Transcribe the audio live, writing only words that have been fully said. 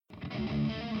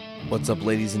What's up,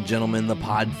 ladies and gentlemen? The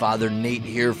Podfather Nate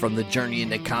here from the Journey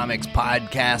into Comics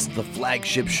podcast, the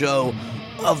flagship show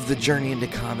of the Journey into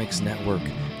Comics Network.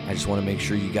 I just want to make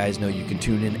sure you guys know you can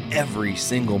tune in every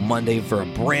single Monday for a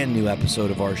brand new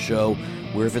episode of our show,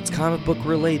 where if it's comic book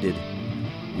related,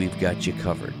 we've got you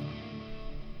covered.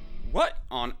 What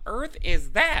on earth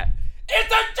is that?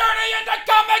 It's a Journey into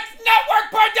Comics Network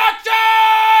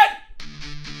production!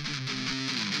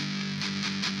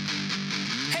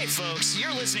 Hey folks,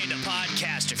 you're listening to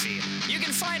Podcastrophe. You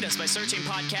can find us by searching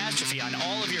Podcastrophe on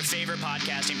all of your favorite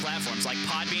podcasting platforms like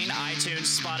Podbean,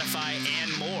 iTunes, Spotify,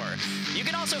 and more. You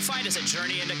can also find us at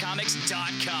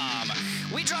JourneyIntoComics.com.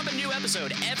 We drop a new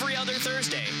episode every other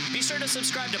Thursday. Be sure to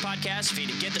subscribe to Podcastrophe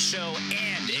to get the show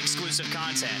and exclusive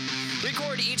content.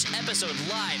 Record each episode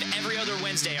live every other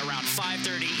Wednesday around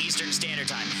 5:30 Eastern Standard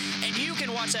Time. And you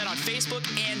can watch that on Facebook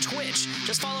and Twitch.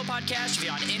 Just follow Podcastrophe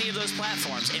on any of those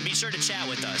platforms and be sure to chat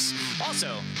with us.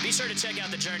 Also, be sure to check out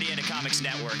the Journey into Comics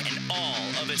Network and all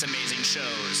of its amazing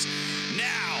shows.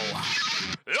 Now,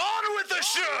 on with the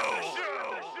show!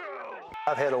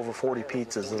 I've had over 40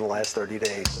 pizzas in the last 30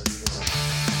 days.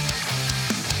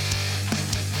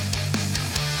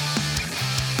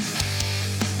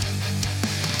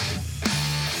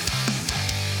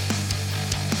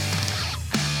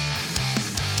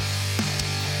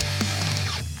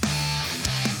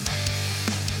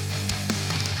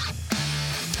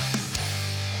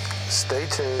 Stay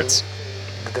tuned.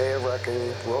 The day of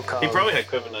reckoning will come. He probably had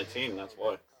COVID-19, that's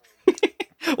why.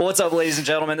 Well, what's up, ladies and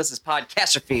gentlemen? This is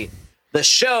Podcastrophe, the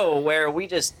show where we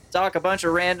just talk a bunch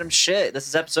of random shit. This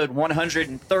is episode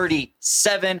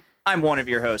 137. I'm one of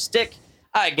your hosts, Dick.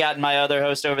 I got my other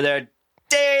host over there,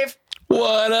 Dave.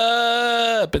 What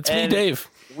up? It's me, Dave.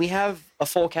 We have a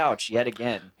full couch yet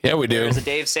again. Yeah, we do. There's a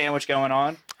Dave sandwich going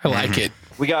on. I like it.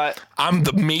 We got... I'm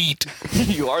the meat.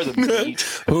 You are the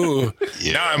meat. Ooh,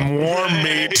 yeah. Now I'm warm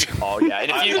meat. Oh, yeah.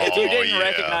 And if you didn't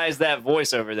recognize that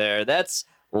voice over there, that's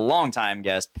longtime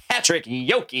guest Patrick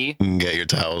Yoki. Get your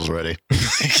towels ready.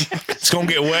 It's going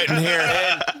to get wet in here.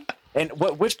 And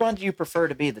which one do you prefer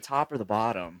to be, the top or the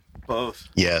bottom? Both.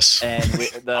 Yes. And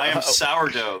I am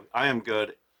sourdough. I am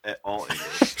good at all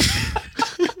English.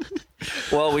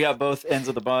 Well, we got both ends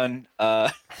of the bun,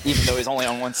 even though he's only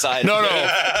on one side. No.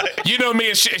 You know me,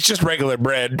 it's just regular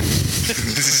bread.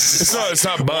 It's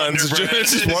not buns.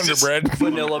 It's just Wonder Bread.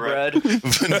 Vanilla bread.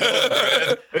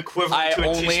 Equivalent I to a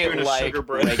only teaspoon of like sugar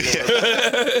bread. regular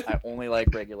bread. I only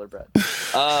like regular bread.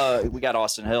 We got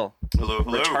Austin Hill. Hello.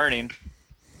 Returning.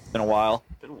 Been a while.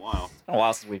 Been a while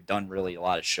Since we've done really a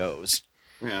lot of shows.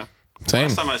 Yeah. Same.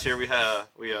 Last time I was here, we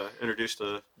introduced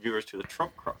the viewers to the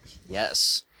Trump Crux.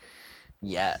 Yes.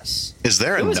 Is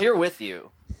there Who was here with you?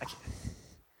 I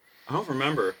don't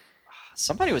remember.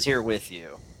 Somebody was here with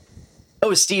you. Oh, it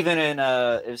was Steven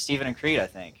and Creed, I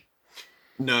think.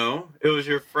 No, it was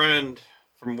your friend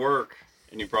from work,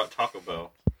 and you brought Taco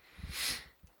Bell.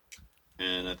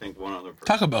 And I think one other person.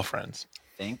 Taco Bell friends.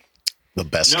 I think. the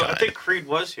best No, kind? I think Creed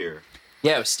was here.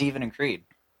 Yeah, it was Steven and Creed.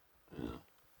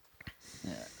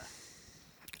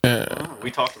 We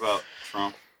talked about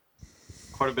Trump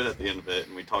quite a bit at the end of it,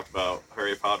 and we talked about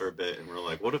Harry Potter a bit, and we're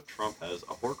like, what if Trump has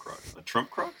a Horcrux? A Trump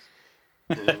Crux?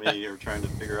 And we are trying to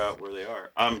figure out where they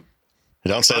are.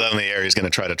 Don't say that in the air. He's going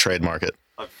to try to trademark it.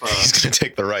 He's going to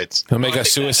take the rights. He'll make I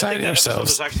us think suicide that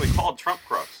ourselves. episode is actually called Trump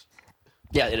Crux.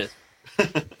 Yeah, it is.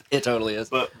 It totally is.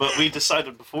 But we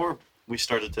decided before we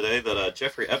started today that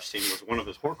Jeffrey Epstein was one of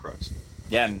his Horcrux.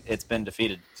 Yeah, and it's been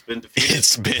defeated. It's been defeated.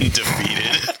 It's been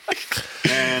defeated.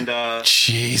 And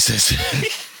Jesus.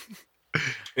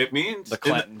 it means The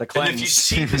and if you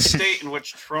see the state in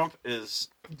which Trump is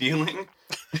dealing,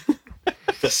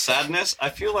 the sadness, I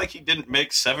feel like he didn't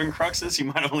make 7 cruxes. He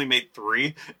might have only made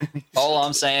 3. All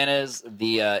I'm saying is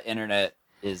the internet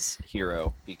is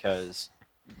hero, because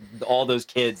all those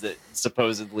kids that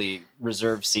supposedly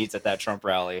reserved seats at that Trump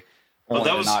rally only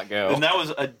did not go. And that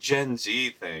was a Gen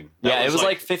Z thing. That It was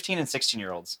like 15 and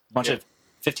 16-year-olds. A bunch of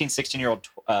 15, 16-year-old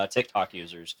TikTok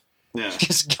users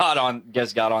just got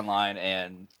online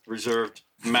and reserved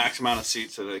max amount of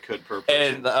seats that they could per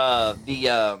person.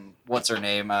 And what's her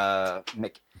name?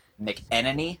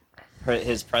 McEnany,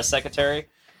 his press secretary.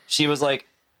 She was like,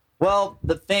 well,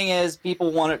 the thing is, a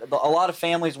lot of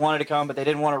families wanted to come, but they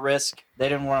didn't want to risk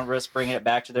bringing it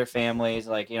back to their families.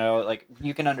 Like,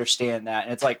 you can understand that.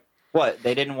 And it's like, what?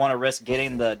 They didn't want to risk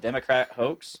getting the Democrat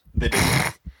hoax? They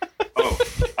didn't.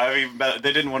 I even bet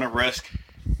they didn't want to risk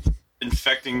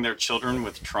infecting their children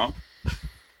with Trump.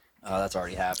 Oh, that's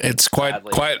already happened. It's quite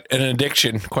an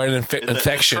addiction, quite an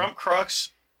infection. The Trump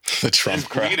Crux The Trump is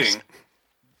Crux. bleeding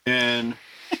in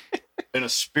a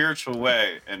spiritual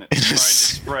way, and it's trying to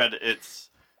spread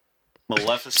its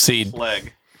Maleficent Seed.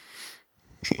 Plague.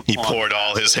 He poured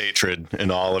all his hatred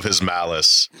and all of his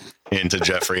malice into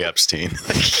Jeffrey Epstein.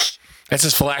 That's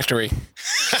his phylactery.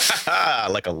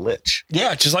 Like a lich.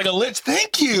 Yeah, just like a lich.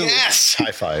 Thank you. Yes.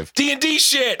 High five. D&D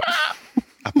shit.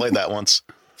 I played that once.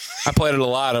 I played it a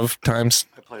lot of times.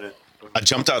 I played it. I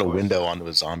jumped out a window onto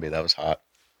a zombie. That was hot.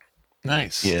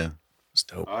 Nice. Yeah. It was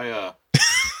dope.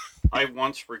 I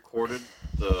once recorded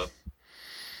the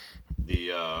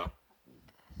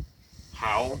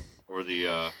howl or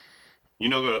the you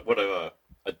know what a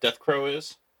death crow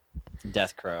is?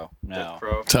 Death Crow. No. Death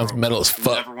crow. Sounds metal as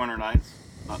fuck. Neverwinter Nights.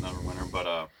 Not Neverwinter,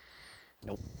 but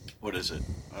Nope. What is it?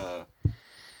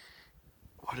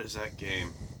 What is that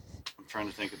game? I'm trying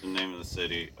to think of the name of the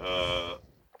city.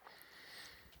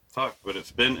 Fuck, but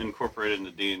it's been incorporated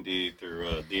into D&D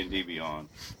through D&D Beyond.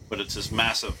 But it's this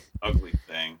massive, ugly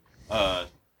thing.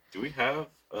 Do we have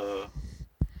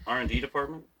R&D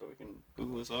department that we can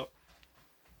Google this up?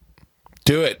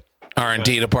 Do it.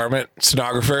 R&D department,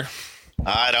 stenographer.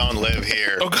 I don't live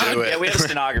here. Oh, God. Do it. Yeah, we have a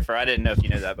stenographer. I didn't know if you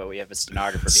knew that, but we have a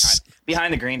stenographer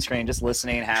behind the green screen, just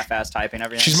listening, half-ass typing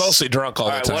everything. She's mostly drunk all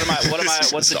the time.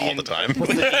 What's the all the time.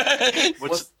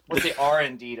 What's the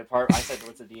R&D department? I said,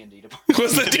 what's the D&D department?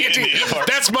 What's the D&D department?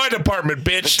 That's my department,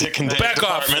 bitch. Dick and Dave Back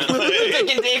off. department. Dick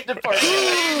and Dave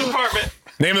department.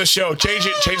 Name of the show. Change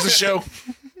it. Change the show.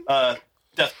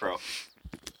 Death Crow.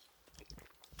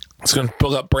 It's going to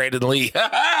build up Brandon Lee.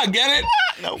 Get it?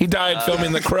 Nope. He died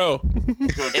filming The Crow.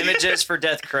 Images for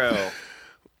Death Crow.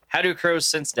 How do crows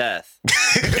sense death?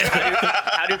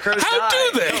 How do crows die? How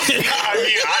do they? I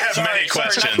mean, I have many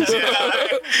questions.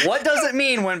 What does it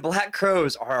mean when black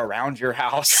crows are around your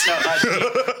house?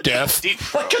 Death. Deep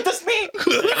Crow. What could this mean?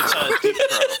 It's Deep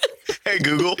Crow. Hey,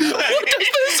 Google. What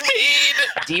does this mean?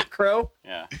 Deep crow?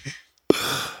 Yeah.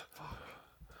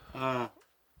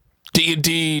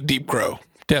 D&D Deep Crow.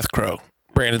 Death Crow.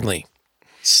 Brandon Lee.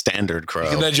 Standard crow.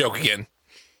 Get that joke again.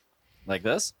 Like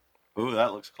this? Ooh,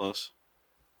 that looks close.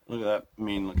 Look at that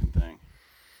mean-looking thing.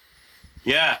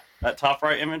 Yeah, that top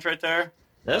right image right there.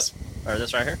 This? Or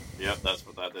this right here? Yep, that's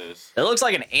what that is. It looks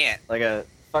like an ant. Like a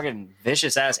fucking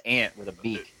vicious-ass ant with a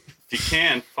beak. If you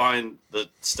can, find the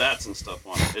stats and stuff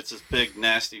on it. It's this big,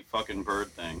 nasty fucking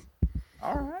bird thing.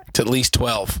 All right. It's at least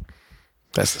 12.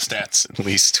 That's the stats. At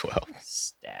least 12.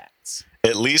 Stats.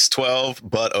 At least 12,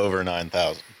 but over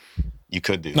 9,000. You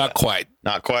could do that. Not quite.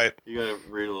 Not quite. You gotta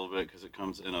read a little bit because it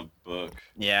comes in a book.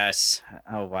 Yes.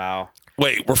 Oh, wow.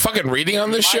 Wait, we're fucking reading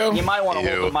on this show? You might want to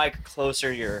Ew. hold the mic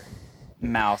closer to your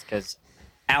mouth because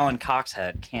Alan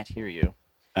Coxhead can't hear you.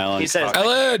 Alan, He says,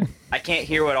 Ellen! I can't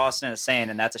hear what Austin is saying,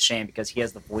 and that's a shame because he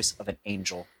has the voice of an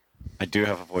angel. I do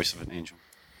have a voice of an angel.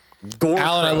 Gore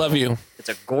Alan, I crow. love you. It's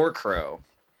a gore crow.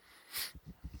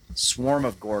 Swarm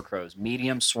of gore crows.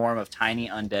 Medium swarm of tiny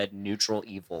undead neutral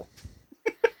evil.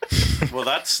 Well,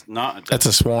 that's not. That's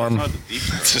a swarm. That's not the deep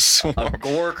crow. It's a swarm. A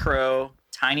gore crow,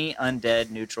 tiny undead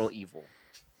neutral evil.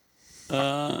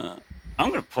 I'm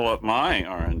gonna pull up my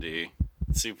R&D.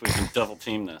 See if we can double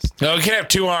team this. No, we can't have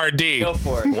two R&D. Go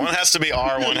for it. One has to be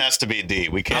R, one has to be D.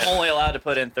 We I'm can't. only allowed to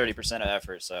put in 30% of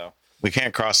effort, so We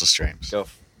can't cross the streams.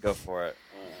 go for it.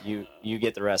 You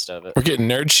get the rest of it. We're getting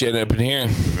nerd shit up in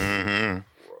here.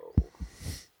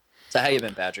 So how you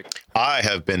been, Patrick? I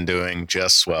have been doing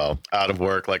just swell. Out of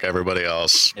work like everybody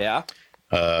else. Yeah.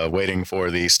 Waiting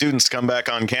for the students to come back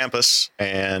on campus.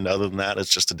 And other than that,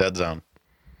 it's just a dead zone.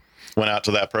 Went out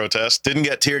to that protest. Didn't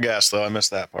get tear gas, though. I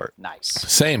missed that part. Nice.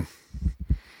 Same.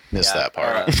 Missed Yeah, that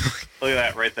part. Look at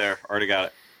that right there. Already got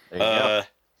it. There you go.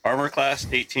 Armor class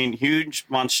 18, huge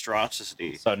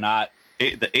monstrosity. So not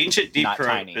The ancient deep Not crow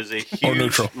tiny. is a Or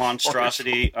neutral. huge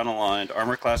monstrosity, unaligned.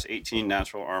 Armor class 18,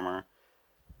 natural armor.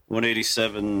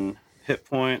 187 hit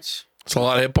points. It's a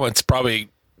lot of hit points. Probably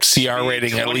CR Speed,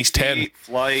 rating at 20 least 10. feet,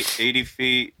 Flight 80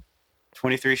 feet.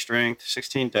 23 strength,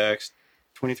 16 dex,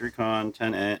 23 con,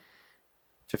 10 int,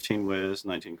 15 whiz,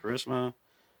 19 charisma.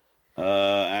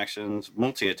 Actions,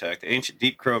 multi-attack. The ancient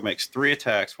deep crow makes 3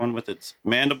 attacks, 1 with its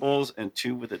mandibles and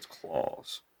 2 with its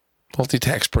claws.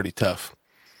 Multi-attack's pretty tough.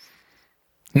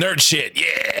 Nerd shit.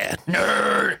 Yeah.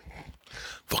 Nerd.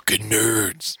 Fucking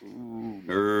nerds. Ooh,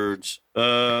 nerds.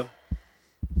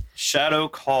 Shadow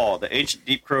Call. The ancient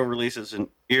deep crow releases an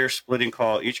ear-splitting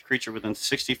call. Each creature within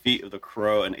 60 feet of the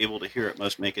crow and able to hear it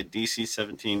must make a DC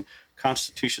 17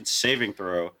 Constitution saving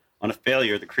throw. On a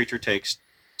failure, the creature takes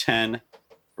 10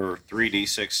 or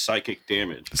 3d6 psychic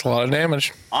damage. It's a lot of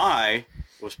damage. I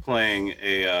was playing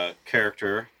a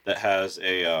character that has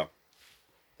a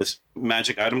this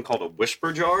magic item called a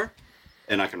Whisper Jar,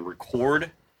 and I can record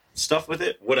stuff with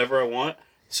it, whatever I want.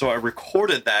 So I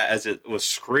recorded that as it was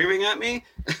screaming at me.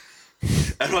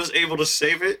 and I was able to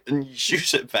save it and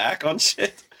use it back on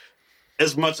shit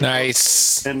as much.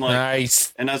 Nice. And like,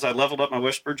 nice. And as I leveled up my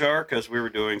Whisper Jar, because we were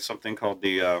doing something called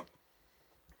the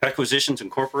Acquisitions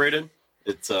Incorporated.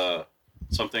 It's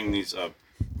something these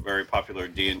very popular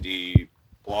D&D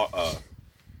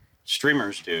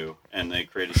streamers do, and they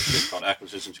created something called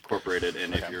Acquisitions Incorporated.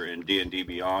 And if you're in D&D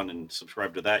Beyond and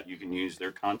subscribe to that, you can use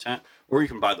their content, or you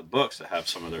can buy the books that have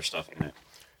some of their stuff in it.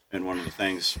 And one of the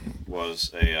things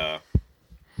was a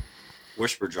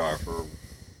Whisper Jar for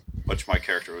which my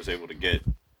character was able to get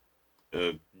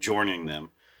joining them,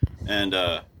 and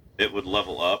it would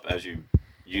level up as you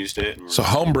used it. And So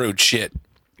homebrewed shit.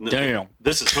 Damn.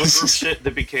 This is homebrew shit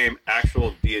that became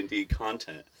actual D&D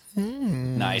content.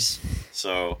 Nice.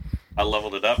 So I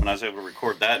leveled it up, and I was able to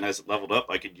record that, and as it leveled up,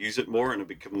 I could use it more, and it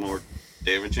became more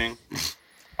damaging.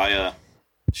 I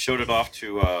showed it off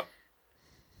to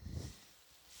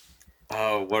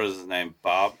what is his name?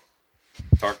 Bob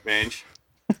Dark Mage.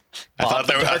 I thought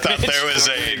there was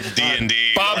a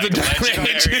D&D Bob the Dark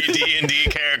legendary D&D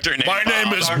character named My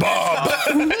name is Bob.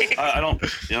 I don't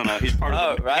know. He's part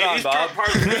of the right on, he's Bob.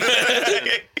 part of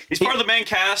the he's part of the main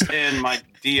cast, and my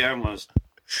DM was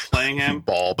playing him.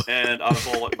 Bob. And I was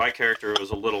all, my character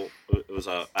was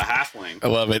a halfling I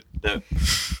love it. that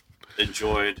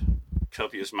enjoyed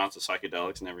copious amounts of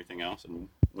psychedelics and everything else, and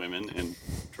women and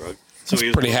drugs. So he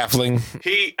was Pretty halfling.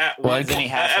 He at one any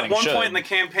halfling should. point in the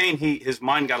campaign, his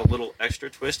mind got a little extra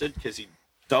twisted because he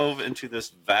dove into this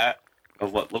vat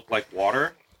of what looked like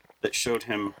water that showed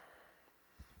him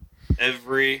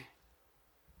every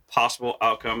possible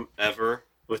outcome ever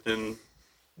within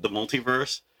the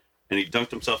multiverse, and he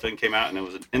dunked himself in, came out, and it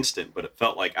was an instant, but it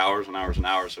felt like hours and hours and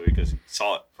hours, so because he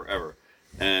saw it forever.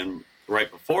 And right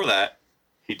before that,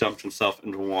 he dumped himself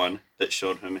into one that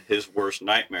showed him his worst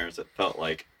nightmares that felt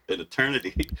like an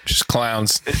eternity. Just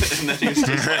clowns. And then he was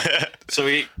just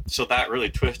like, so that really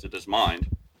twisted his mind.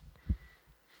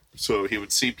 So he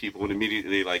would see people and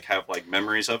immediately like have like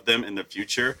memories of them in the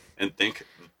future and think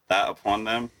that upon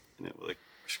them, and it like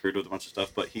screwed with a bunch of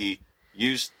stuff. But he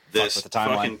used this with the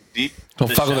timeline. fucking deep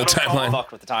Don't fuck with the shadow timeline.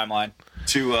 Fucked with the timeline.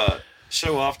 to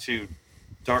show off to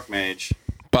Dark Mage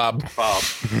Bob.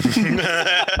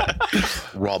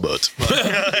 Robert.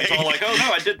 He's all like, "Oh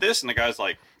no, I did this," and the guy's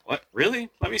like, "What? Really?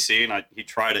 Let me see." And he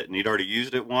tried it, and he'd already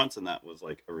used it once, and that was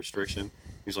like a restriction.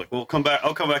 He's like, "Well, come back.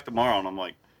 I'll come back tomorrow." And I'm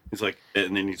like, he's like,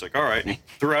 and then he's like, "All right." And he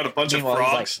threw out a bunch of Meanwhile,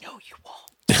 frogs. he's like, no, you won't.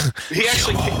 He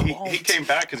actually he came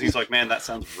back because he's like, "Man, that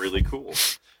sounds really cool."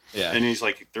 Yeah. And he's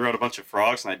like, he threw out a bunch of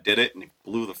frogs, and I did it, and he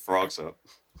blew the frogs up.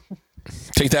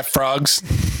 Take that, frogs.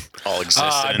 All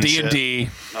existent and shit. D&D.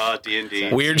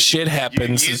 D&D. Weird shit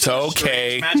happens. You use It's it as a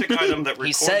okay. strange magic item that He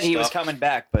records said he was stuff. coming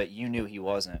back, but you knew he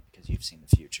wasn't because you've seen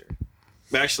the future.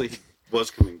 Actually, he was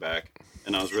coming back,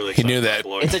 and I was really He excited knew about that.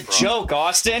 blowing It's a the frog. joke,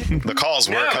 Austin. The calls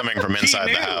were No, coming from he inside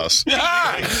the knew. house.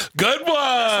 Ah, good one.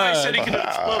 I said he could I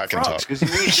explode can frogs talk. because he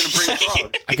knew he was going to bring a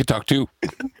frog. I could talk too.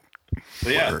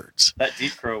 But yeah, Words. that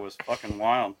deep crow was fucking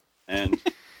wild, and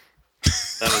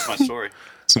that was my story.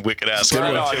 Some wicked ass.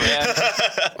 Right crow. on, man.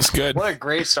 It's good. What a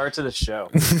great start to the show.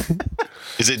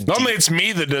 Is it Normally deep? it's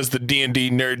me that does the D&D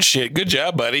nerd shit. Good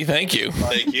job, buddy. Thank you.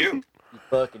 Thank you. You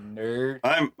fucking nerd.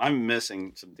 I'm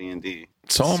missing some D&D.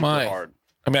 So am I. Hard.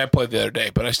 I mean, I played the other day,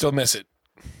 but I still miss it.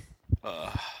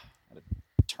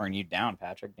 Turn you down,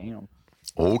 Patrick. Damn.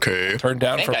 Okay. Turned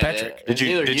down I for think I Patrick. Did you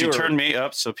Either did you or- turn me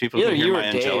up so people either can hear you my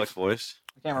or Dave. angelic voice?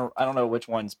 I can't remember. I don't know which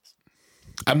one's.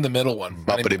 I'm the middle one. I'm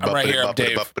Bumpity, right here. I'm bumpity,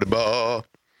 Dave. bumpity, bumpity,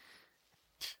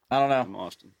 I don't know. I'm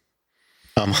Austin.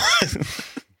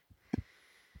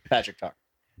 Patrick, talk.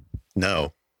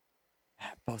 No.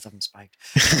 Both of them spiked.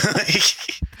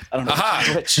 I don't know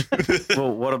Aha! which.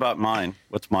 Well, what about mine?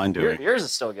 What's mine doing? Yours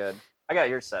is still good. I got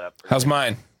yours set up. How's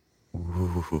mine?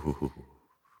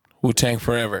 Wu-Tang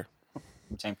forever.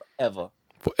 Same forever.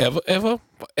 Forever, ever.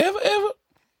 Forever, ever.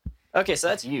 Okay, so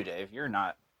that's you, Dave. You're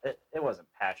not. It wasn't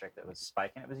Patrick that was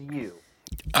spiking. It was you.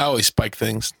 I always spike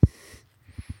things.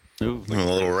 Ooh, A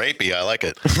little rapey. I like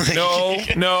it. No.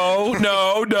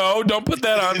 Don't put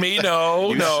that on me.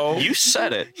 No. You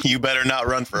said it. You better not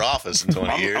run for office in 20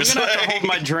 I'm years. gonna have to hold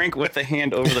my drink with the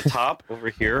hand over the top over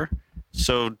here,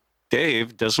 so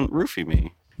Dave doesn't roofie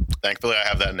me. Thankfully, I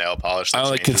have that nail polish. that I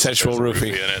like changes if consensual there's a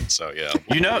roofie. in it. So yeah,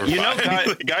 You know, we're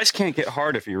fine. guys can't get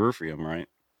hard if you roofie them, right?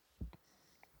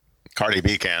 Cardi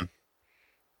B can.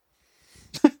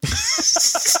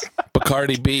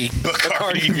 Bacardi B.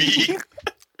 Cardi B.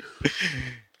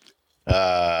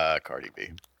 Cardi B.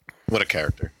 What a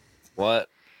character. What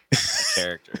a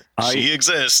character. She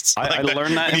exists. I Like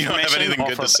learned that You don't have information anything off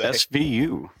good to of say.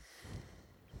 SVU.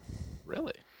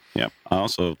 Really? Yep. I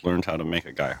also learned how to make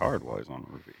a guy hard while he's on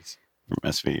roofies. From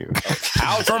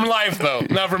SVU. From life, though,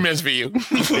 not from SVU.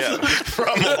 Yeah,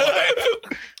 from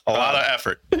life. A lot of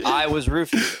effort. I was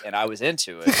roofied and I was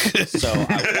into it, so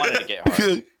I wanted to get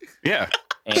hard. Yeah.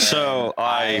 And So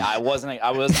I was not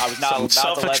about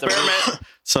to let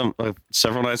the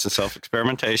several nights of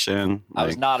self-experimentation. I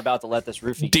was not about to let this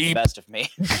roofie get the Deep. best of me.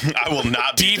 I will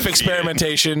not be Deep defeated.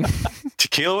 experimentation.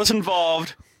 Tequila was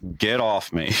involved. Get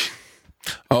off me.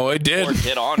 Oh, it did. Or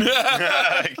get on me.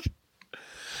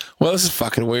 Well, this is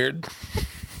fucking weird.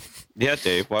 Yeah,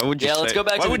 Dave. Why would you? Yeah, let's go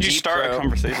back Why to the would you deep start throat. a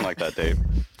conversation like that, Dave?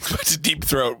 It's a deep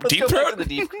throat. Let's Deep go back throat? to the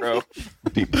deep throat.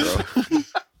 Deep throat.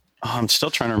 Oh, I'm still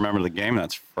trying to remember the game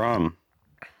that's from.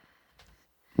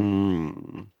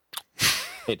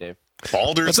 Hey, Dave.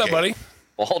 Baldur's What's up, Gate. buddy?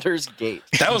 Baldur's Gate.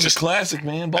 That was a classic,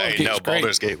 man. Baldur's Hey, Gate no, was great.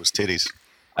 Baldur's Gate was titties.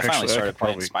 I finally Actually, I started could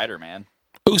playing probably- Spider-Man.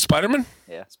 Ooh, Spider-Man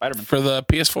Yeah, Spider-Man. for the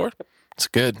PS4. It's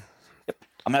good.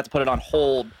 I'm gonna have to put it on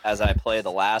hold as I play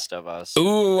The Last of Us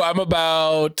Ooh, I'm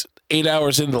about 8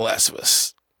 hours into The Last of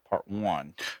Us. Part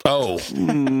 1. Oh,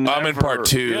 I'm in part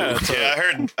 2. Yeah, Yeah, I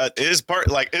heard. Is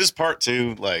part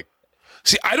 2 like?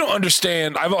 See, I don't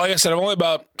understand. Like I said, I'm only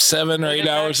about 7 or 8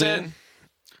 hours in.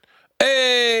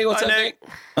 Hey, what's Hi, up, Nick.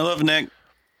 Nick? I love Nick.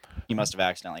 You must have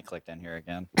accidentally clicked in here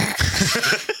again.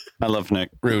 I love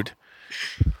Nick. Rude.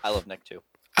 I love Nick too.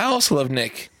 I also love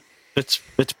Nick. It's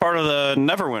part of the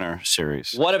Neverwinter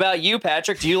series. What about you,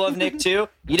 Patrick? Do you love Nick too?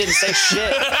 You didn't say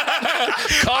shit.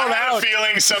 Called I had a out.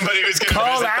 feeling somebody was gonna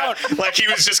Called visit out. that. Like he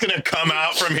was just gonna come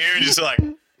out from here and just like,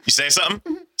 you say something?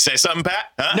 You say something, Pat?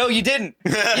 Huh? No, you didn't.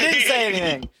 You didn't say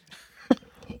anything.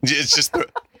 It's just.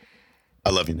 I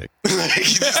love you, Nick.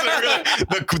 Just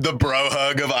the bro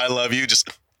hug of I love you. Just.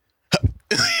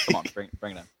 Come on, bring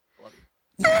it in. Love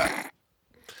you.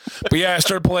 But yeah, I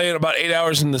started playing about 8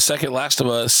 hours in the second Last of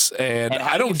Us, and And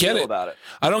how I do you don't get feel it. about it?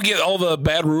 I don't get all the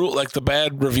bad the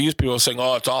bad reviews. People are saying,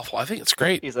 "Oh, it's awful." I think it's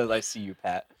great. He says, "I see you,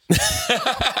 Pat."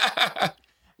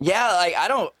 Yeah, like I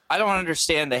don't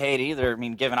understand the hate either. I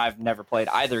mean, given I've never played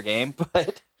either game,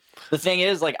 but the thing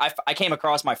is, like, I came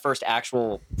across my first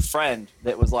actual friend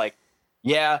that was like,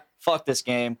 "Yeah, fuck this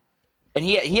game," and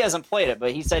he hasn't played it,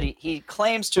 but he said he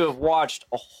claims to have watched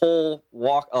a whole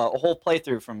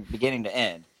playthrough from beginning to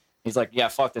end. He's like, "Yeah,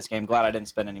 fuck this game. Glad I didn't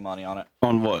spend any money on it."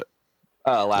 On what?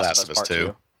 Last of Us Part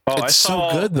 2. Oh, It's so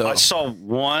good, though. I saw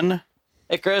one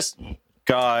Hey, Chris.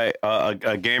 guy,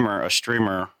 a gamer, a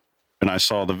streamer, and I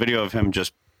saw the video of him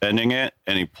just ending it,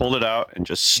 and he pulled it out and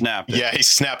just snapped it. Yeah, he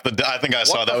snapped the. I think I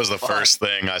saw that was the first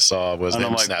thing I saw was And him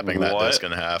I'm like, snapping that what? disc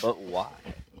in half. But why?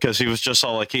 Because he was just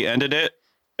all like, he ended it,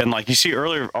 and like you see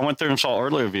earlier, I went through and saw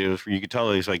earlier videos where you could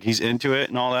tell he's like, he's into it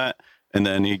and all that, and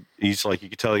then he's like, you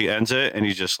could tell he ends it, and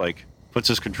he just like puts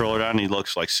his controller down, and he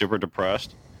looks like super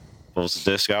depressed, pulls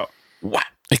the disc out, what?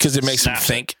 Because it makes him Snaps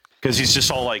it. think. Because he's just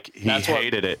all like, he That's what-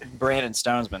 hated it. Brandon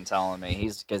Stone's been telling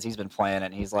me because he's been playing it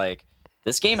and he's like,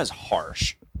 this game is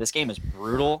harsh, this game is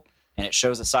brutal, and it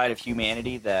shows a side of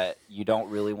humanity that you don't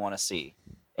really want to see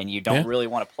and you don't Yeah. really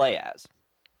want to play as,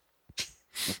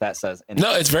 if that says anything.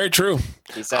 No, it's very true.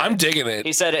 He said I'm digging it.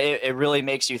 he said it really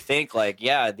makes you think like,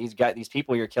 yeah, these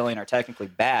people you're killing are technically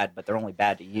bad, but they're only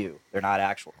bad to you, they're not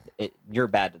you're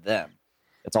bad to them.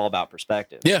 It's all about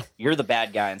perspective. Yeah. You're the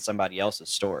bad guy in somebody else's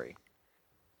story,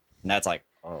 and that's like,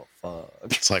 oh fuck.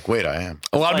 It's like, wait, I am.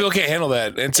 A lot of people can't handle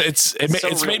that. It's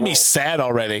so made me real. sad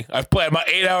already. I've played about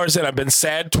 8 hours in. I've been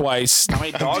sad twice. How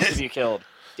many dogs have you killed,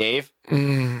 Dave?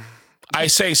 I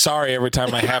say sorry every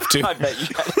time I have I to. bet you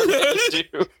probably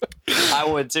do. I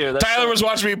would too. That's Tyler was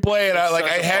watching me play, and I such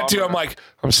a had to. bummer. I'm like,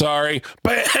 I'm sorry,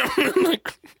 but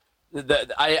like,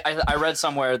 I read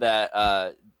somewhere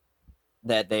that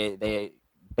that they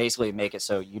basically make it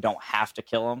so you don't have to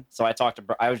kill them. So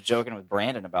I was joking with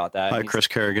Brandon about that. Hi, He's- Chris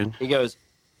Kerrigan. He goes,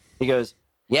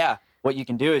 yeah. What you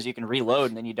can do is you can reload,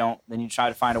 and then you try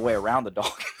to find a way around the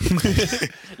dog.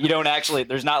 You don't actually.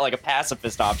 There's not like a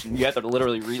pacifist option. You have to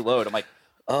literally reload. I'm like,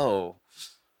 oh,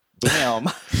 damn.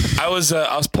 I was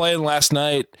playing last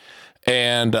night,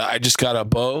 and I just got a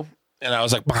bow, and I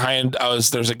was like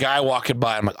there's a guy walking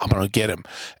by. I'm like, I'm gonna get him,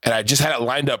 and I just had it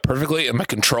lined up perfectly, and my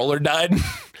controller died.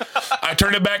 I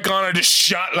turned it back on. I just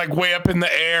shot like way up in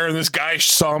the air, and this guy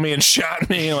saw me and shot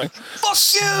me. I'm like, fuck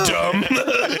you,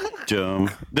 dumb.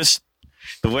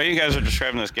 The way you guys are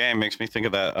describing this game makes me think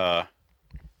of that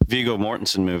Viggo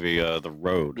Mortensen movie, The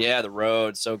Road. Yeah, The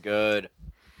Road, so good.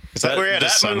 Is that where he had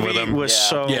his son with him? Was Yeah.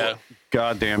 so Yeah.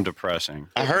 goddamn depressing.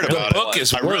 I heard The about book it.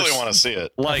 is I really worse. want to see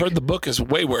it. I've Like, heard the book is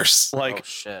way worse. like Oh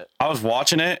shit. I was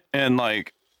watching it, and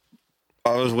like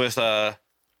I was with my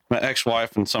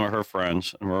ex-wife and some of her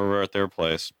friends, and we were at their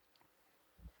place,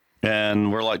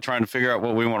 And we're like trying to figure out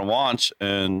what we want to watch.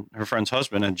 And her friend's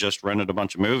husband had just rented a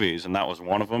bunch of movies, and that was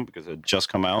one of them because it had just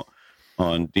come out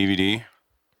on DVD,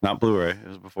 not Blu-ray. It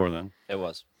was before then. It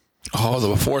was. Oh, the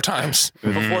before times.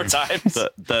 Before times.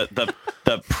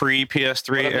 The pre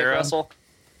PS3 era, Russell?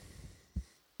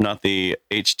 not the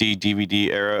HD DVD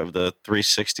era of the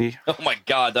 360. Oh my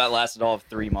God, that lasted all of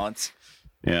 3 months.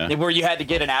 Yeah. Where you had to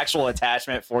get an actual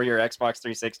attachment for your Xbox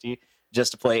 360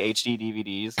 just to play HD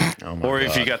DVDs. Oh my Or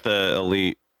if you God. got the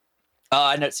Elite.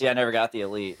 I never got the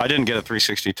Elite. I didn't get a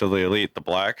 360 till the Elite, the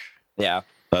black. Yeah,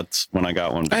 That's when I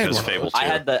got one I had because one of Fable 2.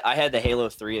 I had the Halo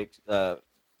 3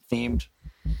 themed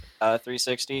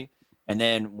 360, and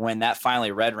then when that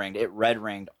finally red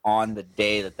ringed on the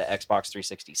day that the Xbox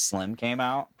 360 Slim came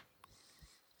out.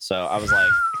 So I was like,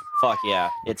 "Fuck yeah,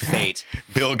 it's fate."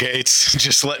 Bill Gates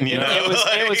just letting you know.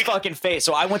 It was fucking fate.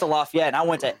 So I went to Lafayette and I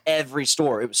went to every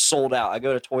store. It was sold out. I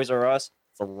go to Toys R Us.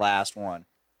 It's the last one.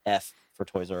 F for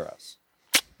Toys R Us.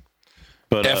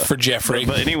 But, F for Jeffrey.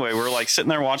 But anyway, we're like sitting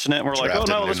there watching it, and we're like, Draft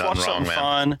 "Oh no, didn't let's do watch nothing something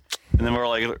wrong, man. fun." And then we're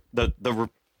like,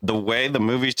 the way the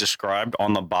movie's described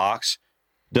on the box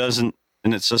doesn't,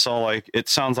 and it's just all like, it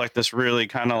sounds like this really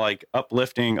kind of like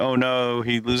uplifting. Oh no,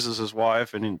 he loses his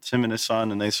wife, and it's him and his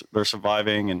son, and they're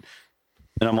surviving, and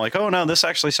I'm like, oh no, this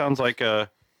actually sounds like a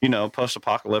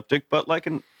post-apocalyptic, but like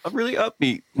a really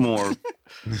upbeat, more.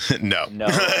 No. No.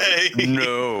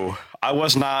 No, I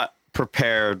was not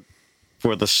prepared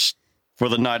for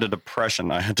the night of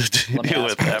depression I had to Let me deal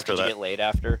ask with you, after did you that. get laid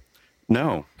after?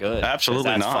 No, Good. 'Cause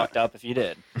absolutely that's not. Fucked up if you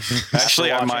did.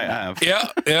 Actually, I watching might that.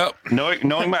 have. Yeah.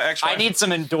 Knowing my ex, I need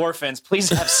some endorphins. Please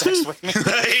have sex with me.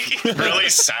 Really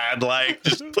sad, like,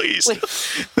 just please.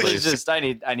 Please just I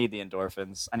need the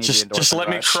endorphins. I need the endorphins. just let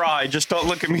me cry. Just don't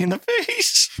look at me in the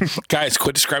face. Guys,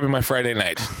 quit describing my Friday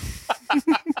night.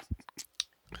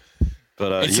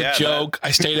 But It's a joke.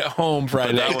 I stayed at home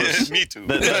Friday that was Me too.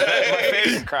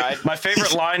 my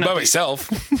favorite line. by myself.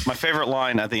 My favorite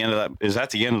line at the end of that is at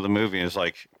the end of the movie is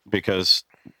like, because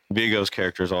Vigo's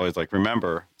character is always like,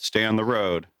 remember, stay on the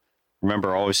road.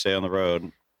 Remember, always stay on the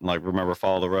road. Like, remember,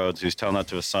 follow the roads. He's telling that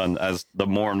to his son as the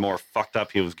more and more fucked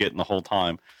up he was getting the whole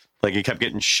time. Like, he kept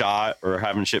getting shot or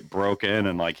having shit broken,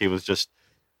 and like he was just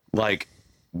like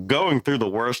going through the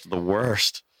worst of the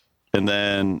worst. And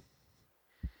then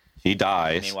he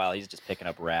dies. Meanwhile, he's just picking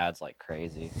up rads like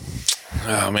crazy.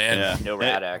 Oh man. Yeah. No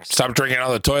rad X. Stop drinking out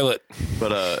of the toilet.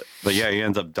 But yeah, he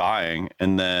ends up dying,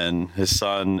 and then his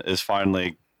son is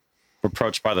finally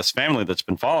approached by this family that's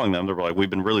been following them. They're like, "We've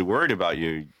been really worried about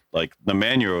you. Like, the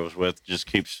man you was with just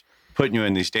keeps putting you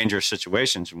in these dangerous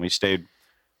situations." And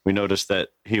we noticed that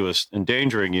he was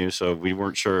endangering you, so we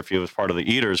weren't sure if he was part of the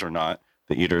Eaters or not.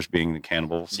 The Eaters being the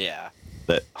cannibals Yeah.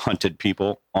 that hunted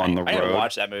people on the I need to road.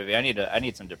 watch that movie. I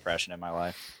need some depression in my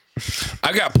life.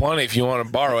 I got plenty if you want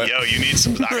to borrow it. Yo, you need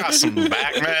some. I got some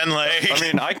back, man. Like, I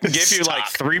mean, I can give you like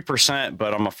Stop. 3%,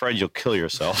 but I'm afraid you'll kill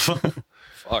yourself.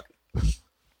 Fuck.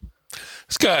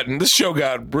 This show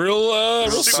got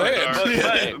real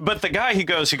sad. But the guy, he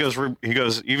goes,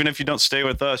 even if you don't stay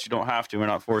with us, you don't have to. We're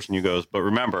not forcing you. He goes, but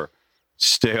remember,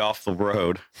 stay off the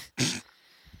road.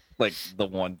 Like the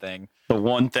one thing. The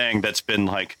one thing that's been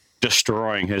like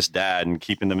destroying his dad and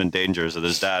keeping them in danger is that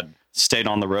his dad stayed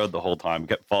on the road the whole time,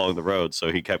 kept following the road,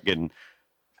 so he kept getting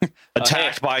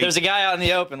attacked Hey, by. there's a guy out in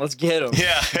the open. Let's get him.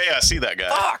 yeah, hey, I see that guy.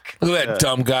 Fuck. Look at that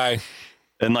dumb guy.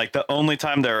 And like the only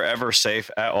time they were ever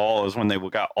safe at all is when they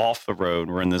got off the road.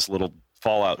 We're in this little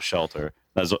fallout shelter.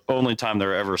 That's the only time they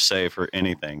were ever safe or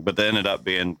anything. But they ended up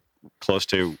being close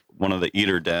to one of the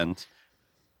Eater dens,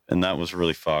 and that was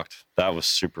really fucked. That was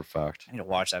super fucked. I need to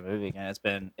watch that movie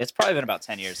again. It's probably been about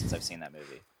 10 years since I've seen that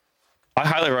movie. I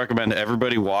highly recommend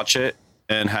everybody watch it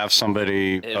and have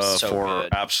somebody It's so for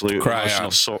good. absolute Cry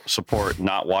emotional out. support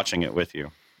not watching it with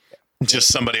you. Just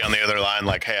somebody on the other line,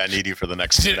 like, hey, I need you for the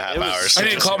next 2.5 hours. I need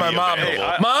to Just call my be mom.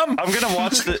 available. Mom? I'm gonna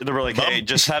watch they were like, hey,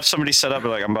 just have somebody set up.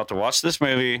 Like, I'm about to watch this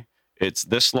movie. It's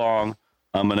this long.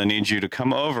 I'm gonna need you to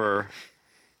come over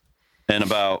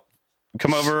about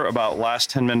last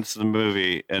 10 minutes of the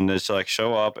movie and just like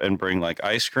show up and bring like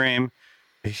ice cream,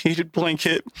 a heated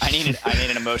blanket. I need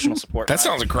an emotional support. That guy.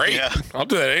 sounds great. Yeah. I'll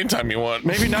do that anytime you want.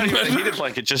 Maybe not even a heated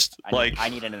blanket, just I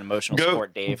need an emotional go-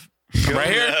 support, Dave. Right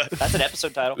here? That's an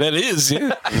episode title. That is,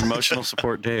 yeah. emotional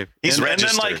support Dave. He's and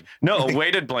registered. then like a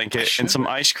weighted blanket and some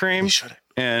ice cream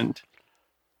and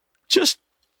just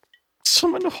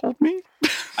someone to hold me.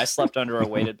 I slept under a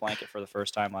weighted blanket for the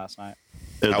first time last night.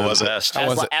 How was it? Best. How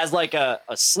was it? As like a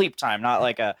sleep time, not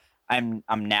like I'm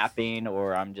napping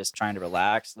or I'm just trying to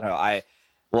relax. No,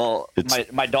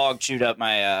 my dog chewed up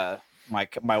my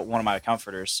one of my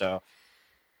comforters, so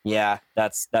Yeah,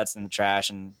 that's in the trash,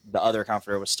 and the other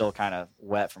comforter was still kind of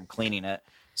wet from cleaning it.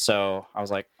 So I was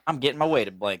like, I'm getting my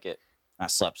weighted blanket. I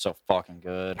slept so fucking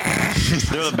good.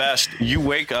 They're the best. You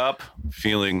wake up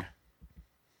feeling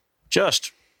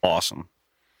just awesome.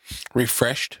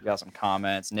 Refreshed. We got some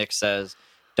comments. Nick says,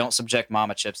 "Don't subject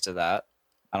Mama Chips to that."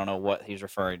 I don't know what he's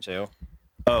referring to.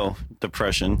 Oh,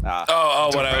 depression. Oh,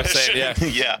 what I was saying. Yeah.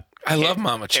 Yeah. I love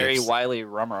Mama Terry Chips. Wiley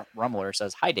Rummler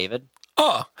says, "Hi, David."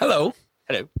 Oh, hello.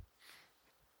 Hello.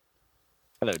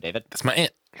 Hello, David. That's my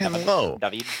aunt. Hello.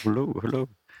 David. Hello, hello.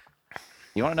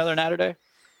 You want another natter day?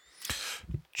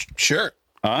 Sure.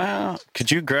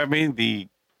 Could you grab me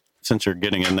since you're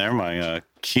getting in there, my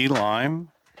key lime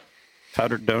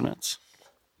powdered donuts?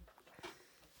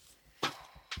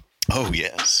 Oh,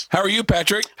 yes. How are you,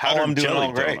 Patrick? Oh, I'm doing jelly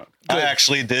all great. donut. I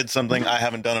actually did something I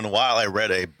haven't done in a while. I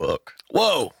read a book.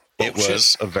 Whoa. It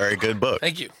was a very good book.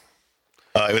 Thank you.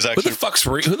 It was Who actually.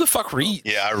 the fuck reads?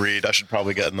 Yeah, I read. I should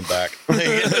probably get in the back.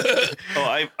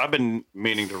 Oh, I've been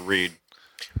meaning to read.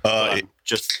 It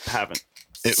Just haven't.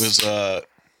 was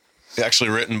actually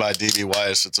written by D.B.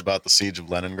 Weiss. It's about the siege of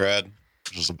Leningrad,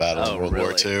 which was a battle in World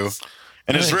War II.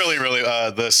 And it's really, really.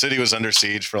 The city was under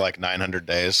siege for like 900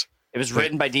 days. It was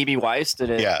written by D.B. Weiss. Did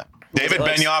it? Yeah. David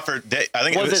Benioff, I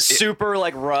think Was it super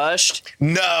like rushed?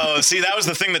 No, see, that was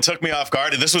the thing that took me off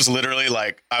guard. This was literally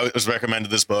like I was recommended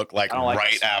this book like I don't like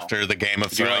right this now. after the Game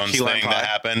of Do you like Thrones key lime thing pie? that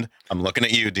happened. I'm looking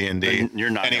at you, D&D. Then you're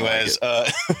not gonna Anyways,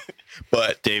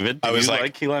 but David, do I was you like-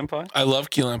 like key lime pie? I love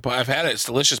key lime pie. I've had it. It's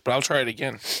delicious, but I'll try it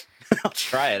again. I'll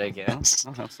try it again.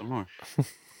 I'll have some more.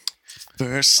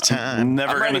 first I'm time.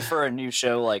 never I'm ready gonna. for a new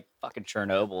show like fucking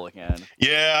Chernobyl again.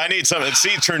 Yeah, I need something. See,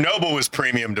 Chernobyl was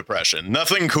premium depression.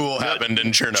 Nothing cool happened in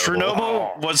Chernobyl.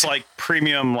 Chernobyl was like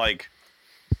premium, like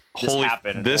This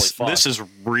happened. This Holy fuck. this is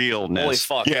realness. Holy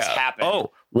fuck, this Yeah. happened.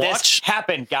 Oh, This watch.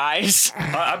 happened, guys.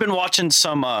 I've been watching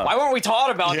some. Why weren't we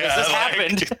taught about Yeah, this? This like-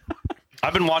 happened.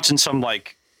 I've been watching some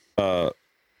like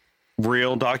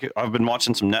I've been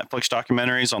watching some Netflix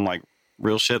documentaries on like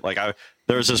real shit. Like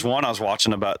there was this one I was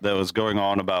watching about that was going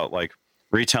on about like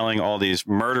retelling all these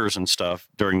murders and stuff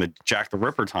during the Jack the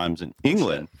Ripper times in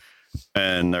England,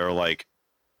 and they were like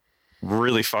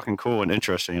really fucking cool and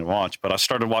interesting to watch. But I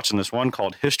started watching this one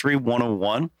called History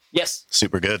 101. Yes.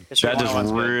 Super good. History That is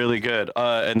 101's good. really good.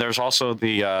 And there's also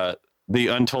the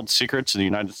Untold Secrets of the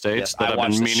United States Yes, that I I've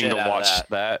watched been the meaning shit to out of watch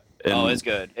that. And Oh, it's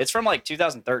good. It's from like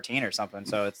 2013 or something,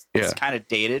 so it's Yeah. kind of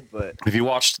dated, but Have you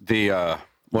watched the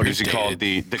what is he called?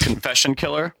 The Confession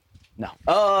Killer? no.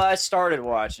 Oh, I started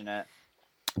watching it.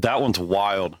 That one's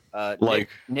wild. Like-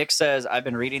 Nick says, I've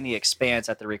been reading The Expanse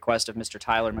at the request of Mr.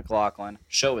 Tyler McLaughlin.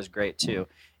 Show was great too.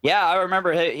 Yeah, I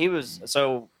remember he was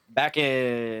so back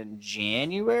in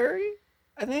January,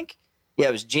 I think. Yeah,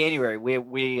 it was January. We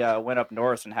went up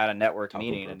north and had a network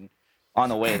meeting, and on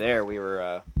the way there,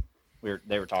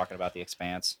 they were talking about The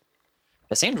Expanse.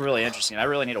 It seemed really interesting. I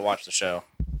really need to watch the show.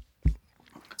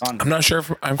 It's on. I'm not sure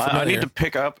if I'm I familiar. need to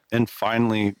pick up and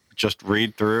finally just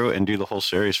read through and do the whole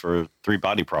series for Three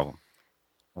Body Problem.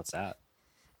 What's that?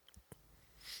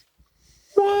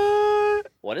 What?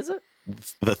 What is it?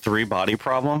 The Three Body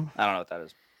Problem? I don't know what that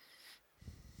is.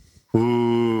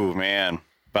 Ooh, man.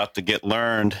 About to get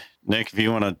learned. Nick, if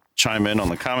you want to chime in on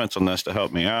the comments on this to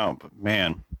help me out. But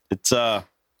man, it's a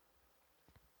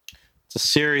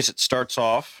series. It starts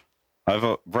off.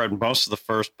 I've read most of the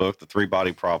first book, The Three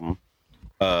Body Problem,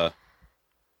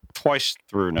 twice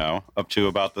through now, up to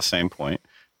about the same point.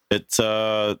 It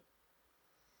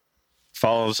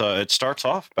follows. It starts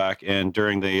off back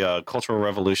during the Cultural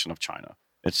Revolution of China.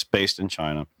 It's based in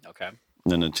China, Okay. and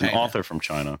then it's an China. author from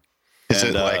China. Is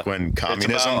And, it like when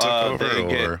communism it's about, took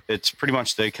over? Or? it's pretty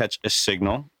much they catch a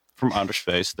signal from outer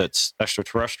space that's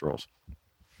extraterrestrials,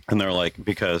 and they're like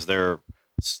because they're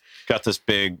got this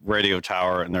big radio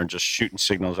tower and they're just shooting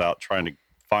signals out trying to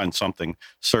find something,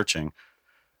 searching,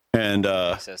 and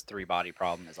It says Three Body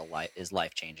Problem is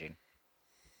life changing.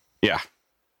 yeah,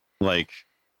 like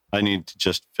I need to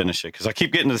just finish it because I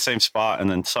keep getting to the same spot and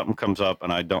then something comes up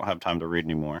and I don't have time to read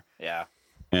anymore, Yeah.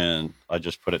 and I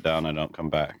just put it down. I don't come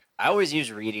back. I always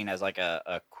use reading as like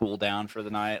a cool down for the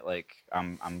night. Like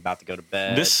I'm about to go to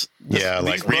bed. Yeah,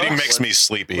 like these reading books- makes me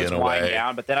sleepy Let's in a wind way.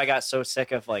 down. But then I got so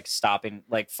sick of like stopping,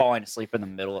 like falling asleep in the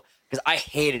middle because I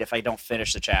hate it if I don't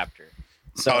finish the chapter.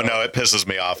 So, Oh no, it pisses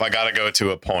me off. I gotta go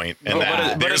to a point, and Oh,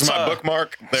 then but there's it's, my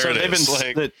bookmark. There so it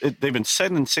they've is. they've been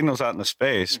sending signals out into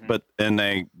space, and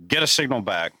they get a signal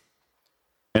back,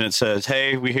 and it says,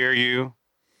 "Hey, we hear you.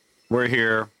 We're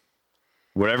here.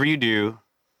 Whatever you do,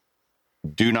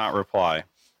 do not reply.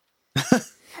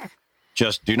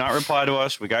 Just do not reply to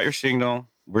us. We got your signal.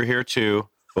 We're here too.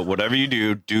 But whatever you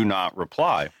do, do not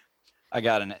reply." I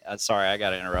got I got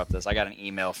to interrupt this. I got an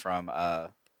email from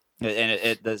and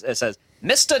it says,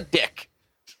 Mr. Dick,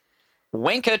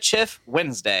 Wankerchief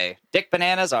Wednesday. Dick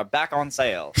bananas are back on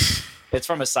sale. It's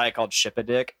from a site called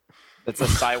Ship-a-Dick. It's a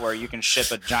site where you can ship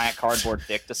a giant cardboard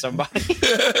dick to somebody,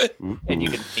 and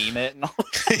you can theme it and all.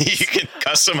 You can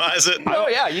customize it. Oh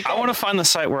yeah, you can. I want to find the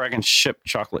site where I can ship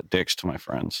chocolate dicks to my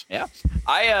friends. Yeah,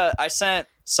 I sent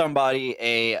somebody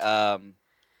a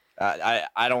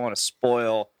I don't want to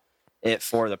spoil it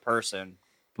for the person,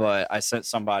 but I sent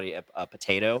somebody a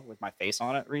potato with my face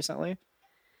on it recently.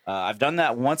 I've done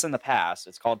that once in the past.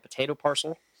 It's called Potato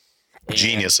Parcel.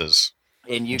 Geniuses.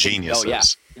 And you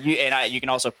Geniuses. Can, you can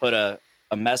also put a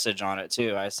message on it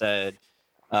too. I said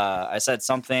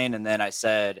something, and then I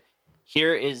said,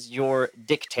 "Here is your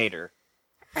dictator."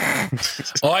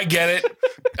 Oh, I get it.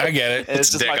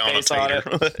 It's just my face on it.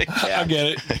 I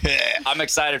get it. I'm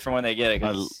excited for when they get it.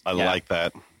 I like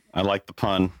that. I like the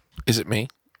pun. Is it me?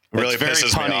 Really It's very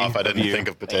pisses me punny off. I didn't of you. think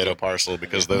of Potato Parcel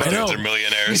because those I know. dudes are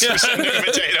millionaires for sending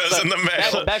potatoes in the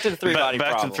mail. Back to the three body Back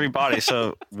to problem. the three bodies.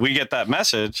 So we get that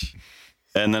message,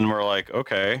 and then we're like,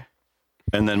 okay.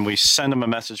 And then we send them a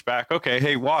message back. Okay,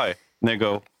 hey, why? And they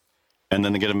go, and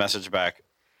then they get a message back.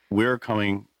 We're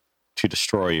coming to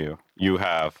destroy you. You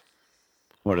have,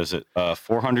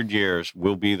 400 years.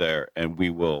 We'll be there, and we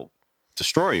will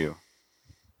destroy you.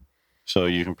 So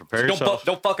you can prepare yourself.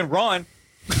 Don't fucking run.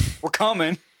 We're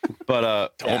coming.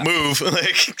 But Don't move.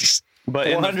 but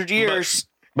 400 years.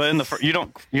 But in the you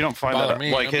don't find Bother that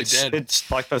me, like I'll be dead.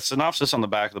 it's like the synopsis on the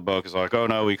back of the book is like, oh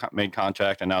no, we made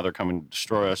contact and now they're coming to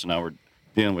destroy us and now we're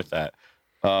dealing with that.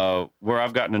 Where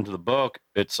I've gotten into the book,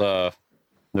 it's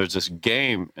there's this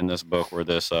game in this book where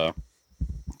this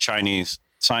Chinese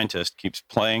scientist keeps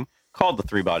playing called the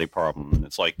three body problem, and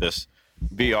it's like this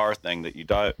VR thing that you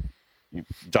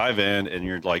dive in and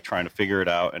you're like trying to figure it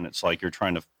out, and it's like you're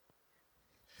trying to,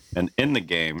 and in the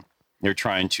game you're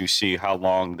trying to see how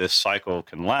long this cycle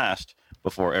can last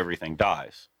before everything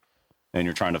dies, and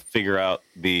you're trying to figure out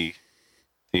the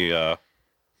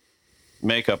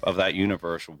makeup of that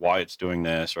universe, why it's doing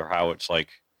this, or how it's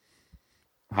like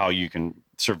how you can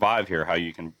survive here, how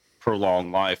you can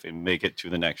prolong life and make it to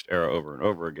the next era over and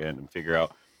over again, and figure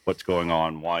out what's going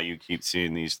on, why you keep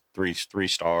seeing these three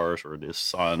stars or this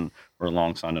sun or a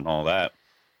long sun and all that.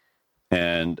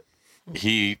 And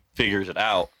he figures it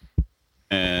out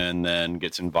and then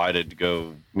gets invited to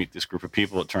go meet this group of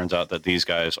people. It turns out that these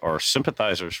guys are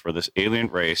sympathizers for this alien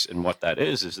race, and what that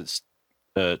is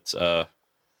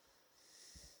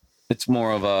it's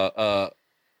more of a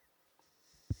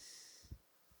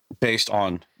based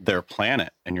on their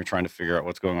planet, and you're trying to figure out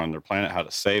what's going on their planet, how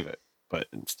to save it. But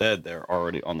instead, they're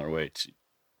already on their way to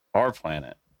our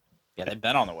planet. Yeah, they've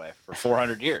been on the way for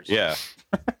 400 years. Yeah.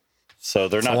 So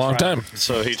they're not a long time.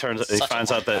 So he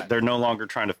finds out that they're no longer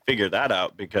trying to figure that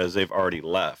out because they've already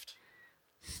left.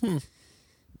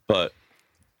 But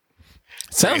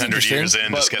Sounds 300 interesting. years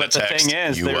in, just get a the text. thing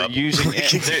is, you they're up. using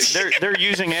it. They're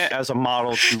using it as a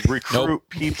model to recruit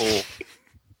people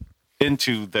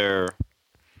into their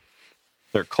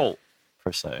cult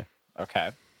per se.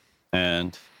 Okay.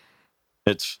 And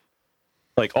it's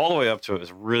like all the way up to it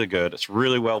is really good. It's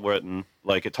really well written.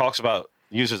 Like it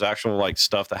uses actual like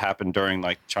stuff that happened during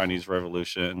like Chinese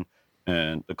Revolution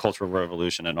and the Cultural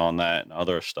Revolution and on that and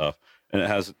other stuff. And it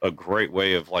has a great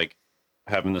way of like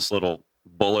having this little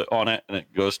bullet on it, and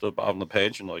it goes to the bottom of the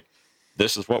page and like,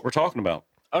 this is what we're talking about.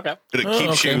 Okay. And it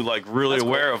keeps you like really That's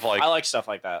aware cool. of like, I like stuff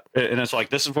like that. and it's like,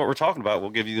 this is what we're talking about. We'll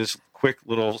give you this quick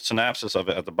little synopsis of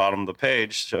it at the bottom of the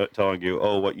page, telling you,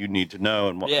 what you need to know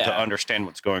and to understand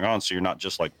what's going on. So you're not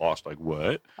just like lost, like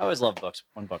what? I always love books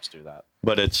when books do that.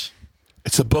 But it's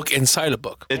a book inside a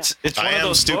book. It's I one of am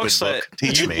those stupid books book. that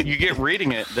Teach me. you get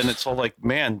reading it, then it's all like,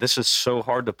 man, this is so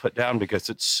hard to put down because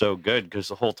it's so good. Because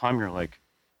the whole time you're like,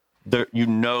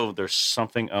 there's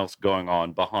something else going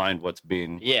on behind what's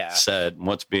being said and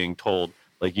what's being told.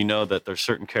 Like, that there's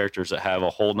certain characters that have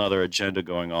a whole nother agenda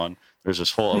going on. There's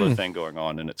this whole other thing going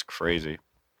on, and it's crazy.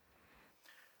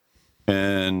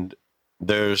 And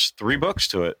there's 3 books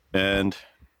to it. And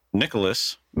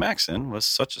Nicholas Maxon was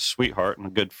such a sweetheart and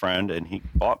a good friend, and he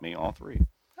bought me all 3.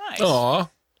 Nice. Aw.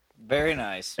 Very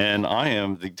nice. And I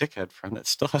am the dickhead friend that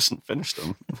still hasn't finished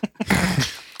them.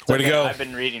 Way to go. I've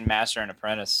been reading Master and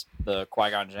Apprentice, the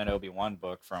Qui-Gon Jinn Obi-Wan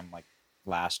book from like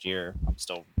last year. I'm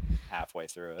still halfway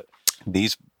through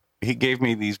it. He gave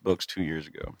me these books 2 years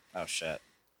ago. Oh shit.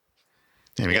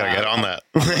 Damn, you gotta get on that.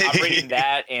 I'm reading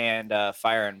that and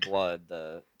Fire and Blood,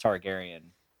 the Targaryen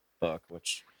book,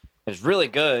 which is really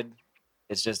good.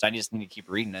 It's just I just need to keep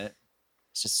reading it.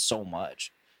 It's just so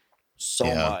much. so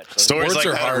much. Stories Words like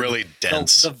are that are hard. really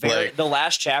dense. The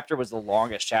last chapter was the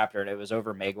longest chapter, and it was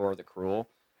over Magor the Cruel,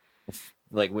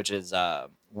 which is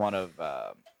one of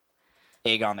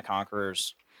Aegon the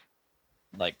Conqueror's.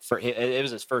 It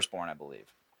was his firstborn, I believe.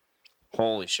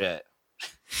 Holy shit,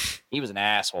 he was an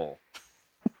asshole.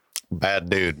 Bad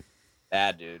dude.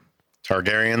 Bad dude.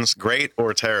 Targaryens, great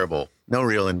or terrible? No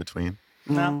real in between.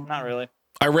 No, not really.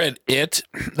 I read it.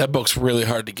 That book's really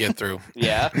hard to get through.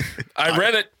 Yeah. I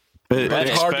read it.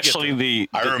 It's hard to get Especially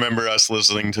through. I remember us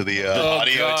listening to the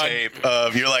audio God. tape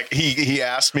of you're like he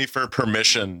asked me for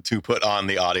permission to put on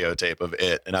the audio tape of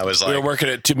it, and I was We were like, working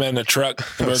at 2 Men in a Truck.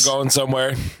 We were going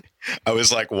somewhere. I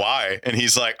was like, why? And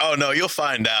he's like, oh no, you'll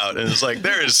find out. And it's like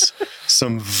there is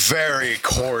some very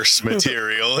coarse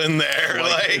material in there,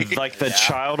 like the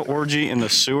child orgy in the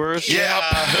sewers.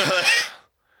 yeah.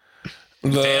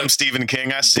 Damn, Stephen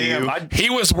King, I see you. He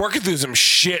was working through some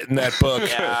shit in that book.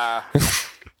 Yeah.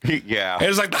 Yeah. It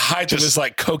was like the height of his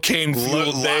like cocaine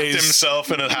fueled Locked days.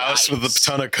 himself in a house with a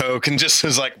ton of coke and just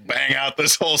was like bang out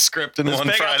this whole script in one Bang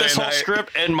out Friday this night. whole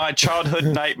script and my childhood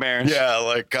nightmares. Yeah,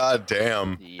 like god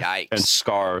damn. Yikes. And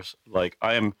scars. Like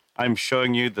I'm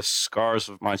showing you the scars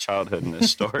of my childhood in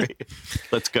this story.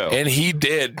 Let's go. And he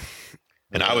did.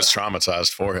 And I was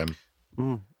traumatized for him.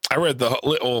 I read the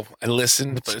whole. I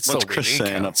listened, but it's still What's Chris reading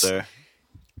saying up counts. there?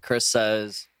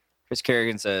 Chris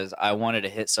Kerrigan says, I wanted to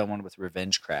hit someone with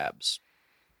revenge crabs.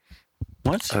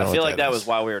 What? I I know feel what like that is. was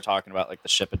why we were talking about like the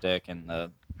ship a dick and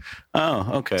the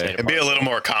Oh, okay. It'd be a little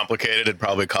more complicated. It'd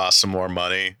probably cost some more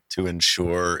money to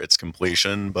ensure its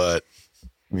completion, but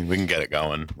I mean, we can get it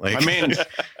going. Like, I mean,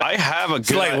 I have a It's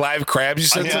good like live crabs. You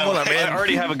said someone. I'm I in.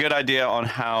 already have a good idea on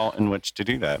how and which to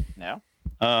do that. no.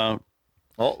 Uh,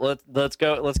 Well, let's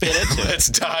go. Let's get into it. let's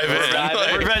dive in. Dive in.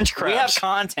 Like, revenge We have crabs.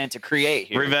 content to create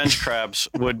here. Revenge crabs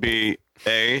would be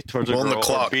A, towards a On the girl, or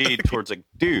clock. B, towards a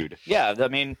dude. Yeah, I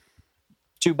mean,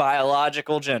 two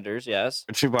biological genders. Yes,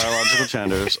 Two biological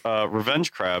genders.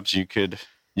 Revenge crabs, you could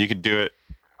do it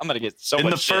I'm gonna get so in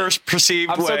much the shit. first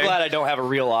perceived I'm way. so glad I don't have a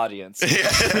real audience. The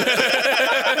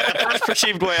first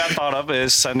perceived way I thought of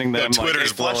is sending them Yeah,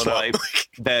 Twitter's like a blowing up. fleshlight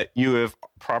that you have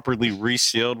properly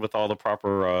resealed with all the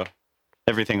proper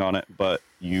everything on it, but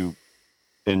you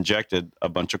injected a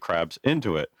bunch of crabs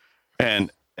into it.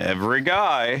 And every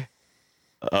guy,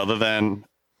 other than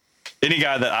any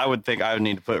guy that I would think I would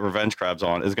need to put revenge crabs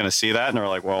on, is going to see that and they're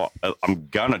like, well, I'm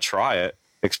going to try it,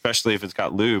 especially if it's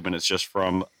got lube and it's just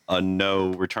from a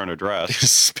no return address.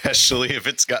 especially if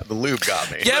it's got the lube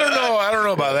got me. Yeah, I don't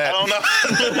know about that. I don't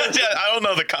know. Yeah, I don't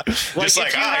know the. Just like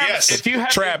if you have, yes. if you have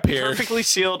Trap a here. perfectly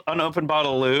sealed unopened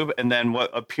bottle of lube and then what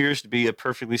appears to be a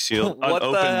perfectly sealed What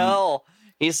unopened the hell?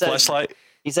 He said. fleshlight.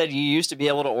 He said you used to be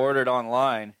able to order it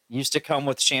online. Used to come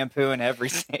with shampoo and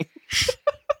everything.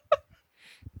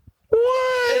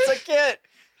 What? It's a kit.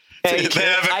 Hey, They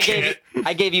have a kit.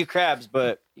 I gave you crabs,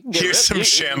 but you can get Here's some you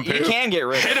shampoo. You can get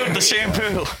rid of Hit it it. with the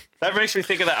shampoo. That makes me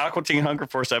think of the Aqua Teen Hunger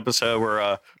Force episode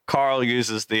where Carl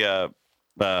uses the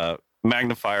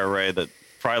magnifier array that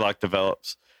Frylock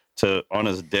develops on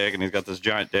his dick, and he's got this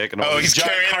giant dick. And all Oh, these he's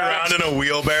giant carrying crabs, around in a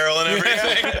wheelbarrow and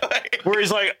everything. Like, where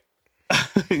he's like,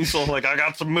 he's all like, I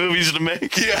got some movies to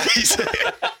make. yeah, he's.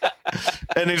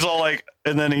 And he's all like,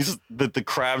 and then the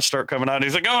crabs start coming out. And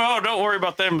he's like, oh, no, don't worry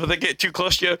about them. If they get too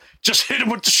close to you, just hit them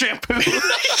with the shampoo.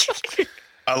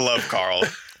 I love Carl.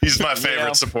 He's my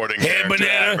favorite supporting Hey, character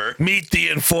banana, ever. meet the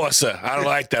enforcer. I don't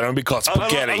like that. I'm gonna be called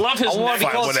spaghetti. I love his I want to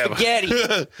be necklace. called whatever.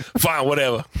 spaghetti. Fine,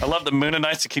 whatever. I love the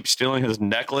Moonanites to keep stealing his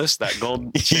necklace, that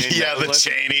gold chain. Yeah, the necklace.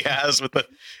 chain he has with the.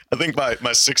 I think my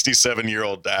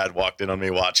 67-year-old dad walked in on me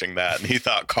watching that, and he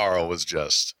thought Carl was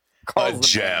just Carl's a the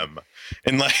gem.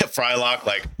 And like Frylock,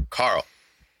 like Carl,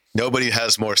 nobody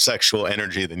has more sexual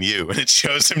energy than you, and it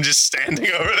shows him just standing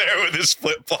over there with his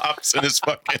flip flops and his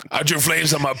fucking. I drew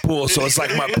flames on my pool, so it's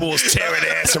like my pool's tearing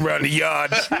ass around the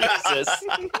yard.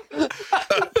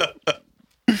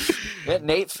 Yeah,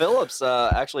 Nate Phillips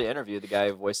actually interviewed the guy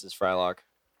who voices Frylock.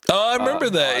 Oh, I remember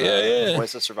that. Yeah.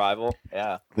 Voice of Survival.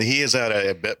 Yeah. He is at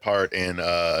a bit part in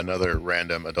another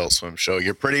random Adult Swim show.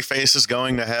 Your Pretty Face is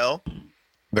Going to Hell.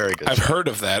 Very good. I've heard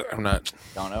of that. I'm not.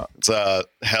 Don't know. It's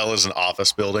hell is an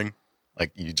office building.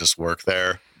 Like you just work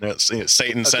there.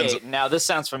 Satan sends Okay, now this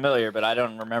sounds familiar, but I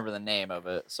don't remember the name of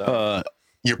it. So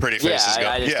Your Pretty Face yeah, is going.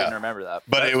 I just Yeah, didn't remember that.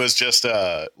 but it was just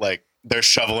like they're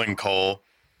shoveling coal,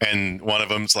 and one of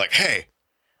them's like, "Hey,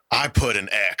 I put an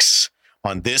X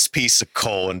on this piece of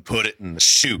coal and put it in the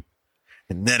chute,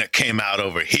 and then it came out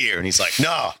over here." And he's like,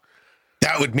 "No,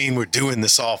 that would mean we're doing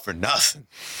this all for nothing.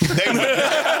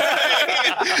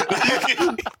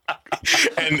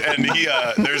 and he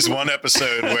there's one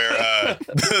episode where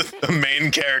the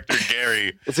main character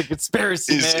Gary, It's a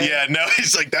conspiracy, man.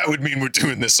 he's like, that would mean we're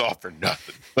doing this all for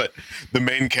nothing. But the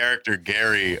main character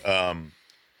Gary,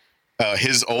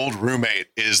 his old roommate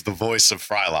is the voice of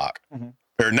Frylock,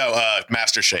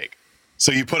 Master Shake.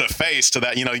 So you put a face to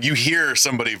that. You hear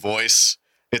somebody voice.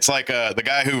 It's like the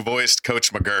guy who voiced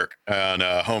Coach McGurk on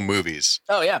Home Movies.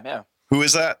 Oh yeah. Who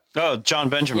is that? Oh, John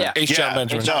Benjamin. Yeah. John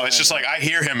Benjamin. No, it's just like I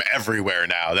hear him everywhere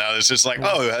now. Now it's just like,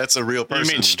 oh, that's a real You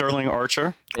person. mean Sterling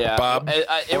Archer? Yeah, Bob? It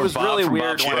Or was Bob really from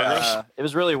weird. Bob's When, Burgers? it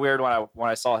was really weird when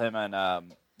I saw him in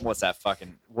what's that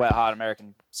fucking Wet Hot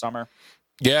American Summer?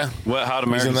 Yeah. Wet Hot in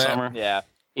American that. Summer? Yeah,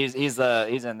 he's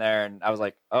in there, and I was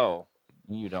like, oh,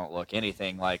 you don't look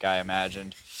anything like I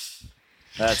imagined.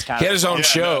 That's kind He of had his own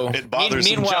show. It bothers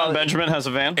me. Meanwhile- John Benjamin has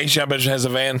a van? John Benjamin has a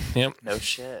van. Yep. no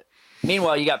shit.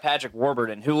 Meanwhile, you got Patrick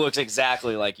Warburton, who looks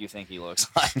exactly like you think he looks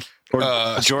like. Or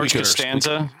George Speaker.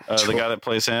 Costanza, the guy that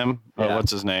plays him. Yeah. What's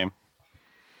his name?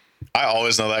 I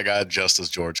always know that guy just as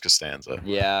George Costanza.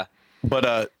 Yeah,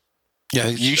 But Yeah,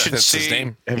 you should that's see. his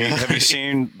name. Have you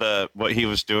seen what he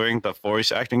was doing, the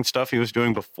voice acting stuff he was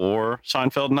doing before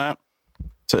Seinfeld and that?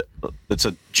 It's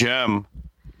a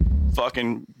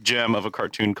fucking gem of a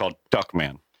cartoon called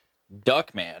Duckman.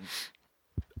 Duckman.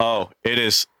 Oh, it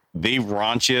is the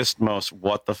raunchiest, most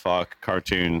what the fuck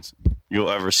cartoons you'll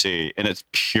ever see, and it's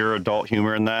pure adult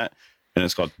humor in that, and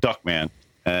it's called Duckman,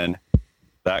 and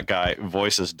that guy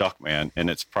voices Duckman, and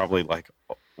it's probably like,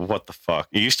 what the fuck?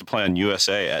 He used to play on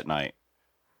USA at night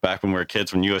back when we were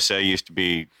kids. When USA used to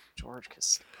be, George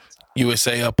Costanza.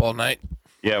 USA Up All Night.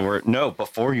 yeah,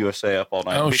 before USA Up All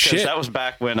Night. Oh, because shit. that was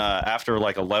back when after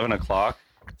like 11 o'clock,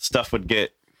 stuff would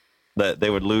get that they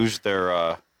would lose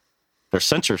their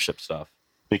censorship stuff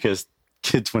because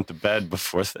kids went to bed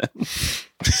before then.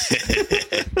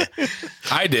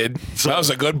 I did. That was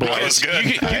a good boy. That was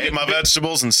good. I ate my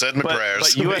vegetables and said my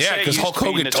prayers. But USA Yeah, 'cause used Hulk to be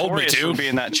Hogan told me notorious to. for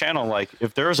being that channel. Like,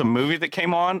 if there was a movie that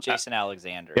came on, Jason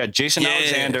Alexander. yeah, Jason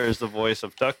Alexander is the voice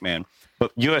of Duckman.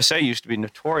 But USA used to be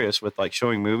notorious with like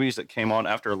showing movies that came on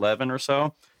after 11 or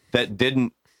so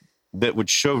that would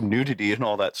show nudity and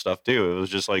all that stuff too. It was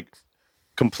just like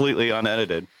completely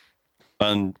unedited,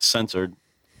 uncensored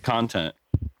content,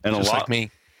 and Just a lot. like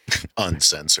me.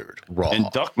 Uncensored, raw. And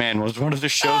Duckman was one of the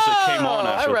shows that came on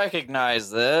I after. recognize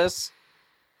this.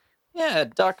 Yeah,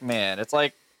 Duckman. It's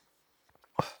like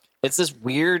it's this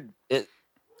weird.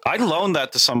 I loaned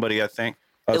that to somebody. I think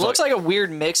It looks like a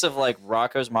weird mix of like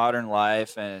Rocko's Modern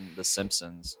Life and The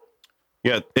Simpsons.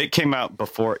 yeah, it came out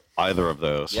before either of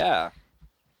those. Yeah.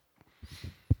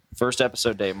 First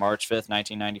episode date, March 5th,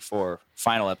 1994.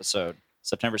 Final episode,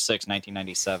 September 6th,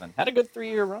 1997. Had a good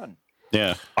 3-year run.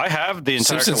 Yeah, I have the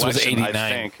entire Simpsons was collection. I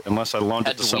 89. think, unless I loaned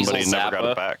Had it to to somebody and Weasel never got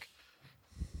Zappa. it back.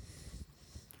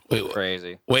 Wait,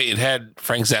 Crazy. it had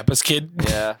Frank Zappa's kid?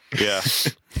 Yeah. Yeah,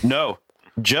 no,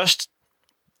 just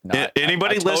No,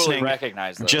 anybody I totally listening,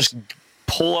 recognize those. just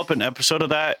pull up an episode of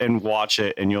that and watch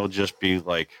it, and you'll just be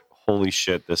like, "Holy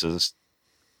shit, this is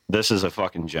a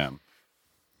fucking gem."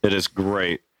 It is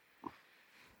great.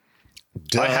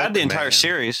 I had the entire Duckman.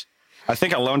 series. I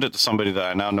think I loaned it to somebody that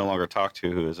I now no longer talk to,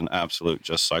 who is an absolute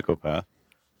just psychopath.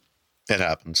 It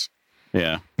happens.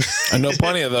 Yeah, I know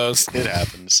plenty of those. It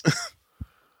happens.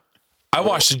 I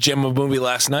watched a gem movie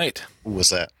last night. What was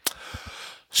that?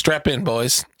 Strap in,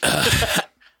 boys.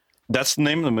 that's the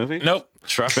name of the movie. Nope.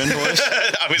 Strap in, boys.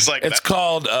 I was like, It's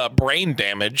called Brain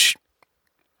Damage.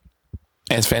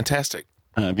 And it's fantastic.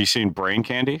 Have you seen Brain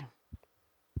Candy?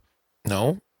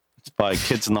 No? It's by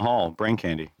Kids in the Hall. Brain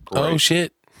Candy. Oh, Great.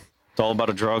 shit. It's all about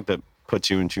a drug that puts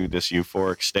you into this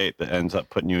euphoric state that ends up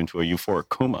putting you into a euphoric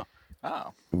coma.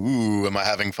 Oh. ooh, am I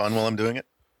having fun while I'm doing it?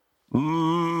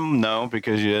 No,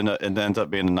 because it ends up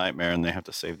being a nightmare, and they have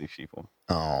to save these people.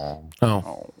 Oh,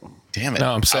 Oh. damn it.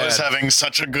 No, I'm sad. I was having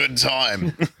such a good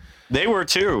time. They were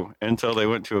too until they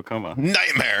went to a coma.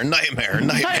 Nightmare.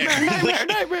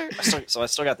 So I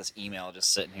still got this email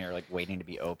just sitting here, like waiting to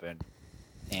be opened.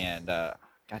 And God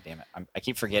damn it, I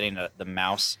keep forgetting that the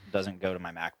mouse doesn't go to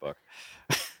my MacBook.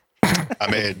 I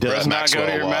made Does Brett not go to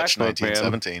Maxwell your watch MacBook, man.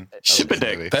 1917. Ship a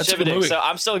dick. Movie. That's a good Shipping it. movie. So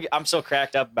I'm still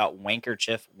cracked up about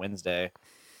Wankerchief Wednesday.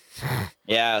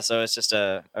 Yeah, so it's just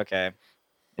a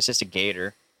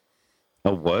gator.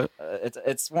 A what?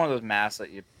 It's one of those masks that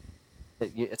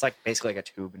it's like basically like a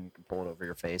tube and you can pull it over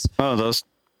your face. Oh,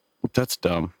 that's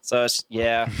dumb. So it's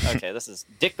okay. This is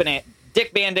Dick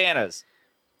bandanas.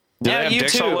 Do Now they have you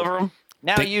dicks too. all over them?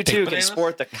 Now Dick you too can bananas?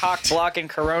 sport the cock blocking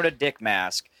Corona dick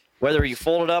mask, whether you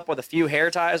fold it up with a few hair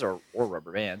ties or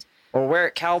rubber bands. or wear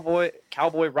it cowboy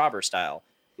robber style.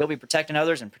 You'll be protecting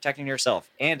others and protecting yourself.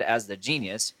 And as the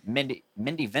genius, Mindy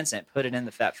Vincent put it in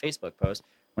that Facebook post,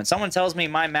 when someone tells me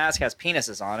my mask has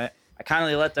penises on it, I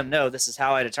kindly let them know this is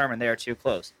how I determine they are too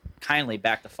close. Kindly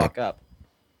back the fuck up.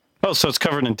 Oh, so it's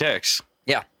covered in dicks.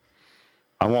 Yeah.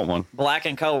 I want one. Black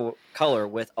in color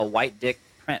with a white dick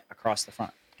print across the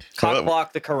front. So Cock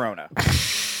block the corona.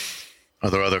 Are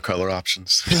there other color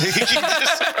options?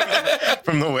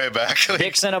 From the way back.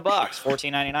 Dicks in a box,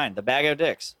 $14.99. The bag of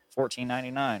dicks,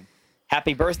 $14.99.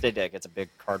 Happy birthday dick. It's a big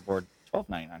cardboard,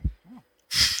 $12.99.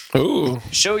 Ooh.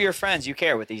 Show your friends you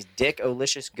care with these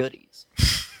dick-olicious goodies.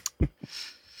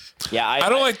 Yeah, I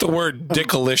don't like the word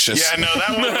dickalicious. Yeah, no, that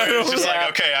one was just like,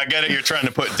 okay, I get it. You're trying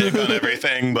to put dick on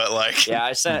everything, but like, yeah,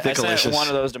 I sent one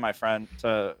of those to my friend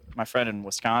in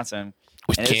Wisconsin.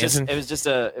 And it was just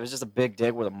a big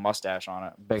dick with a mustache on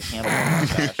it, big handlebar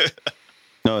mustache.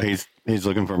 No, he's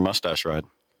looking for a mustache ride.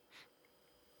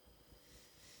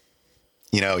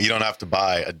 you know, you don't have to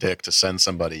buy a dick to send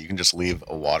somebody. You can just leave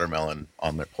a watermelon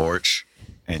on their porch,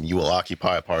 and you will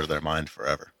occupy a part of their mind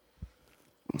forever.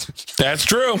 That's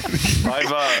true.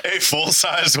 A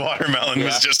full-sized watermelon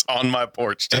was just on my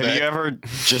porch today. Have you ever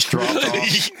just dropped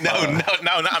off?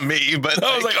 No, not me. But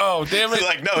I was like, oh, damn it!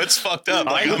 Like, no, it's fucked up.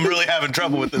 Like, I'm really having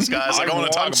trouble with this, guys. Like, I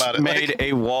want to talk about it. Made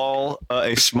a wall,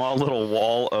 a small little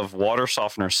wall of water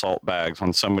softener salt bags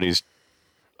on somebody's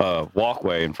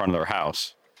walkway in front of their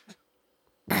house.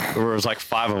 There was like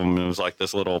 5 of them. It was like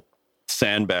this little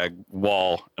sandbag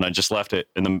wall, and I just left it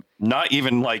in the not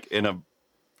even like in a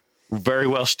very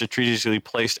well strategically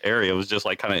placed area. It was just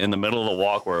like kind of in the middle of the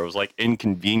walk where it was like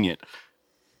inconvenient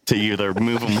to either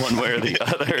move them one way or the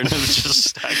other, and it was just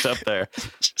stacked up there.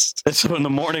 And so in the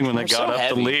morning when they got up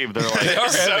to leave, they're like, they are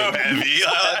so heavy.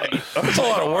 It's a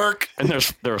lot of work. And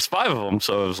there was 5 of them,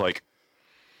 so it was like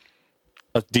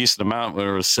a decent amount when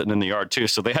it was sitting in the yard too.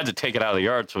 So they had to take it out of the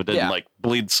yard so it didn't like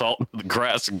bleed salt into the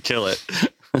grass and kill it.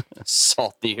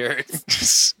 Salt the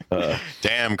earth.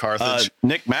 Damn, Carthage.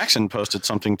 Nick Maxon posted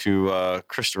something to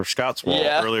Christopher Scott's wall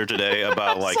earlier today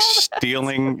about like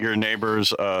stealing your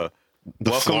neighbor's welcome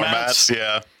floor mats,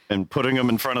 and putting them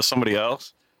in front of somebody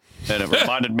else. And it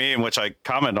reminded me, in which I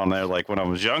commented on there, like when I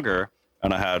was younger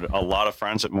and I had a lot of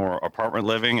friends that more apartment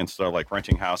living instead of like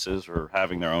renting houses or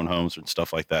having their own homes and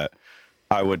stuff like that.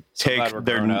 I would take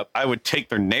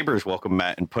their neighbor's welcome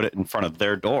mat and put it in front of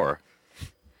their door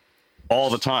all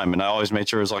the time. And I always made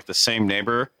sure it was like the same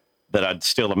neighbor that I'd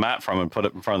steal the mat from and put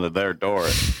it in front of their door.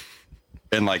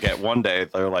 And like at one day,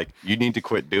 they're like, you need to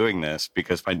quit doing this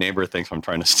because my neighbor thinks I'm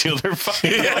trying to steal their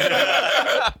fucking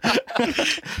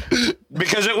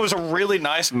because it was a really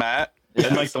nice mat.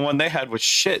 And like the one they had was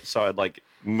shit. So I'd like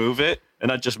move it and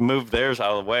I'd just move theirs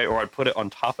out of the way, or I'd put it on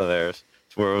top of theirs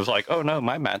where it was like, oh no,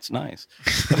 my mat's nice.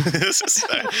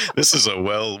 This is a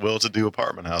well-to-do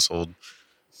apartment household.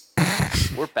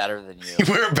 We're better than you.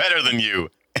 We're better than you.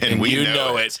 And we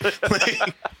know it.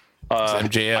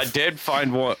 MJF. I did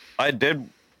find one.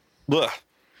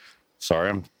 Sorry,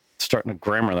 I'm starting to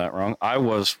grammar that wrong. I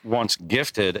was once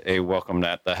gifted a welcome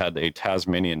mat that had a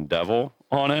Tasmanian devil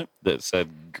on it that said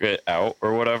 "get out"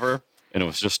 or whatever, and it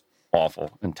was just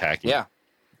awful and tacky. Yeah,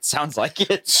 it sounds like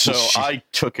it. So I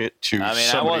took it to. I mean,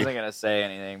 somebody. I wasn't gonna say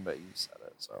anything, but you said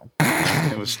it, so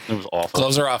it was awful.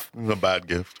 Clothes are off. It was a bad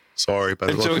gift. Sorry,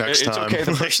 better look next time. It's okay.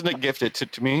 The person that gifted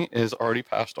it to me is already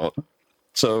passed on,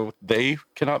 so they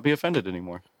cannot be offended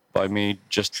anymore by me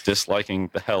just disliking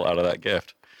the hell out of that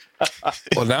gift.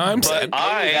 Well, now I'm sad.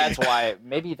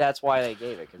 Maybe that's why they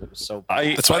gave it, because it was so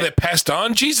bad. That's why they passed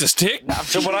on. Jesus, Dick.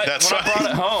 So when I brought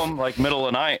it home, like middle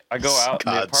of the night, I go out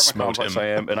in the apartment complex I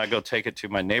am, and I go take it to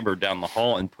my neighbor down the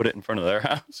hall and put it in front of their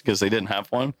house because they didn't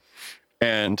have one.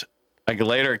 And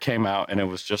later it came out, and it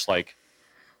was just like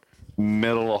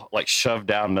shoved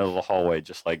down middle of the hallway,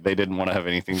 just like they didn't want to have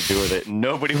anything to do with it.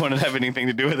 Nobody wanted to have anything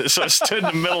to do with it, so I stood in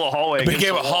the middle of the hallway. It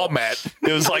became a hall mat.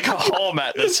 It was like a hall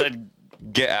mat that said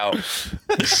 "get out."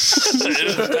 It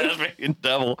was Tasmanian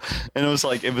devil, and it was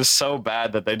like it was so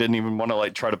bad that they didn't even want to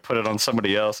like try to put it on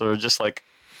somebody else. Or just like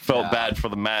felt bad for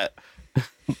the mat.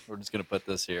 We're just gonna put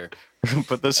this here.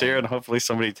 Put this here, and hopefully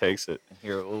somebody takes it. And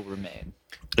here it will remain.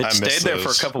 It stayed there for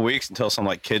a couple weeks until some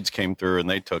like kids came through and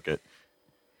they took it.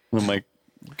 And I'm like,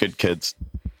 good kids.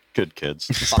 They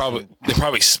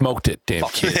probably smoked it, damn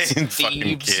kids.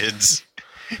 Fucking kids.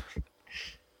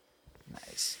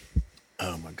 Nice.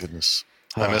 Oh my goodness.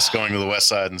 I miss going to the West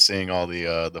Side and seeing all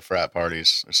the frat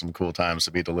parties. There's some cool times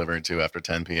to be delivering to after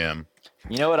 10 p.m.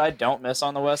 You know what I don't miss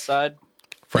on the West Side?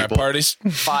 Frat parties?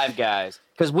 5 Guys.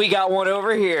 Because we got one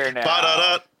over here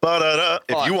now. Ba-da-da.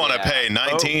 If Fuck you want to yeah. pay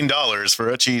 $19 for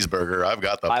a cheeseburger, I've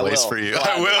got the I place will. for you.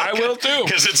 Gladly. I will too.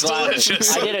 Because it's Gladly.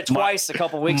 delicious. I did it twice a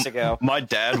couple weeks ago. My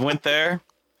dad went there.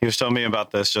 He was telling me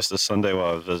about this just this Sunday while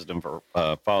I was visiting for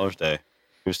Father's Day.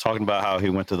 He was talking about how he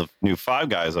went to the new Five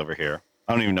Guys over here.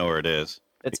 I don't even know where it is.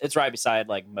 It's right beside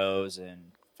like Moe's and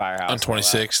Firehouse. On and all that.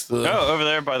 26th. Oh, over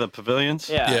there by the pavilions?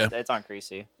 Yeah, Yeah. it's on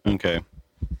Creasy. Okay.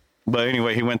 But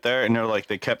anyway, he went there and they're like,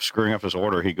 they kept screwing up his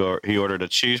order. He ordered a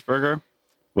cheeseburger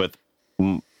with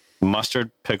mustard,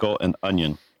 pickle, and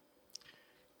onion.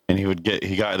 And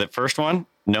he got the first one,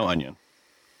 no onion.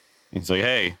 He's like,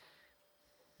 hey,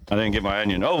 I didn't get my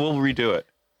onion. Oh, we'll redo it.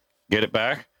 Get it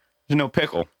back. There's no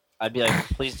pickle. I'd be like,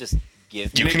 please just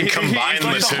give You me. can combine He's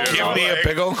like the the two. whole Give me a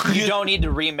pickle. You don't need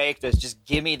to remake this. Just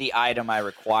give me the item I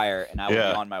require, and I will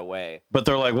Yeah. be on my way. But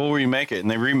they're like, we'll remake it. And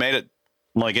they remade it.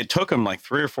 Like, it took them like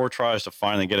 3 or 4 tries to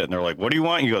finally get it. And they're like, what do you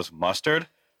want? He goes, mustard,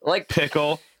 Like,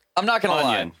 pickle. I'm not gonna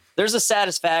Onion. lie. There's a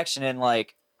satisfaction in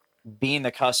like being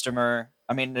the customer.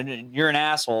 I mean, you're an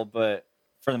asshole, but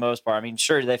for the most part, I mean,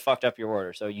 sure, they fucked up your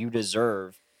order, so you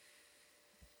deserve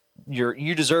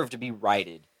to be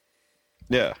righted.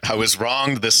 Yeah. I was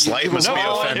wronged. The slight must No, be it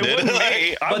offended. wouldn't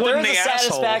be. I But there wasn't is the a asshole.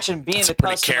 satisfaction being That's the a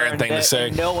pretty customer Karen and, thing to say.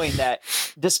 and knowing that,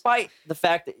 despite the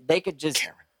fact that they could just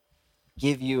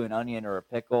give you an onion or a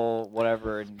pickle,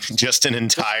 whatever, and Just an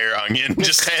entire onion.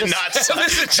 Just hand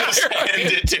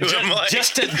it to him. Like,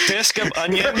 Just a disc of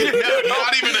onion. no,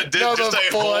 not even a dip. No, just the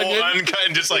a full whole onion. uncut.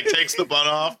 Just like takes the bun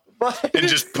off but and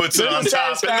just puts it on there's a top.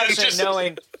 And then satisfaction just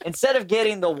knowing instead of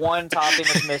getting the one topping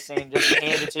that's missing, just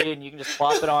hand it to you and you can just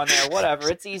plop it on there, whatever.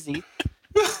 It's easy.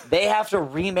 They have to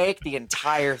remake the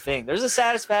entire thing. There's a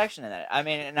satisfaction in that. I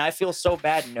mean, and I feel so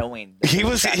bad knowing that He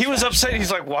there's a was upset. satisfaction.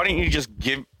 He's like, why don't you just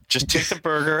take the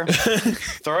burger,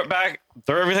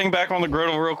 throw everything back on the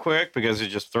griddle real quick, because you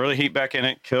just throw the heat back in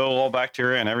it, kill all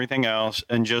bacteria and everything else,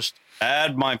 and just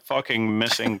add my fucking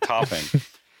missing topping.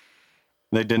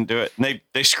 They didn't do it. And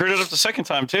they screwed it up the second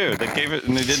time too. They gave it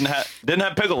and they didn't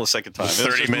have pickle the second time. It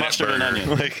was just 30-minute mustard and burger. onion.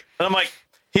 Like, And I'm like,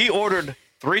 he ordered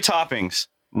 3 toppings: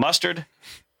 mustard,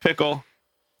 pickle,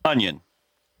 onion.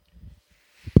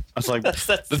 I was like, That's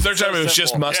The third so time it was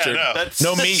just simple. mustard. Yeah, no. that's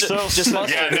No meat. Just mustard.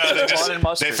 yeah, no, On and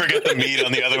mustard. they forget the meat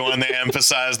on the other one. They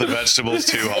emphasize the vegetables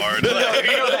too hard. You Like,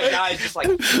 know that guy's just like,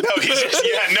 no, he's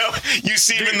just, you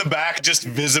see him in the back just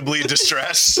visibly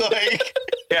distressed. Like,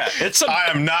 yeah, it's a I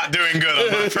am not doing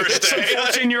good on my first it's a day.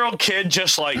 14-year-old kid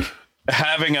just like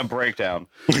having a breakdown.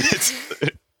 It's,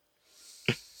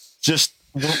 Just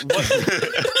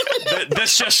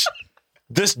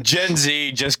this Gen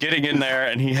Z just getting in there,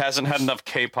 and he hasn't had enough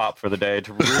K-pop for the day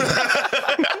to.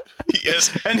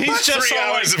 yes, And he's just 3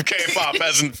 all hours like- of K-pop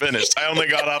hasn't finished. I only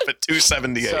got up at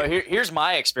 2:78. so here's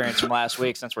my experience from last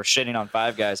week since we're shitting on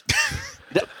Five Guys.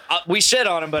 We shit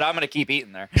on them, but I'm going to keep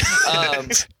eating there.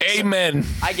 Amen.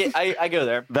 I go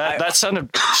there. That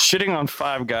sounded shitting on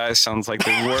Five Guys sounds like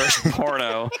the worst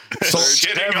porno.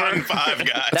 Shitting on Five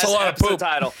Guys. That's a lot of episode poop.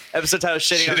 title. Episode title: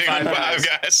 Shitting, Shitting on Five Guys.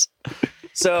 Guys.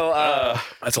 So,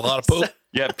 That's a lot of poop.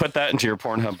 Yeah, put that into your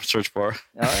Pornhub search bar.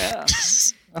 oh yeah.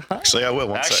 Actually, I will.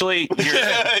 One sec. Actually, your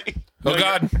Oh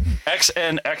God.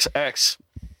 XNXX,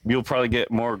 you'll probably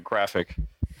get more graphic.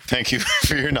 Thank you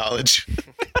for your knowledge.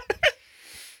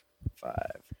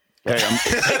 Five. Hey,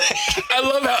 I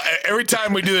love how every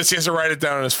time we do this, he has to write it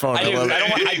down on his phone. I do. love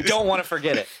it. I don't want to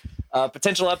forget it.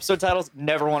 Potential episode titles.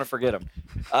 Never want to forget them.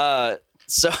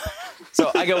 So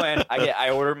I go in. I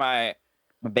order my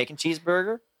bacon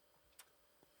cheeseburger,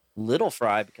 little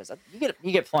fry because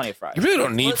you get plenty of fries. You really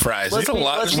don't need fries. Let's It's a be,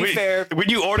 lot. let's be fair. when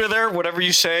you order there, whatever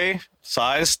you say,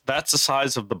 size, that's the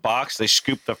size of the box. They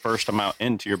scoop the first amount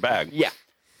into your bag Yeah.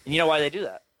 And you know why they do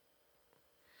that?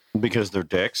 because they're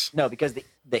dicks. No, because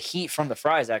the heat from the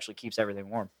fries actually keeps everything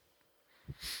warm.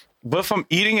 But if I'm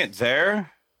eating it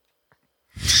there,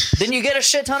 Then you get a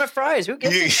shit ton of fries. Who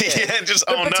gives a shit? Yeah, just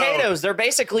They're oh potatoes. They're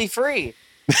basically free.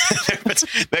 no.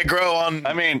 They grow on.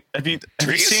 I mean, have you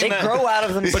Trees? seen They that? grow out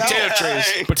of themselves. Potato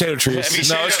trees. Potato trees. Have you No,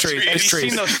 seen it's those trees. trees? It's Have you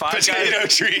trees. seen those Five Potato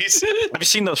Guys? trees. Have you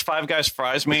seen those Five Guys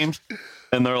fries memes?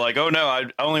 And they're like, "Oh no, I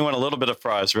only want a little bit of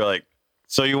fries." We're like,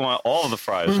 "So you want all of the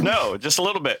fries?" No, just a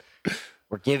little bit.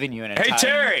 We're giving you an Hey entire...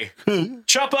 Terry,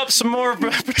 chop up some more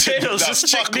potatoes. The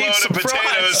This chick needs fuckload some of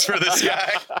potatoes fries. for this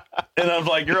guy. And I'm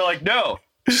like, "You're like, no,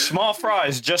 small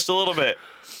fries, just a little bit."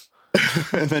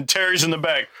 And then Terry's in the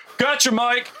back. Gotcha,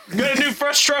 Mike. Got a new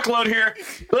fresh truckload here.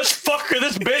 Let's fuck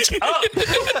this bitch up.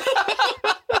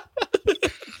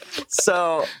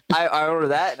 So I order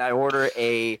that, and I order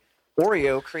a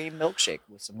Oreo cream milkshake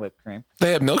with some whipped cream.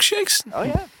 They have milkshakes? Oh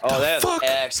yeah. Oh, they have fuck?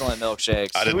 excellent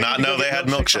milkshakes. I did not know they had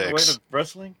milkshakes.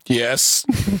 Wrestling? Yes.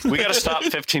 We got to stop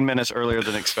 15 minutes earlier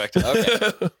than expected.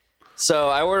 Okay. So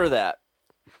I order that,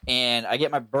 and I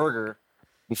get my burger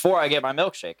before I get my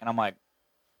milkshake, and I'm like,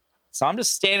 so I'm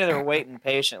just standing there waiting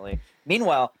patiently.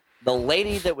 Meanwhile, the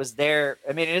lady that was there,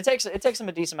 I mean, it takes them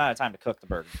a decent amount of time to cook the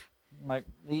burger. I'm like,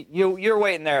 you're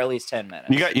waiting there at least 10 minutes.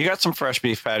 You got some fresh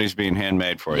beef patties being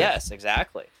handmade for you. Yes,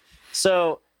 exactly.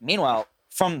 So meanwhile,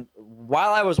 from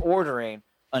while I was ordering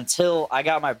until I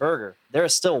got my burger, there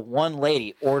is still one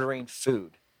lady ordering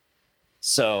food.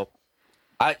 So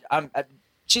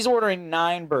she's ordering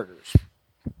 9 burgers.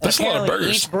 That's a lot of Apparently,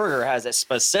 burgers. Each burger has a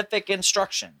specific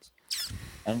instructions.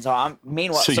 And so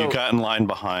meanwhile, So you got in line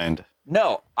behind.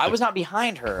 no, I was not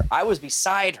behind her. I was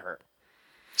beside her.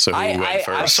 So who went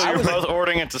first? So you're both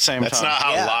ordering at the same That's time. not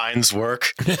how Yeah. lines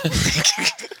work. That's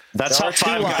There how are two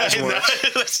Five Guys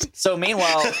lines. works. So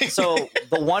meanwhile,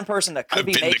 the one person that could I've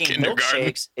be been to making kindergarten.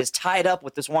 milkshakes is tied up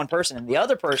with this one person, and the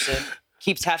other person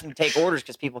keeps having to take orders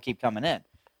because people keep coming in.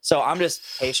 So I'm just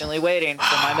patiently waiting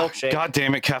for my milkshake. God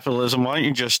damn it, capitalism! Why don't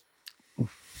you just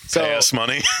so Pay us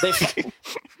money.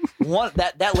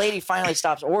 that lady finally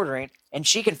stops ordering, and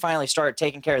she can finally start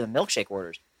taking care of the milkshake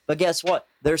orders. But guess what?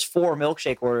 There's 4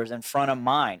 milkshake orders in front of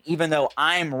mine, even though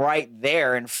I'm right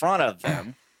there in front of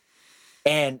them.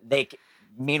 And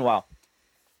meanwhile,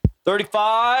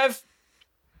 35,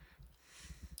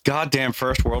 goddamn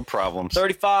first world problems?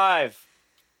 35.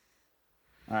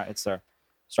 All right, it's there.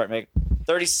 Start making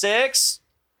 36.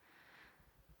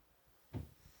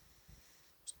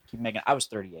 Keep making. I was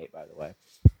 38, by the way.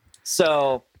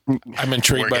 So I'm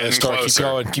intrigued We're by this getting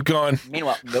story. closer. Keep going.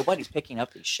 meanwhile, nobody's picking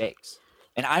up these shakes,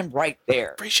 and I'm right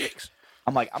there. Free shakes.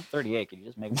 I'm like, I'm 38. Can you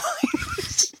just make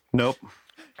mine? Nope.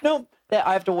 No,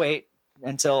 I have to wait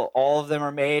until all of them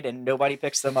are made and nobody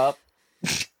picks them up.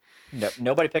 No,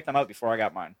 nobody picked them up before I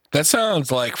got mine. That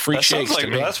sounds like free That shakes sounds to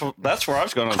like me. that's where I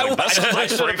was going. I was like, that sounds like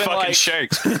should've 3 been fucking like-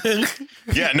 shakes.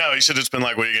 Yeah, no, you should have just been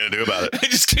like, what are you going to do about it? I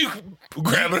just keep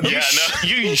grabbing them. Yeah, no.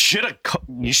 You should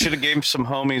have gave some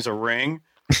homies a ring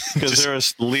because there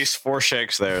was at least 4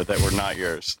 shakes there that were not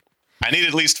yours. I need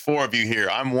at least 4 of you here.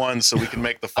 I'm 1, so we can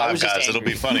make the 5 was just guys. It'll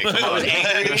angry. be funny. Come I was on.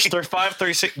 angry. There's 5,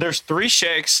 3, 6. There's 3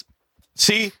 shakes.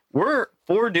 See, we're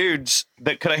 4 dudes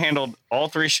that could have handled all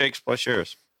 3 shakes plus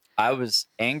yours. I was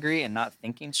angry and not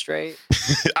thinking straight.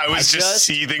 I was I just just-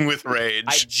 seething with rage.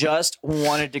 I just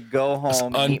wanted to go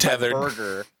home, and eat my untethered.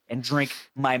 burger, and drink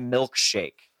my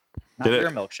milkshake. Not Did it-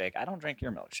 your milkshake. I don't drink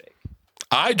your milkshake.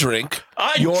 I drink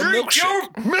your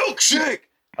milkshake. milkshake.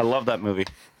 I love that movie.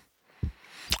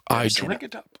 I drink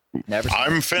it up. Never. Seen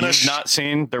I'm You've finished. not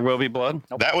seen There Will Be Blood?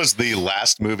 That was the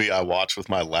last movie I watched with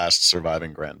my last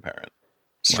surviving grandparent.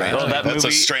 Strange. Oh, that That's a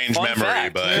movie- strange Fun memory,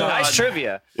 fact. but Nice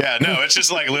trivia. yeah, no, it's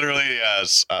just like literally.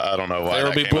 I don't know why. There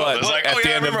Will that Be came up. Blood It's like, at oh the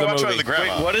yeah, I end of remember the watching it movie. with the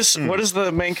grandma. Wait, what is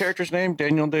the main character's name?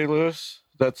 Daniel Day-Lewis?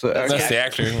 That's the actor. That's the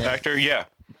actor. Yeah. Actor, yeah.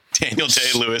 Daniel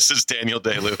Day-Lewis is Daniel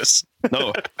Day-Lewis.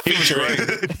 No, he was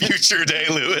great. Future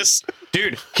Day-Lewis.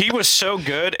 Dude, he was so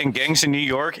good in Gangs in New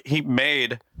York. He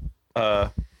made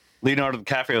Leonardo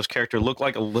DiCaprio's character look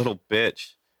like a little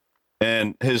bitch,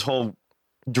 and his whole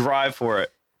drive for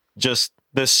it, just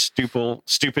this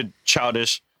stupid,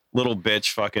 childish little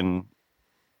bitch fucking.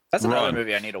 That's another Run.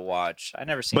 movie I need to watch. I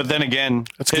never seen. But then again,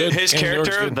 That's good. his Gangs in New York's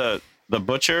character, good. the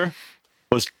butcher,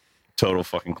 was total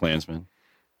fucking Klansman.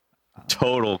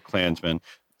 Total Klansman.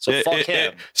 So fuck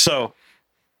him. So,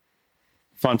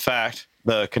 fun fact: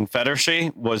 the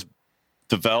Confederacy was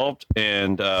developed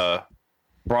and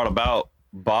brought about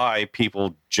by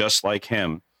people just like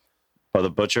him, by the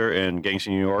butcher in Gangs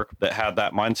in New York, that had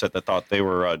that mindset, that thought they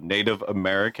were Native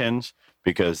Americans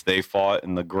because they fought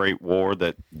in the Great War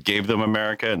that gave them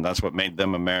America, and that's what made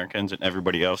them Americans, and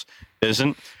everybody else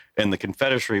isn't. And the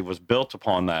Confederacy was built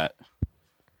upon that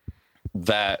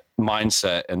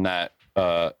mindset and that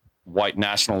white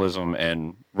nationalism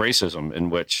and racism, in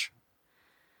which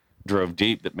drove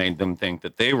deep, that made them think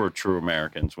that they were true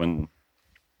Americans, when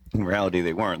in reality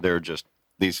they weren't. They were just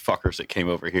these fuckers that came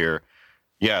over here.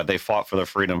 Yeah, they fought for their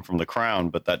freedom from the crown,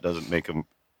 but that doesn't make them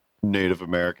Native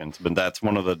Americans. But that's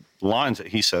one of the lines that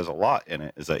he says a lot in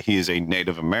it, is that he is a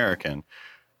Native American,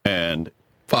 and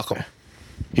Fuck him.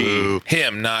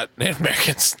 Him, not Native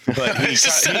Americans. but he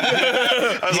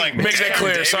I was like, Make that "Damn,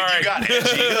 clear, David, sorry." You got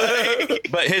edgy.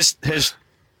 but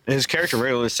his character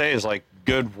regularly says like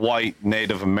good white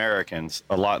Native Americans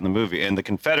a lot in the movie, and the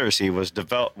Confederacy was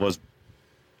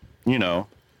you know,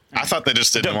 I thought they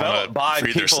just didn't want developed to by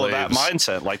free their people of slaves. that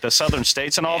mindset, like the Southern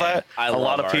states and all that. I a love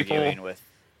lot of people.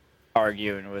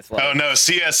 arguing with like, Oh no,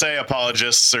 CSA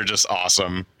apologists are just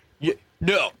awesome.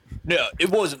 No, it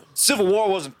wasn't. Civil War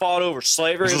wasn't fought over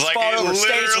slavery. It was fought over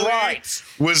states' rights.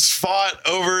 Was fought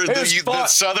over the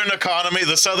Southern economy,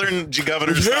 the Southern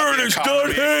governors. Heritage,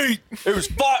 God hate. It was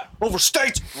fought over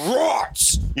states'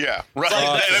 rights. Yeah, right.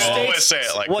 They always say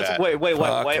it like that. Wait.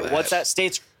 What's that?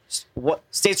 States'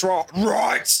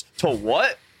 rights to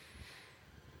what?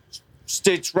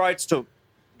 States' rights to.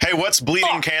 Hey, what's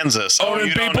bleeding Kansas? Owning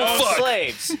you don't people, know? fuck.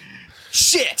 Slaves.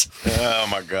 Shit. Oh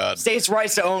my God. States'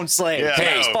 rights to own slaves. Yeah,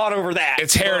 They no. fought over that.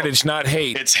 It's heritage, not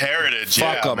hate. It's heritage.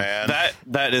 Fuck yeah, 'em. man.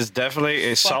 That is definitely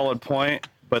a solid point,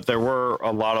 but there were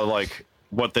a lot of like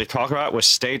what they talk about was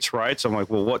states' rights. I'm like,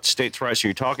 well, what states' rights are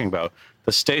you talking about?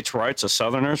 The states' rights the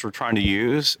Southerners were trying to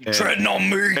use treading on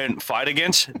me and fight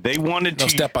against. They wanted No to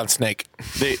step on snake.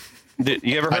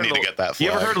 You ever heard I need of to get that You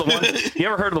ever flag. heard of the one? You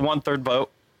ever heard of the 1/3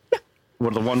 vote?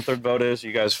 What the 1/3 vote is?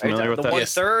 You guys familiar with the that?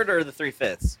 1/3 or the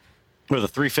 3/5? Or the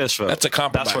 3/5 vote? That's a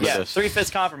compromise. That's what Yeah, it is.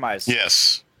 3/5 compromise.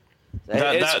 Yes.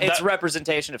 It's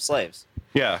representation of slaves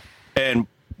Yeah, and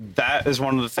that is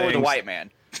one of the for things. the white man.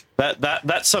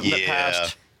 That's something that Yeah.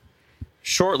 passed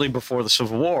shortly before the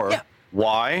Civil War. Yeah.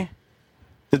 Why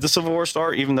did the Civil War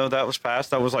start? Even though that was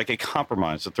passed, that was like a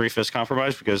compromise, a 3/5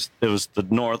 compromise, because it was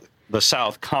the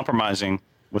South compromising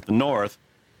with the North,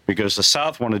 because the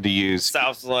South wanted to use.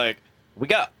 South's like, we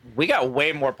got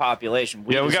way more population.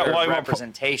 We We got deserve way more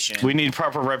representation. We need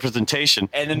proper representation.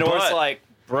 And the North's But like,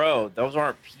 bro, those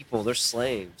aren't people. They're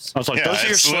slaves. I was like, Yeah, those are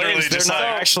your it's literally slaves. They're just not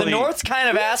like- actually. The North's kind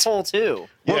of asshole too.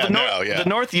 Well, Yeah, the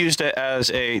North used it as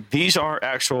these aren't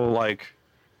actual, like,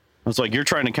 it's like you're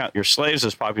trying to count your slaves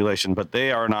as population, but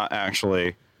they are not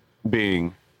actually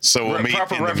being So we'll meet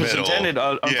proper in the middle. represented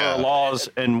under Yeah. laws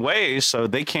and ways, so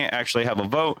they can't actually have a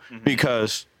vote Mm-hmm.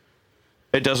 because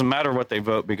it doesn't matter what they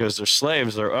vote because they're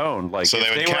slaves, they're owned. Like, So if they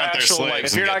would were count their actual, slaves like,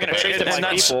 if you're and not get gonna the treat them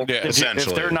benefits. like people, Yeah. if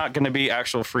Essentially. they're not going to be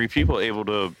actual free people able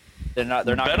to they're not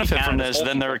gonna be benefit from counted as this, whole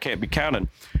then people. they can't be counted.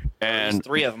 And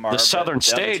three of them are, the but southern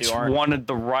the other two states aren't. wanted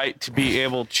the right to be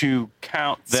able to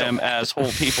count them as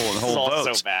whole people and It's whole all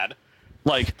votes. so bad.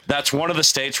 Like, that's one of the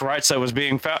states' rights that was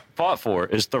being fought for,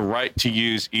 is the right to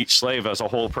use each slave as a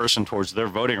whole person towards their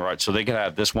voting rights. So they could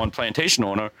have this one plantation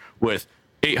owner with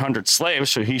 800 slaves,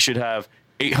 so he should have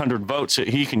 800 votes that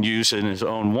he can use in his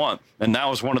own want. And that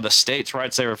was one of the states'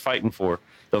 rights they were fighting for.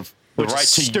 The right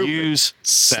to use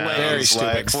Very Sounds stupid.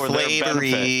 like for their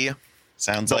slavery.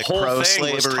 Sounds the like whole thing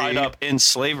was pro-slavery. tied up in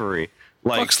slavery.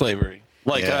 Like, Fuck slavery.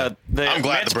 Like Yeah. the I'm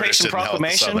glad the British Emancipation didn't help the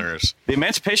Proclamation. Southerners. The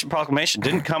Emancipation Proclamation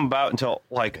didn't come about until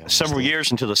like several years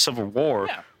into the Civil War,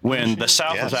 Yeah. when the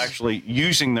South was Yes. actually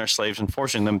using their slaves and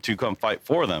forcing them to come fight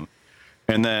for them.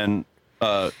 And then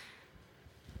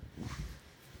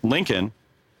Lincoln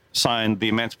signed the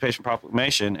Emancipation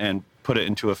Proclamation and put it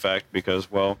into effect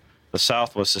because, well, the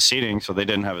South was seceding, so they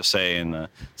didn't have a say in the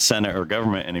Senate or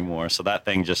government anymore. So that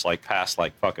thing just like passed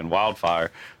like fucking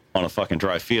wildfire on a fucking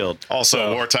dry field.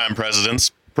 Also, wartime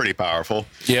presidents, pretty powerful.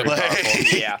 Yeah,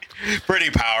 Yeah. Pretty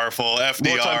powerful.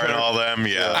 FDR and all them.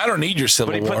 Yeah. I don't need your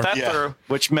Civil But he War. put that Yeah. through,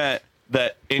 which meant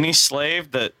that any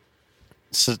slave that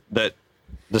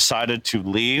decided to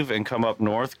leave and come up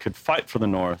north could fight for the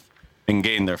North and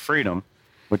gain their freedom,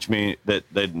 which means that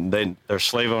their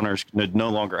slave owners would no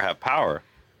longer have power.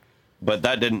 But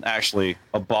that didn't actually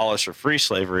abolish or free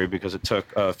slavery, because it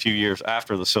took a few years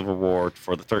after the Civil War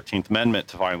for the 13th Amendment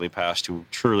to finally pass to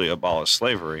truly abolish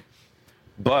slavery.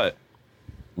 But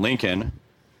Lincoln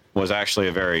was actually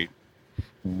a very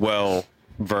well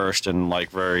versed and like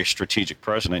very strategic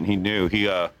president. He knew he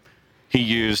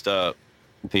used the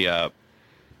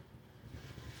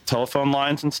telephone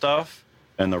lines and stuff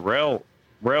and the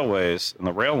railways and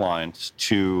the rail lines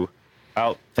to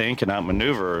outthink and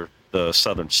outmaneuver the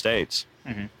southern states.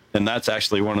 Mm-hmm. And that's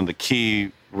actually one of the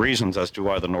key reasons as to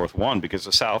why the North won, because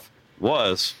the South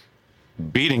was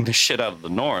beating the shit out of the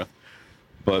North.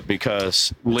 But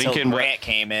because Lincoln Until Grant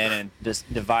came in and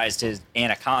just devised his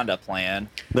Anaconda plan.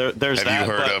 there's Have that,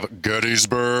 you heard of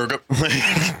Gettysburg?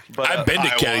 but, I've been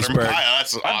to Gettysburg.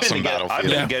 That's an I've been awesome to battlefield. I've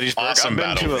been to Gettysburg. Awesome I've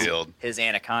been to a, battlefield. His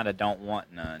Anaconda don't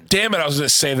want none. Damn it! I was going to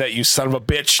say that, you son of a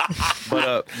bitch.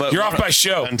 but You're one off my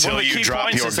show. Until one of the you key drop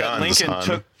points your is that guns, Lincoln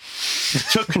hon.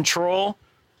 took control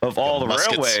of all the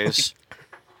muskets. railways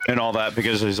and all that,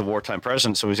 because he's a wartime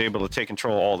president, so he's able to take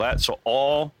control of all that. So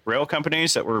all rail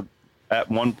companies that were at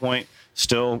one point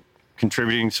still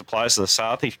contributing supplies to the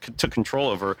South, he took control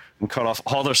over and cut off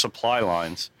all their supply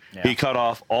lines. Yeah. He cut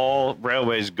off all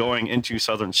railways going into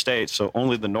southern states, so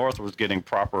only the North was getting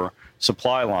proper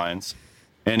supply lines.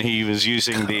 And he was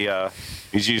using the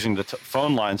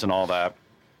phone lines and all that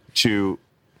to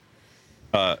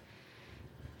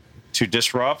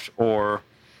disrupt or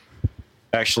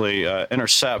actually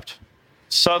intercept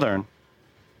Southern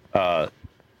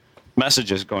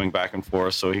messages going back and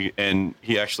forth. So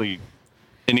he actually,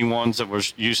 any ones that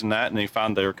was using that and they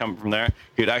found they were coming from there,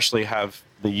 he'd actually have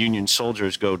the Union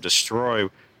soldiers go destroy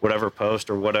whatever post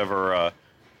or whatever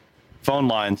phone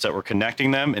lines that were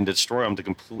connecting them and destroy them to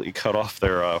completely cut off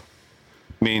their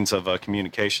means of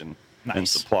communication and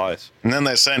supplies. And then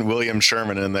they sent William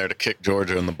Sherman in there to kick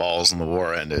Georgia in the balls, and the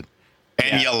war ended.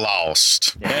 And you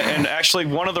lost. And actually,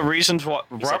 one of the reasons why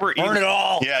Robert burn it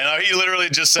all. Yeah, no, he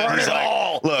literally just said, he's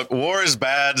like, look, war is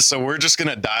bad, so we're just going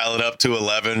to dial it up to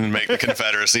 11 and make the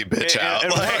Confederacy bitch out.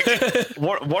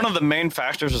 One of the main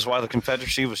factors is why the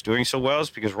Confederacy was doing so well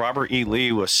is because Robert E.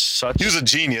 Lee was he was a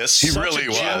genius. He really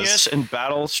was. Genius and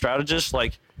battle strategist.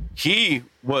 Like, he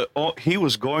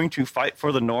was going to fight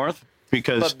for the North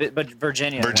because... But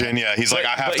Virginia. He's like,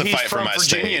 I have to fight for my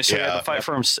Virginia, state. So he had to fight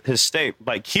for his state.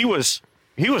 Like, he was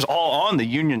all on the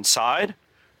Union side,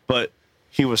 but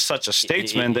he was such a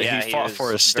statesman that he fought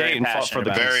for his state and fought for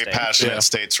the very passionate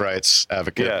states' rights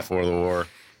advocate before the war.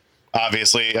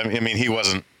 Obviously, I mean, he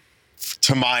wasn't,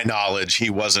 to my knowledge, he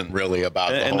wasn't really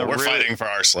about we're fighting for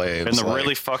our slaves. And the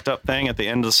really fucked up thing at the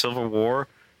end of the Civil War,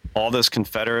 all this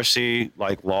Confederacy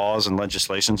like laws and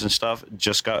legislations and stuff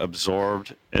just got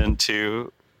absorbed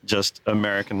into just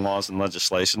American laws and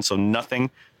legislation. So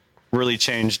nothing really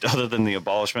changed other than the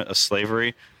abolishment of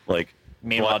slavery. Like,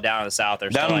 meanwhile, down in the South,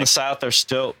 they're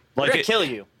still we're gonna kill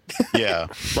you. Yeah,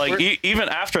 like even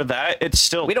after that, it's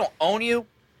still we don't own you.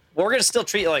 We're gonna still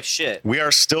treat you like shit. We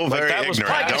are still very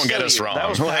ignorant. Don't get us wrong. That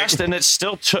was passed, and it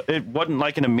still it wasn't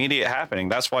like an immediate happening.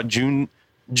 That's why June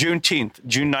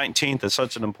 19th is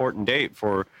such an important date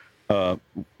for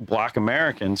Black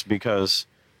Americans, because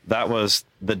that was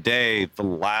the day the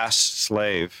last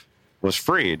slave was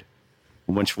freed.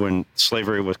 When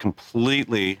slavery was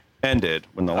completely ended,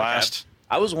 when the last...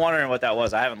 I was wondering what that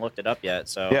was. I haven't looked it up yet.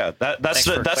 So yeah, that's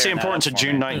the importance of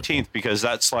June 19th, because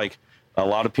that's like a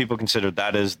lot of people consider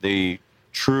that is the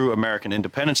true American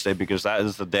Independence Day, because that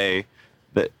is the day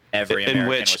that every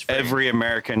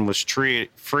American was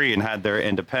free and had their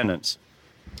independence.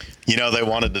 You know, they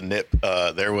wanted to nip.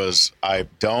 I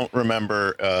don't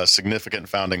remember a significant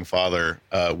founding father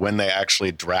when they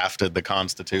actually drafted the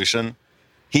Constitution.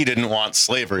 He didn't want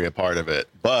slavery a part of it,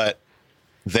 but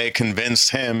they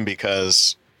convinced him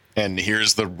because, and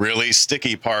here's the really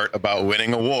sticky part about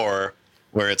winning a war,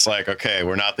 where it's like, okay,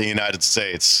 we're not the United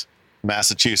States.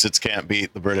 Massachusetts can't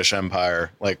beat the British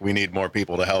Empire. Like, we need more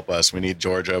people to help us. We need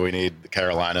Georgia. We need the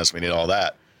Carolinas. We need all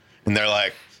that. And they're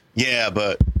like, yeah,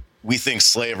 but we think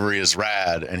slavery is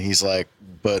rad. And he's like,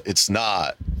 but it's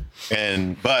not.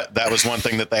 But that was one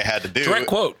thing that they had to do. Direct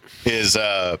quote. Is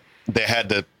they had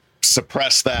to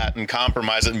suppress that and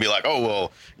compromise it and be like, oh,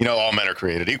 well, you know, all men are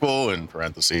created equal, in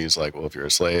parentheses, like, well, if you're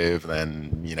a slave,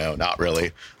 then, you know, not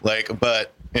really. Like,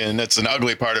 but, and it's an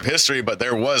ugly part of history, but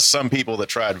there was some people that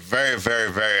tried very,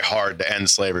 very, very hard to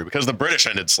end slavery, because the British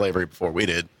ended slavery before we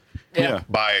did. Yeah.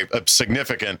 By a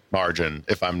significant margin,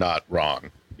 if I'm not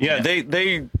wrong. Yeah,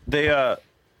 they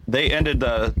ended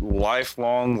the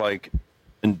lifelong, like,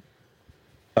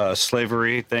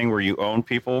 slavery thing where you own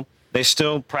people. They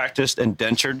still practiced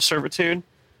indentured servitude.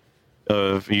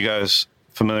 You guys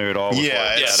familiar at all with what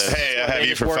that is? Hey, I have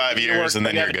you for 5 years and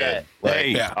then you're good.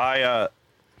 Hey, I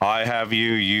have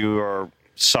you. You are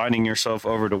signing yourself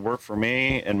over to work for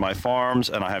me and my farms,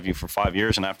 and I have you for 5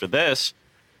 years. And after this,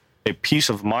 a piece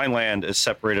of my land is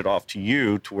separated off to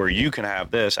you to where you can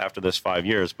have this after this 5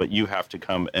 years, but you have to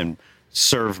come and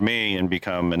serve me and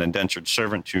become an indentured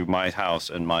servant to my house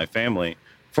and my family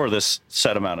for this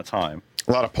set amount of time.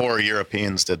 A lot of poor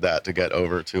Europeans did that to get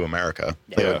over to America.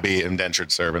 Yeah. They would be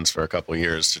indentured servants for a couple of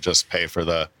years to just pay for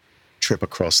the trip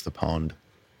across the pond.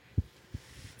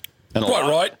 And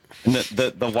right. And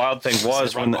the wild thing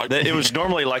was when it was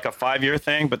normally like a 5-year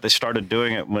thing, but they started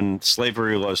doing it when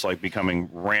slavery was like becoming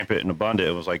rampant and abundant.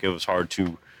 It was like it was hard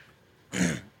to,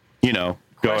 you know,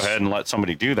 go ahead and let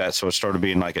somebody do that. So it started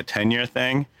being like a 10-year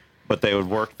thing, but they would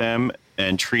work them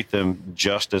and treat them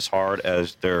just as hard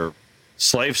as their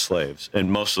slaves,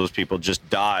 and most of those people just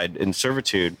died in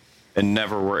servitude and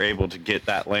never were able to get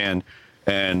that land.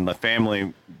 And the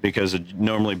family, because it'd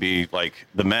normally be like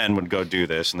the men would go do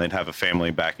this, and they'd have a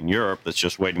family back in Europe that's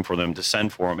just waiting for them to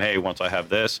send for them. Hey, once I have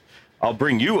this, I'll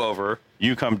bring you over.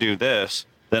 You come do this,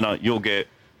 then you'll get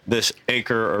this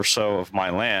acre or so of my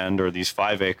land, or these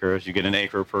 5 acres. You get an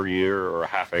acre per year or a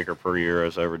half acre per year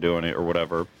as they were doing it, or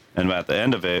whatever. And at the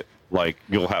end of it, like,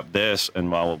 you'll have this,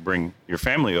 and I'll bring your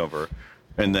family over.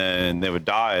 and then they would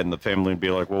die, and the family would be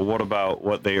like, well, what about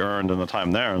what they earned in the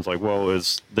time there? And it's like, well,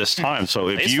 it's this time. So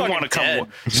if He's you fucking want to come, dead.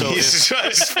 so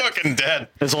He's fucking dead.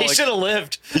 it's He like, should have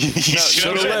lived. He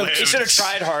should have lived. He should have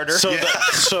tried harder. so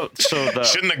the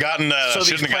Shouldn't have gotten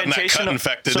that cut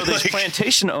infected. So these Like,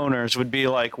 plantation owners would be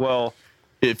like, well,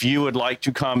 if you would like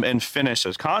to come and finish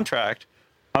this contract,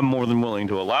 I'm more than willing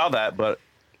to allow that. But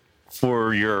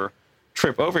for your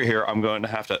trip over here, I'm going to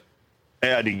have to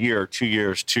add a year, 2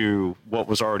 years to what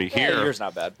was already Yeah, here. a year's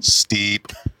not bad. steep.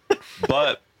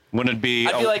 But when it'd be,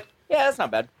 I'd be like, yeah, that's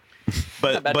not bad.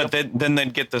 but not bad then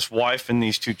they'd get this wife and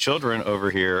these 2 children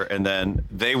over here, and then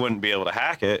they wouldn't be able to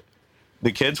hack it.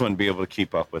 The kids wouldn't be able to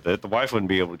keep up with it. The wife wouldn't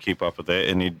be able to keep up with it,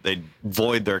 and they'd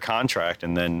void their contract.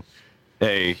 And then,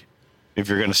 hey, if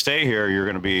you're going to stay here, you're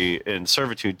going to be in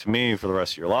servitude to me for the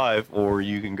rest of your life, or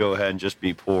you can go ahead and just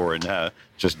be poor and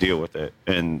just deal with it.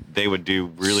 And they would do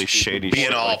really shady Being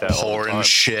shit all like that all poor the and time.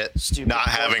 shit, Stupid not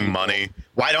poor having people. money.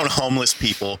 Why don't homeless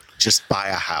people just buy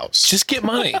a house? Just get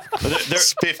money.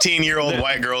 There's 15-year-old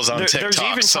white girls on there's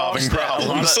TikTok even solving talks that a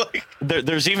lot problems. of- Like,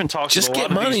 There's even talks Just of a get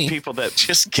lot of money. these people that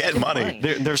just get money.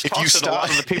 there's If you talks that a lot of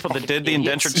the stop- people that did the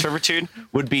indentured servitude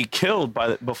would be killed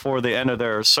before the end of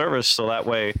their service, so that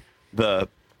way the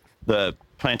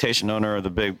plantation owner or the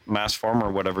big mass farmer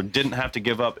or whatever didn't have to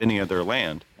give up any of their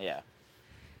land. Yeah.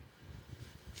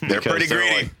 They're pretty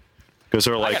greedy. Because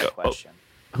they're I like, got a question.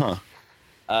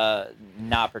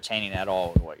 Not pertaining at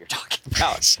all with what you're talking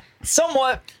about.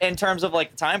 Somewhat in terms of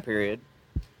like the time period.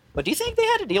 But do you think they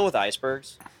had to deal with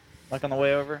icebergs? Like on the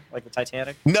way over? Like the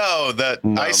Titanic? No,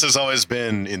 No. ice has always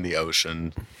been in the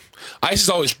ocean. Ice has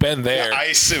always been there.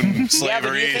 Ice and Yeah, but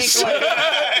slavery. do you is- think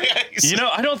like, you know,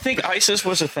 I don't think ISIS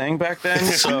was a thing back then.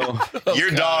 So,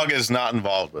 Your dog is not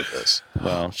involved with this.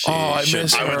 well, she Oh, I should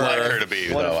miss be. I would her. like her to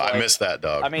be, What though. if, I like- miss that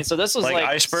dog. I mean, so this was Like like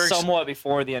icebergs? somewhat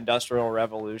before the Industrial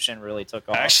Revolution really took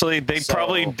off. Actually, they So-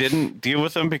 probably didn't deal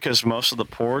with them because most of the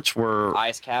ports were.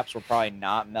 Ice caps were probably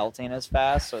not melting as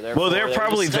fast, so therefore Well, they're they were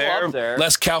probably still there. up there.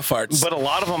 Less cow farts. But a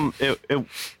lot of them,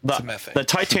 a methane. the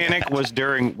Titanic was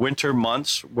during winter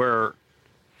months where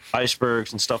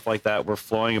icebergs and stuff like that were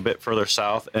flowing a bit further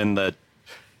south, and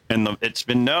it's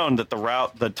been known that the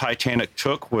route the Titanic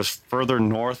took was further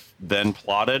north than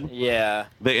plotted. Yeah.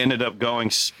 They ended up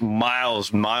going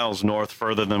miles north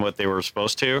further than what they were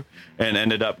supposed to, and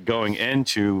ended up going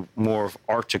into more of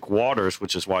Arctic waters,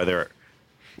 which is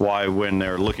why when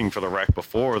they're looking for the wreck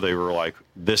before, they were like,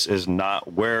 this is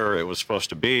not where it was supposed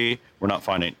to be. We're not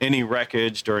finding any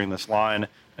wreckage during this line.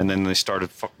 And then they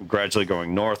started gradually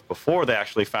going north before they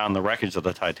actually found the wreckage of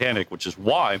the Titanic, which is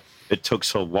why it took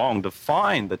so long to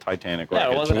find the Titanic Yeah,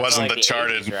 wreckage. it wasn't, Wasn't until, like, the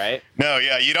charted- 80s, right? No,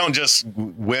 yeah, you don't just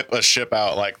whip a ship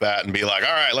out like that and be like,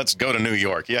 all right, let's go to New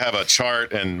York. You have a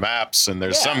chart and maps, and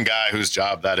there's Yeah. some guy whose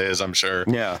job that is, I'm sure.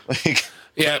 Yeah. Like,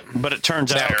 yeah, But it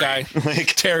turns map out, guy.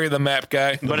 Terry the map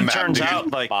guy. but it map turns dude.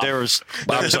 out like Bob. there's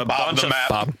Bob a bunch the of map.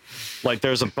 Bob. like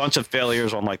there's a bunch of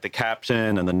failures on like the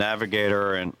captain and the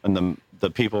navigator and the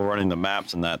people running the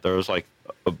maps and that. There was like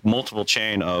a multiple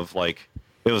chain of like,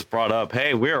 it was brought up,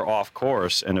 hey, we're off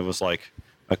course, and it was like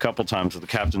a couple times the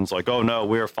captain's like, oh no,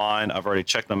 we're fine, I've already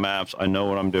checked the maps, I know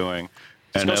what I'm doing.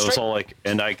 And go it was straight. all like,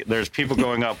 and there's people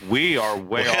going up, we are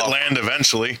way we'll hit off. land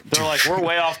eventually. They're like, we're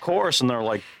way off course, and they're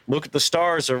like, look at the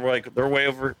stars. They're like, they're way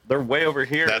over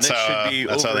here. That's and it how- should be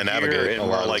that's how over they navigate here. a And lot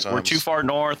we're of like, the we're times. too far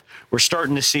north. We're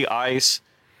starting to see ice,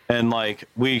 and like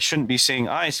we shouldn't be seeing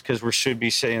ice because we should be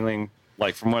sailing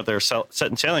like from where they're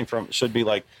setting sailing from. It should be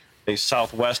like a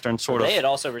southwestern sort They of. had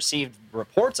also received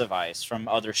reports of ice from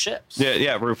other ships.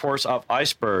 Yeah, reports of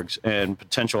icebergs and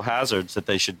potential hazards that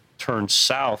they should turn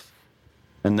south,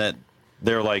 and that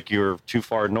they're like, you're too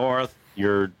far north.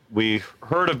 We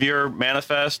heard of your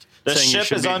manifest. The saying you ship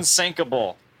should is be-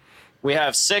 unsinkable. We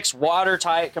have 6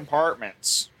 watertight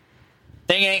compartments.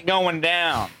 Thing ain't going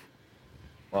down.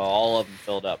 Well, all of them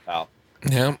filled up, pal.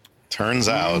 Yeah, Turns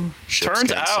out, ships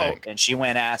Turns can out. sink. And she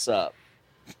went ass up.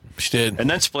 she did. and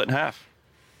then split in half.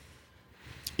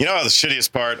 You know how the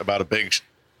shittiest part about a big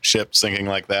ship sinking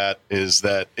like that is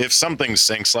that if something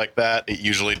sinks like that, it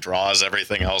usually draws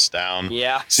everything else down.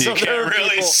 Yeah. So you there can't were really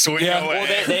people- swing Yeah. away.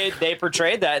 Well, they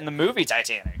portrayed that in the movie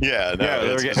Titanic. yeah, no, Yeah, they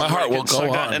were it's- getting- My heart will getting sucked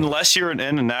go out. on. Unless you're in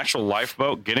an actual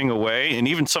lifeboat getting away, and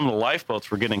even some of the lifeboats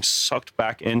were getting sucked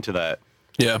back into that.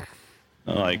 Yeah.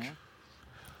 Like,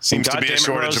 seems to be goddamn a it,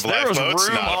 shortage Rose, of there was lifeboats.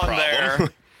 room Not a on problem. there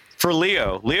for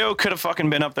Leo. Leo could have fucking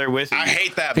been up there with you. I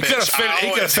hate that He bitch. could've fit- I he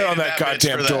could've always fit on hated that bitch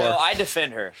goddamn for that. door. No, I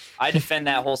defend her. I defend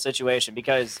that whole situation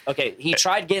because, okay, he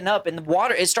tried getting up in the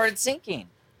water. It started sinking.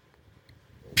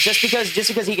 Just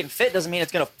because he can fit doesn't mean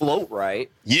it's going to float right.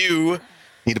 You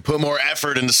Need to put more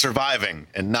effort into surviving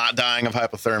and not dying of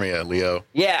hypothermia, Leo.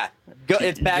 Yeah,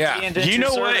 it's back to the indentured You know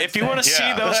what? servants If you thing. want to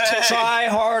see those tits, Try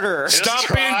harder. Stop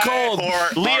being cold.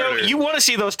 Leo, you want to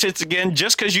see those tits again?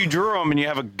 Just because you drew them and you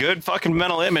have a good fucking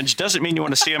mental image doesn't mean you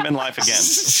want to see them in life again.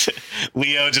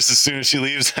 Leo, just as soon as she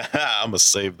leaves, I'm gonna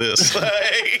save this.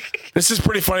 This is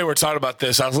pretty funny. We're talking about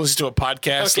this. I was listening to a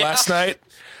podcast last night.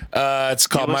 It's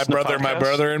called My listen to Brother, My podcasts?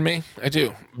 Brother and Me. I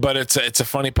do, but it's a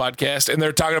funny podcast, and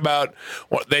they're talking about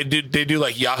what they do. They do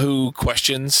like Yahoo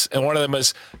questions, and one of them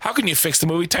is, "How can you fix the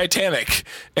movie Titanic?"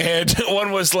 And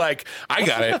one was like, "I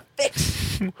got it."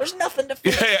 Fix. There's nothing to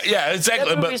fix. Yeah, exactly.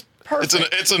 That movie's perfect.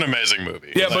 it's an amazing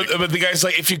movie. Yeah, Like, but the guy's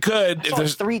like, if you could, I if saw it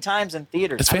there's 3 times in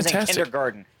theaters. It's I was in fantastic.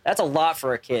 kindergarten. That's a lot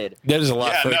for a kid. that is a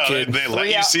lot yeah, for no, a kid. they let 3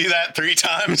 you hou- see that 3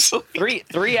 times.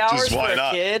 3 hours for why a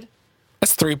not? kid.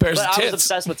 That's 3 pairs But of I was tits.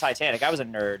 obsessed with Titanic. I was a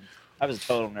nerd. I was a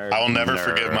total nerd. I will never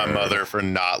forgive my mother for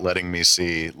not letting me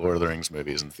see Lord of the Rings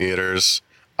movies in theaters.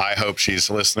 I hope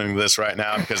she's listening to this right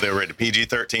now because they were rated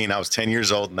PG-13. I was 10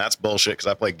 years old, and that's bullshit because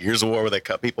I played Gears of War where they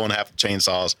cut people in half with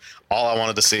chainsaws. All I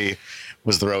wanted to see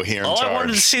was the Rohirrim in All charge. I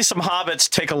wanted to see some hobbits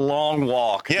take a long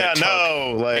walk. Yeah, that took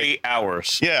no, like 8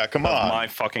 hours. yeah, come of on. my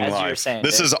fucking As you were life. saying,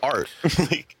 This Dave. is art.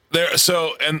 Like, There,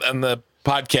 so and the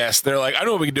podcast, they're like, I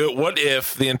know what we can do. What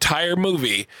if the entire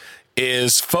movie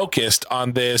is focused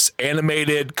on this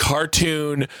animated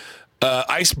cartoon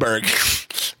iceberg,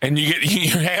 and you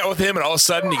hang out with him, and all of a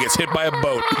sudden he gets hit by a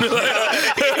boat.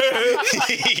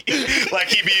 like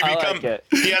he I become like it.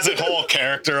 he has a whole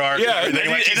character arc. Yeah, and everything.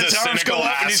 and Like he- and he's a his arms cynical go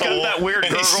up and he's got asshole, that weird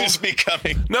and he's gurgle. just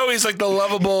becoming. No, he's like the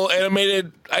lovable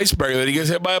animated iceberg that he gets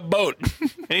hit by a boat.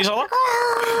 And he's all like,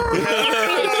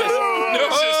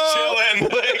 He's just chilling.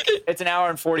 Like, It's an hour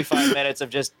and 45 minutes of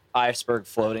just iceberg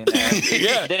floating there.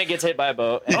 Yeah. Then it gets hit by a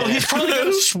boat. and oh, then- he's probably got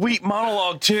a sweet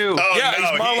monologue too. oh, Yeah,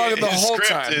 he's monologuing the his whole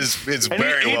script time. is And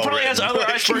very he well probably has written. other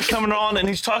icebergs coming on, and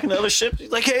he's talking to other ships.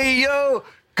 He's like, "Hey, yo,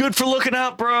 good for looking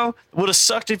out, bro. Would have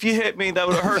sucked if you hit me. That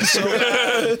would have hurt so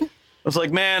bad." I was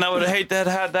like, "Man, I would have hated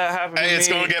had that happen to Hey, me." it's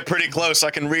going to get pretty close.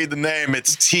 I can read the name.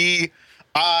 It's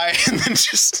T.I. and then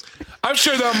just I'm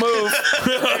sure they'll move.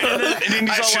 and then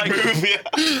I he's all should like, move.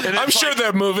 Yeah. and I'm it's sure like,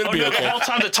 they'll move. It'll oh, be no, the okay. whole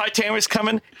time the Titanic's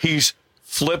coming, he's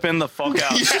flipping the fuck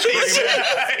out. Just Just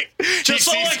he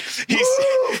so sees, like, he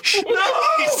sees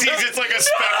it's like a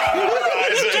speck on the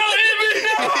horizon. Don't hit me,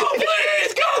 no,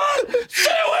 please, God,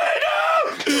 stay away, no.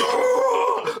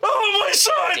 Oh, my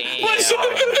son, my Damn. son,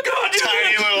 God,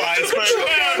 Tiny little iceberg.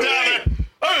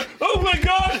 Oh my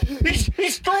God!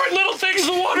 He's throwing little things in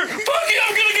the water. Fuck you!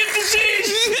 I'm gonna get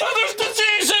disease. Oh, there's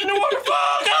disease in the water.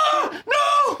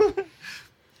 Fuck! No!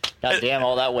 God damn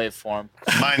all that waveform.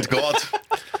 Mind God.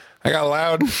 I got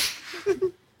loud.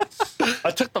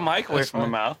 I took the mic away from my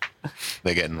mouth,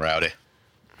 They're getting rowdy.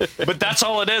 but that's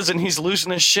all it is, and he's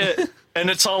losing his shit. And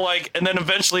it's all like, and then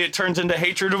eventually it turns into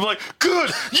hatred of like, good,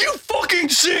 you fucking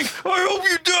sink. I hope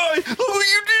you die. Oh,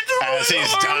 you did the As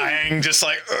he's dying, just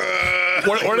like.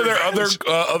 One of their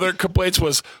other complaints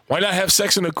was, why not have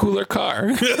sex in a cooler car?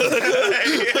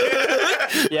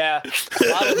 Yeah.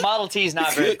 Model T is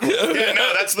not very cool. Yeah,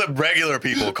 no, that's the regular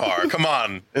people car. Come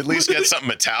on, at least get something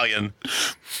Italian.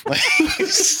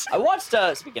 I watched,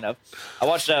 speaking of, I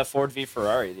watched Ford v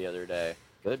Ferrari the other day.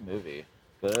 Good movie.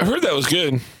 Good. I heard that was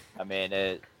good. I mean,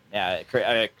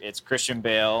 it's Christian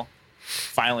Bale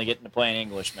finally getting to play an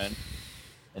Englishman.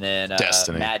 And then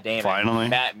Destiny. Matt Damon. Finally?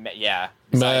 Yeah.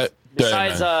 Matt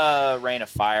Besides Damon. Reign of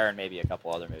Fire and maybe a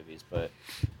couple other movies. But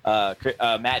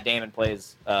Matt Damon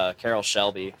plays Carol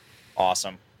Shelby.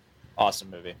 Awesome.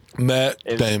 Awesome movie. Matt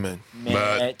It- Damon.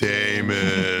 Matt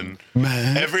Damon.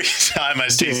 Every time I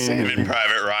see Saving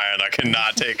Private Ryan, I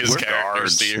cannot take his character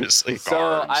guards. seriously.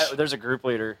 So there's a group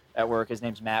leader at work. His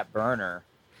name's Matt Berner.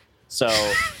 So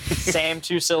same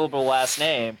 2-syllable last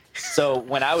name. So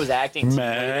when I was acting team leader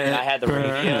and I had the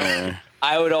radio,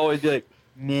 I would always be like,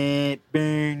 Matt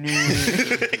Berner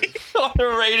on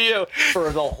the radio for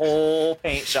the whole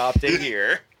paint shop to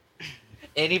hear.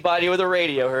 Anybody with a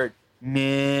radio heard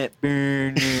Matt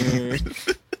Berner.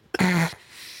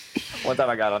 One time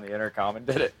I got on the intercom and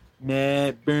did it.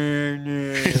 Matt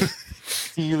Berner.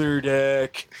 Steeler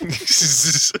deck.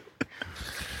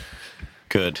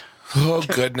 Good. Oh,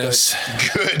 goodness.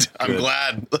 Good. I'm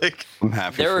glad. Like, I'm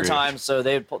happy. There for were you. times, so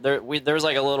there was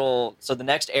like a little, so the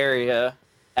next area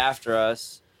after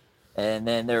us, and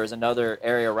then there was another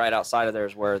area right outside of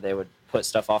theirs where they would put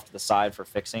stuff off to the side for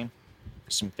fixing,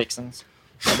 some fixins.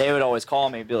 And they would always call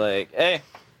me and be like, hey,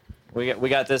 we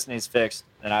got this needs fixed.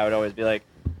 And I would always be like,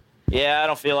 yeah, I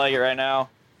don't feel like it right now.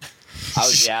 I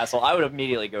was the asshole. I would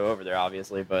immediately go over there,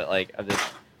 obviously, but like, I'm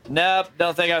just, nope,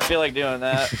 don't think I feel like doing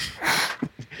that.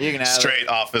 You can have straight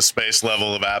Office Space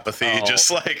level of apathy. Oh,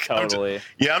 just like totally.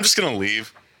 I'm just gonna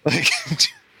leave. Like,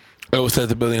 Oh, set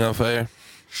the building on fire.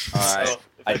 All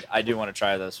right, I do want to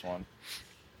try this one.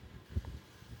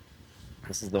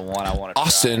 This is the one I want to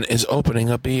Austin try. is opening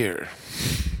a beer.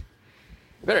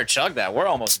 We better chug that. We're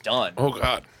almost done. Oh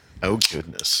God, oh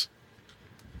goodness.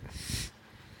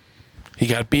 he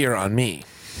got beer on me.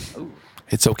 Ooh.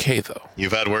 It's okay though.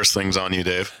 You've had worse things on you,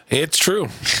 Dave. It's true.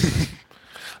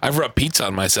 I've rubbed pizza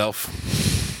on myself.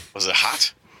 Was it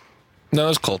hot? No, it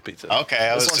was cold pizza. Okay,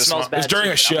 I This was one just smells It was bad.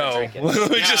 during a too, but I'm show. gonna drink it.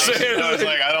 Let me just say I was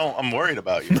like, I'm worried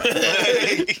about you.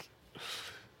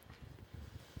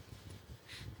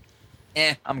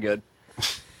 I'm good.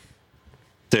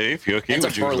 Dave, you okay? It's a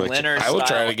Would you like to- Berliner I will try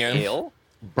style it again. ale.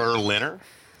 Berliner?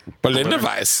 Berliner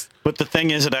Weiss. But the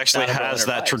thing is, it actually Not a has Berliner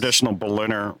that Weiss. traditional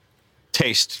Berliner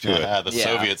taste to it. Yeah, the Yeah.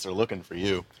 Soviets are looking for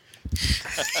you.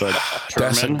 But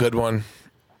That's a German, good one.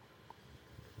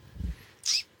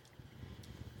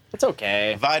 It's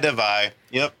okay. Vida Vi.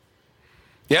 Yep.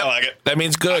 Yeah, I like it. that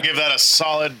means I good. give that a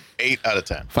solid 8 out of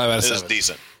 10. 5 out of It is 7.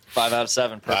 decent. 5 out of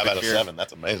 7. 5 Perfect out of beer. 7.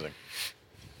 That's amazing.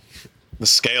 The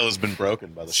scale has been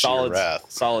broken by the sheer Solid, wrath.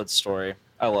 solid story.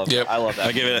 I love Yep. I love that.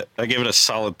 I give it a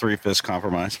solid 3/5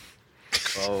 compromise.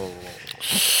 Oh.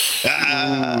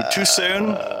 Ooh, too soon?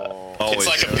 It's Always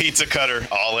like a soon. pizza cutter,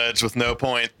 all edge with no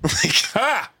point.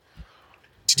 Ha!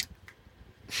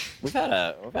 We've had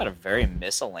a very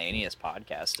miscellaneous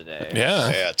podcast today. Yeah.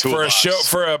 Yeah, two for of a us. show,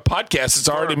 for a podcast, it's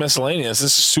already miscellaneous.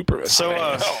 This is super So,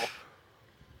 miscellaneous.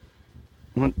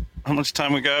 how much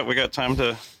time we got? We got time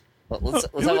to. Let's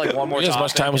have like one more We have as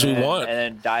much topic time as we and then- want. and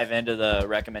then dive into the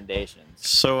recommendations.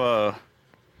 So,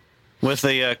 with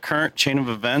the current chain of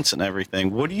events and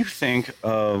everything, what do you think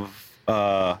of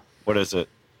what is it?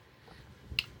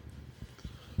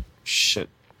 Shit,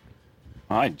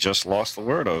 I just lost the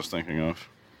word I was thinking of.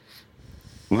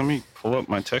 Let me pull up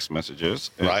my text messages.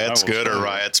 and I Riot's will good tell or you.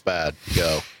 riot's bad?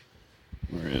 Go.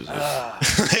 Where is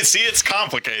it? See, it's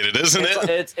complicated, isn't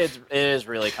it? It is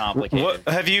really complicated. What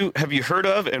have you heard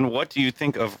of, and what do you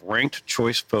think of ranked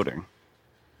choice voting?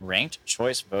 Ranked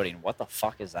choice voting. What the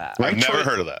fuck is that? I've Ranked never choice-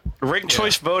 heard of that. Ranked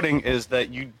choice voting is that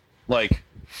you like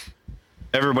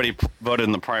everybody voted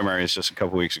in the primaries just a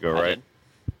couple weeks ago, I right? did.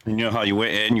 And you know how you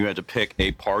went in, you had to pick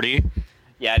a party.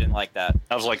 Yeah, I didn't like that.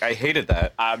 I was like, I hated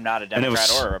that. I'm not a And it was-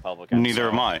 Democrat or a Republican. Neither so-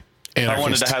 am I. I wanted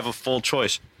Anarchist. to have a full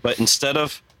choice, but instead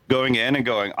of going in and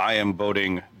going, I am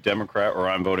voting Democrat or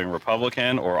I'm voting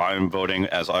Republican or I'm voting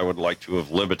as I would like to have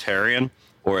libertarian,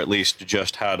 or at least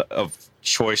just had a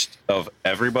choice of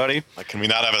everybody. Like, can we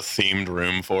not have a themed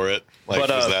room for it? Like, is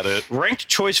that it? Ranked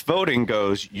choice voting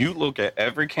goes, you look at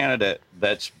every candidate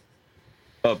that's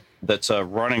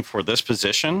running for this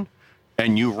position,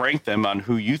 and you rank them on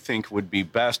who you think would be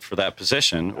best for that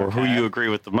position or who you agree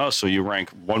with the most. So you rank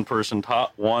one person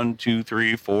top 1, 2,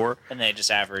 3, 4. And they just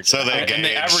average. So it they out. and they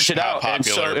gauge average it how out, and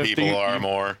so popular if people the- are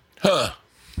more. Huh.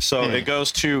 So it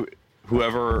goes to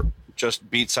whoever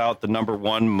just beats out the number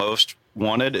one most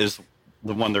wanted is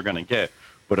the one they're going to get.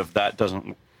 But if that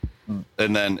doesn't,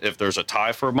 and then if there's a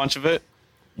tie for a bunch of it,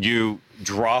 you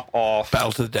drop off.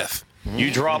 Battle to the death.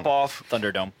 You drop off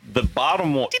Thunderdome. the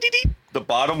bottom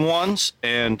ones,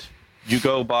 and you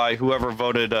go by whoever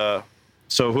voted.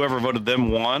 So whoever voted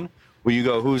them won. Well, you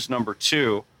go who's number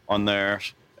 2 on there,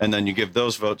 and then you give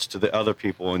those votes to the other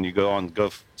people, and you go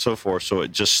so forth. So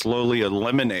it just slowly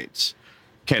eliminates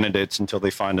candidates until they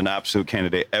find an absolute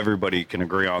candidate everybody can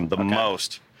agree on the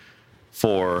most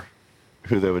for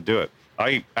who they would do it.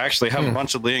 I actually have a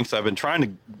bunch of links. I've been trying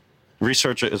to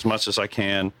research it as much as I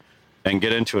can and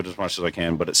get into it as much as I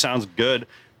can, but it sounds good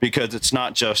because it's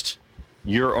not just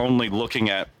you're only looking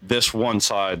at this one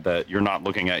side, that you're not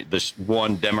looking at this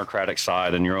one Democratic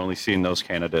side and you're only seeing those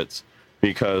candidates.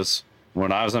 Because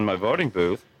when I was in my voting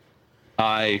booth,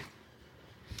 I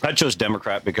chose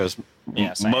Democrat because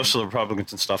Yeah, same. most of the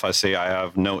Republicans and stuff I see, I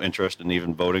have no interest in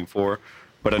even voting for.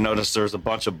 But I noticed there's a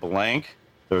bunch of blank.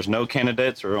 There's no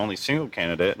candidates or only single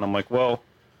candidate. And I'm like, well,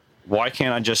 why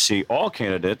can't I just see all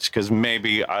candidates? Because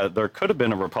maybe there could have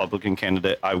been a Republican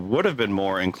candidate I would have been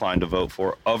more inclined to vote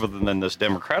for other than this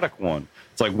Democratic one.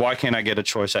 It's like, why can't I get a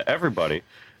choice at everybody?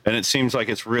 And it seems like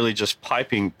it's really just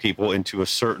piping people into a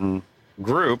certain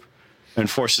group and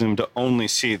forcing them to only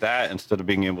see that instead of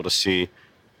being able to see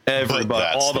everybody,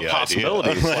 that's all the the idea.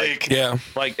 possibilities. Like, Yeah.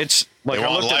 like it's like They I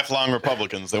want looked at lifelong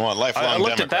Republicans. They want lifelong I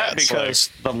looked Democrats. at that because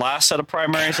the last set of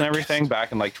primaries and everything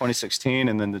back in like 2016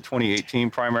 and then the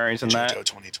 2018 primaries and that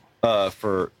 2020.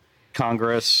 for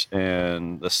Congress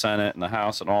and the Senate and the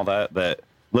House and all that, that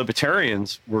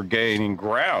libertarians were gaining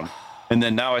ground. And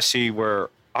then now I see where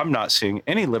I'm not seeing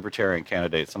any libertarian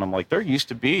candidates. And I'm like, there used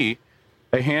to be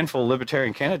a handful of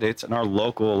libertarian candidates in our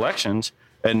local elections,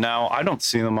 and now I don't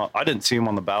see them. I didn't see them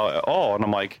on the ballot at all, and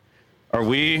I'm like, are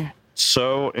we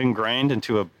so ingrained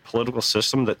into a political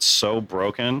system that's so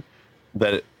broken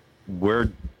that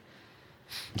we're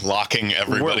locking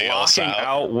everybody else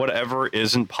out whatever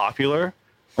isn't popular?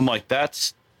 I'm like,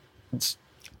 it's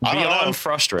I don't know. beyond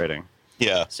frustrating.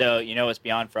 Yeah. So, you know what's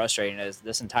beyond frustrating is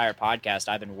this entire podcast,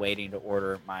 I've been waiting to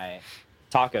order my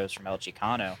tacos from El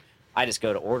Chicano. I just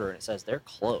go to order and it says they're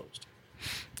closed.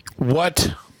 What?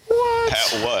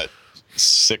 At what?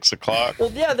 6 o'clock?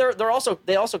 Well, yeah,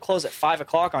 they also close at 5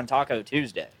 o'clock on Taco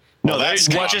Tuesday. No, Well, they that's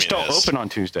just don't communist. open on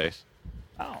Tuesdays.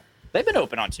 Oh, they've been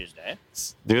open on Tuesday.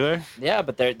 Do they? Yeah,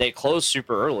 but they close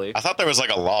super early. I thought there was like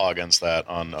a law against that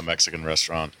on a Mexican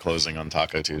restaurant closing on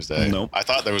Taco Tuesday. Nope. I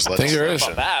thought there was think there is.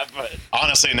 legislation. Not that, but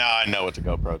Honestly, now I know what to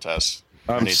go protest.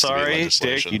 There I'm needs to be sorry, Dick,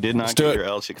 legislation. you did not Let's do get it. your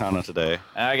El Chicano today.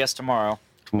 I guess tomorrow.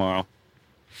 Tomorrow.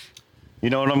 You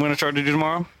know what I'm going to try to do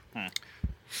tomorrow?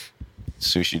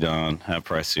 Sushi Don, half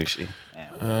price sushi.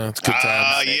 It's good times.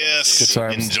 Ah, yes. Good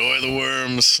times. Enjoy the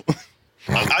worms.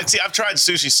 I've tried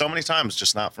sushi so many times,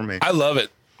 just not for me. I love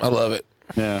it. I love it.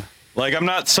 Yeah. Like, I'm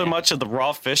not so much of the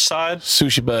raw fish side,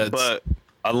 Sushi buds. but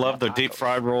I love their deep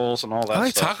fried rolls and all that I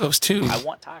like stuff. tacos too. I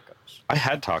want tacos. I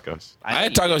had tacos. I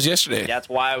had tacos yesterday. That's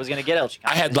why I was gonna get El Chicano.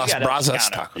 I had Las Brazas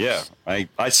tacos. Yeah.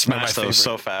 I smashed my those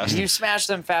so favorite. fast. You smash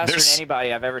them faster There's- than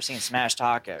anybody I've ever seen smash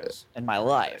tacos in my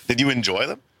life. Did you enjoy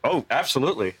them? Oh,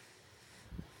 absolutely.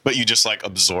 But you just like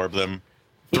absorb them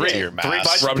Three- into your three mass.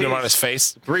 bites. Rubbed them on his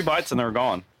face. 3 bites and they're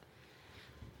gone.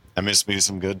 I miss me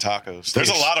some good tacos. There's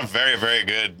a lot of very, very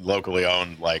good locally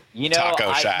owned like You know,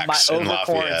 taco shacks in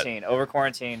Lafayette. over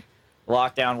quarantine,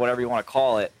 lockdown, whatever you want to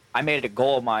call it. I made it a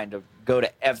goal of mine to go to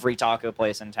every taco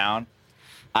place in town.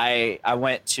 I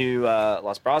went to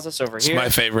Las Brazas over here. my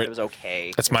favorite. It was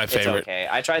okay. That's my favorite. It's okay.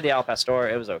 I tried the Al Pastor.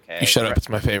 It was okay. You shut up. It's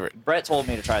my favorite. Brett told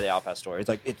me to try the Al Pastor. He's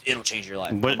like, it'll change your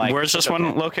life. I'm like, Where's this "It's okay."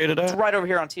 one located It's at? right over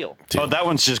here on Teal. Oh, that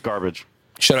one's just garbage.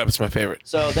 Shut up. It's my favorite.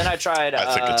 So then I tried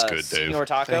I think it's good, Dave. Senor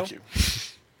Taco. Thank you.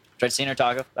 Tried Senor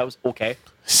Taco. That was okay.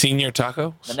 Senior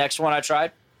taco. The next one I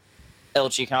tried, El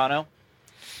Chicano.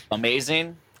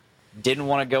 Amazing. Didn't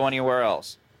want to go anywhere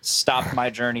else. Stopped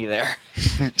my journey there.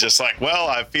 Just like, well,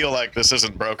 I feel like this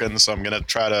isn't broken, so I'm gonna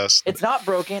try to It's not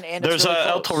broken, and There's it's really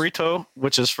El close. Torito,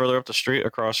 which is further up the street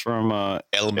across from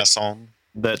El Maison.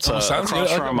 that's Oh, sounds across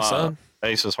good. I like from them, son.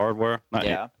 Aces Hardware. Not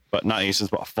Yeah. but not Aces,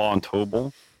 but Fawn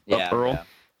Tobel Yeah, up Earl. yeah.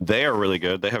 They are really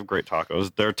good. They have great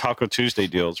tacos. Their Taco Tuesday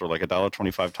deals are like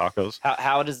 $1.25 tacos.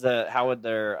 How would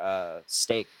their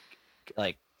steak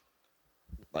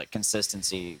like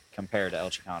consistency compare to El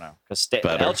Chicano? Because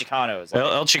Better. El Chicano is like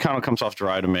El Chicano comes off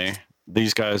dry to me.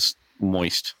 These guys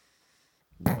moist.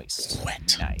 moist,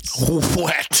 nice.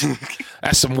 Wet.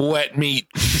 That's some wet meat.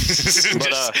 Just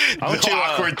I went the to,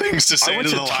 awkward things to say went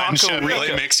to to the line Taco chef really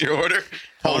Rica. makes your order.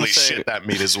 wanna Holy say- shit, that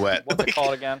meat is wet. What's it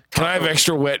called again? Can I have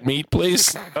extra wet meat,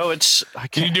 please? Oh, it's I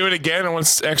Can you can't do it again? I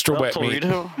want extra El wet meat.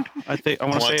 Torito. I think I I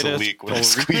want to say want it to is. leak when I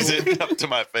squeeze it up to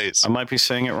my face. I might be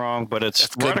saying it wrong, but it's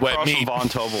good right wet across from meat. Von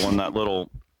Tobel in that little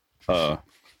Be a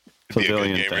good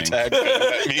pavilion gamer thing. tag.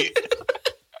 Wet meat.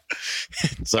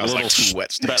 That Sounds little, like two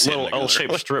wet sticks that little hitting together.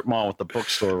 L-shaped strip mall with the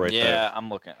bookstore right yeah, there. I'm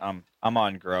looking. I'm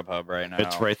on Grubhub right now.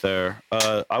 It's right there.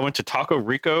 I went to Taco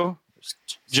Rico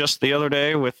just the other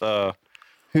day with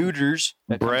Hooters.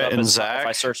 That comes Brett up and as- Zach. If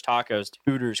I search tacos,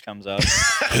 Hooters comes up.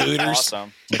 Hooters.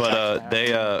 Awesome. but they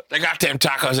They got them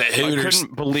tacos at I Hooters.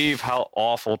 couldn't believe how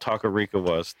awful Taco Rico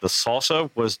was. The salsa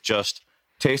was just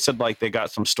tasted like they got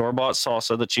some store-bought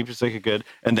salsa, the cheapest they could get,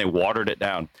 and they watered it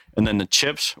down. And then the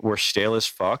chips were stale as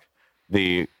fuck.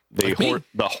 The Like me.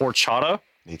 the horchata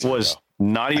Me too, was bro.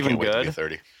 not I even can't wait to be good.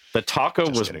 30. The taco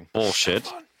Just was kidding. bullshit.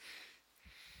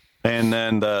 And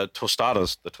then the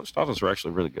tostadas were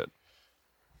actually really good.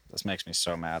 This makes me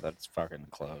so mad that it's fucking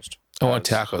closed. I want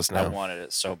tacos I now. wanted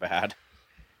it so bad.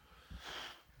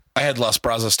 I had Las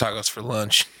Brazas tacos for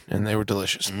lunch, and they were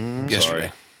delicious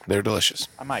yesterday. They were delicious.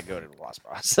 I might go to Las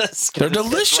Brazas. 'Cause They're it's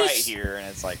delicious. right here, and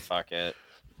it's like fuck it.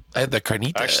 I had the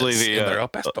carnitas Actually, the in their El El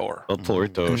Pastor.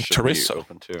 Torito And should be chorizo.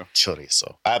 open too.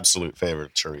 Chorizo. Absolute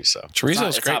favorite chorizo.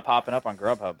 Chorizo's It's great. not popping up on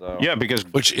Grubhub though. Yeah, because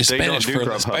Which is they Spanish don't do for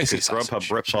the Grubhub, spicy 'cause sausage.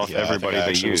 Grubhub rips off Yeah, I think everybody I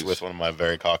they actually was use. with one of my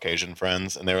very Caucasian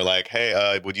friends, and they were like,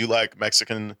 "Hey, would you like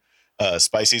Mexican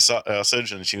spicy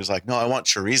sausage?" And she was like, "No, I want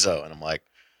chorizo." And I'm like,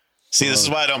 "See, this is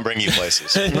why I don't bring you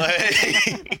places."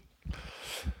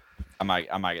 I might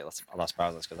get Las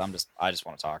Brazas because I just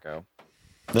want a taco.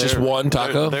 Just one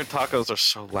taco? Their tacos are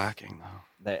so lacking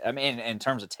though. I mean, in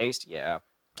terms of taste, yeah.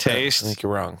 I Taste think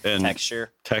you're wrong. and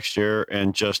Texture, texture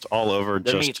and just all over.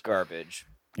 the Just meat's garbage.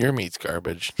 Your meat's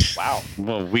garbage. Wow.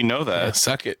 Well, we know that. Yeah,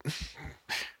 suck it.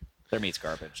 Their meat's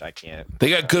garbage. I can't. They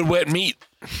got good wet meat.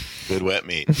 Good wet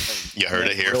meat. You heard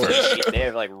it here Really first. They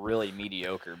have like really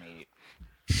mediocre meat.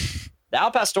 The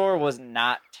Al Pastor was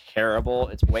not terrible.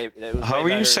 It was How way are you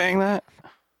better- saying that?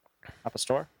 Al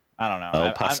Pastor? I don't know.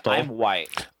 Al Pastor? I'm white.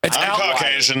 It's I'm Al.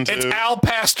 Caucasian too. It's Al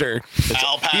Pastor.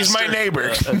 Al Pastor. He's my neighbor.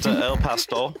 It's a El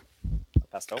Pastor.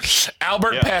 Pastor.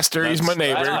 Albert Yeah, Pastor. He's my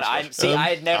that's- neighbor. I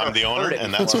had never I'm the owner, heard it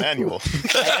and before. that's Manuel.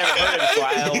 I had never heard it before.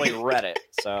 I only read it.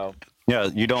 So Yeah,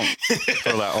 you don't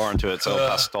throw that R into it. It's El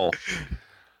Pastor.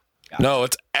 No,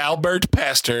 it's Albert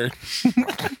Pastor.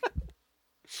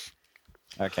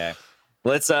 okay.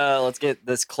 Let's get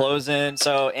this closing.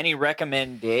 So any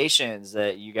recommendations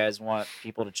that you guys want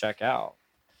people to check out?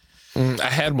 I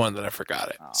had one that I forgot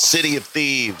it. City of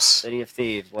Thieves. City of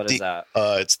Thieves. What is that?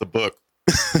 It's the book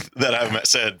that I've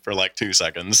said for like 2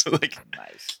 seconds. Like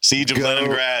Nice. Siege of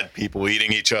Leningrad, people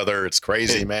eating each other. It's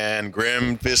crazy, man.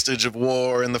 Grim vestige of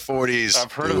war in the 40s.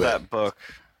 I've heard Do of it. that book,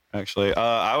 actually.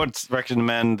 I would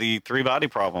recommend the Three Body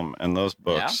Problem and those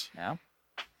books. Yeah.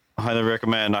 I highly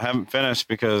recommend. I haven't finished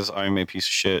because I'm a piece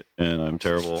of shit and I'm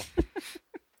terrible.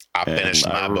 I finished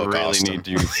and my I book, really Austin. need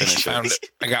to finish Found it. it.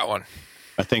 I got one.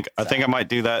 I think I might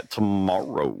do that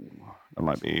tomorrow. That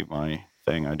might be my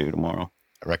thing I do tomorrow.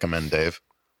 I recommend Dave.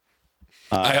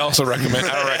 I also recommend.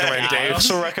 I recommend I Dave.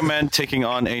 also recommend taking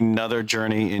on another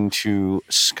journey into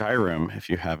Skyrim if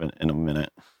you haven't in a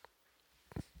minute.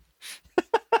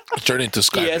 Turn into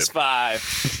Skyrim.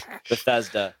 PS5.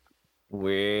 Bethesda.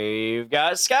 We've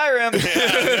got Skyrim.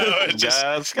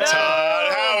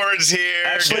 Todd Howard's here.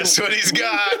 Actually- Guess what he's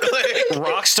got?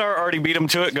 Rockstar already beat him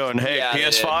to it, going, "Hey, Yeah, they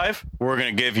PS5, we're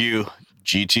gonna give you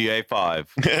GTA 5."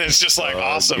 And it's just like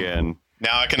awesome. Again.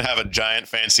 Now I can have a giant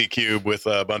fancy cube with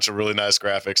a bunch of really nice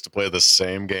graphics to play the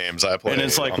same games I played And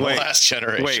it's like, on wait, the last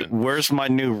generation. Wait, where's my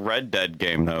new Red Dead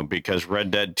game though? Because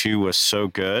Red Dead 2 was so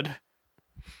good,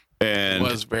 It and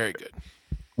was very good.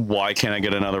 why can't I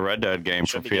get another Red Dead game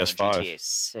for Should be getting PS5? GTA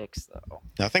 6 though.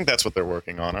 I think that's what they're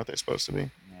working on. Aren't they supposed to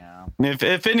be? Yeah.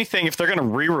 If anything, if they're gonna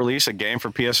re-release a game for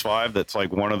PS5 that's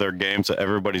like one of their games that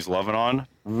everybody's loving on,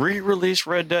 re-release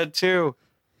Red Dead 2.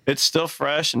 It's still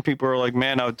fresh, and people are like,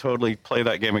 "Man, I would totally play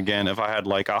that game again if I had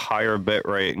like a higher bit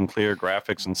rate and clear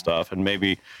graphics and stuff, and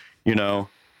maybe, you know,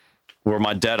 where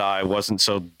my dead eye wasn't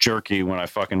so jerky when I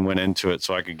fucking went into it,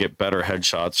 so I could get better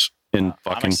headshots in I'm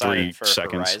fucking excited 3 for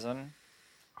seconds." Horizon.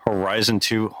 Horizon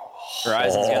 2.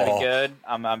 Horizon's gonna be good.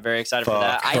 I'm very excited for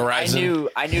that. Fuck. I knew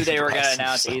they were gonna Horizon's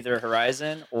announce so- either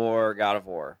Horizon or God of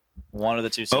War. One of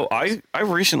the two. Oh, sequels. I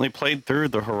recently played through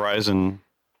the Horizon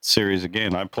series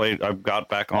again. I got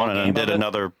back on it game and did of it?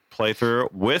 another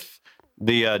playthrough with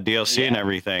the DLC and Yeah.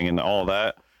 everything and all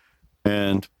that.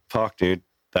 And fuck, dude,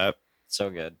 that so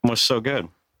good. was so good.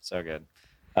 So good.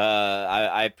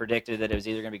 I predicted that it was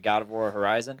either going to be God of War or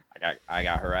Horizon. I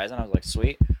got Horizon. I was like,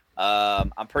 sweet.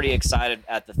 I'm pretty excited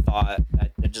at the thought,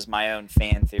 just my own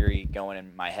fan theory going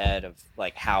in my head of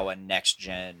like how a next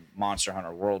gen Monster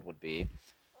Hunter World would be.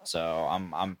 So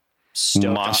I'm stoked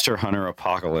on- Monster Hunter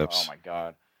Apocalypse. Oh my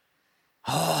god.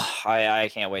 I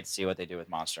can't wait to see what they do with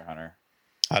Monster Hunter.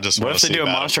 I just What want if to they see do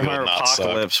a Monster Hunter Battlefield not suck.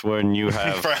 Apocalypse when you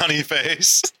have Frowny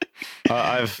face.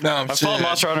 I've followed serious.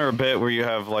 Monster Hunter a bit where you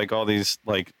have like all these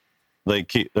like they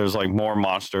keep there's like more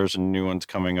monsters and new ones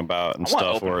coming about and I want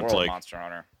stuff open where it's world like Monster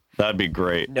Hunter. that'd be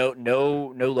great.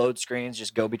 No load screens.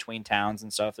 Just go between towns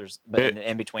and stuff. But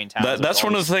in between towns. That's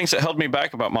one of the things that held me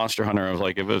back about Monster Hunter. I was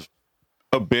like, if it was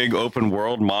a big open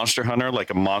world Monster Hunter, like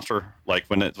a monster, like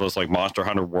when it was like Monster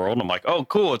Hunter World, I'm like, oh,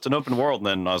 cool, it's an open world. And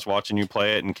then I was watching you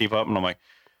play it and keep up, and I'm like,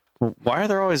 why are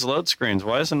there always load screens?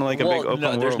 Why isn't it like a big open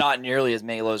world? There's not nearly as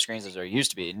many load screens as there used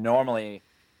to be. Normally,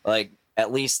 like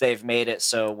at least they've made it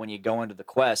so when you go into the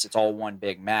quest, it's all one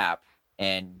big map,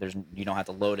 and you don't have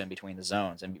to load in between the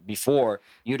zones. And before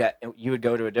you would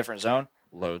go to a different zone,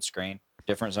 load screen,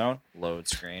 different zone, load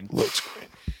screen, Load screen.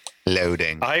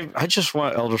 Loading. I just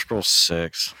want Elder Scrolls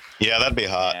 6. Yeah, that'd be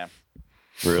hot. Yeah.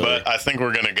 Really? But I think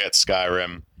we're gonna get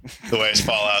Skyrim the way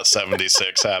Fallout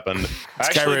 76 happened.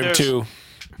 Skyrim 2.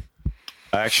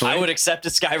 Actually, I would accept a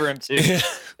Skyrim too,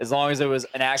 as long as it was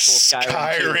an actual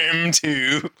Skyrim.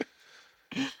 Skyrim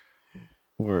 2.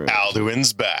 Where-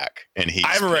 Alduin's back, and he's I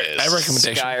have a pissed.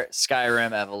 recommendation.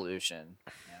 Skyrim Evolution.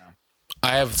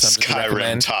 I have something to Skyrim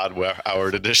recommend. Todd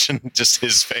Howard edition, just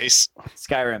his face.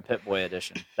 Skyrim Pip-Boy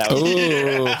edition. That was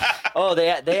Ooh. Oh, they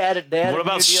added What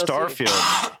about new DLC.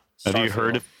 Starfield? Have you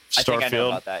heard I think I know Starfield,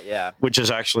 about that. Yeah. which is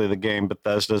actually the game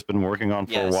Bethesda's been working on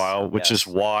for Yes, a while, which is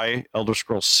yes. why Elder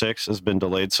Scrolls 6 has been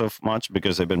delayed so much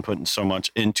because they've been putting so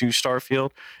much into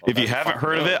Starfield. If you that'd be haven't fun,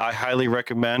 heard of really. it, I highly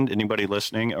recommend anybody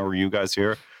listening or you guys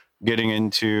here getting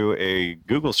into a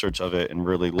Google search of it and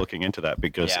really looking into that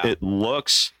because Yeah. it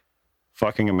looks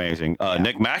fucking amazing.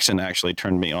 Nick Maxon actually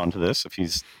turned me on to this if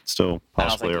he's still I don't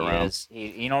possibly think he around. is.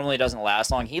 He normally doesn't last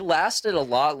long. He lasted a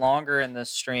lot longer in this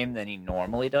stream than he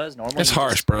normally does. Normally It's he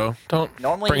harsh, just- bro. Don't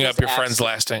Normally bring he up just your acts- friends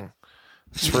lasting.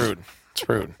 It's rude. It's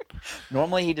rude.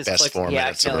 Normally he just Best clicks. 4 He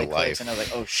minutes of her accidentally clicks, life. and I was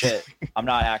like, "Oh shit, I'm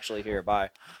not actually here." Bye.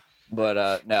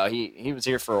 But no, he was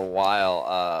here for a while.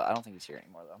 I don't think he's here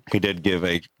anymore though. He did give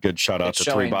a good shout out It's to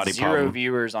Three showing Body 0 Problem.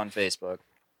 viewers on Facebook.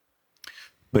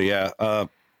 But yeah,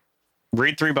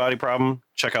 read Three Body Problem.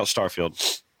 Check out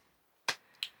Starfield.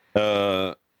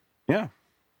 Yeah.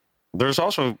 There's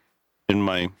also in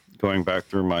my going back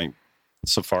through my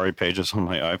Safari pages on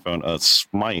my iPhone,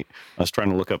 Smite. I was trying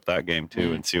to look up that game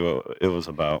too and see what it was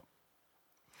about.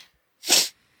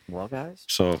 Well, guys,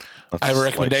 So I have a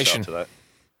let's, recommendation. shout to that.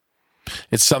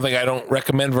 It's something I don't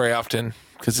recommend very often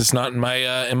because it's not in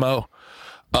my MO.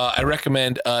 I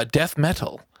recommend death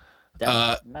metal.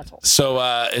 Death metal. So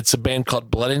it's a band called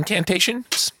Blood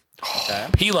Incantations. Okay.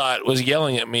 Pilot was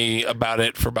yelling at me about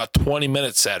it for about 20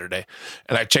 minutes Saturday,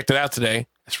 and I checked it out today.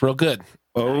 It's real good.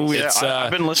 Oh yeah, It's,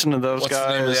 I've been listening to those What's the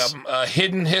name of the guys. album?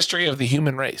 Hidden History of the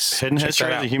Human Race. Hidden Check History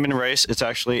that of the out. Human Race. It's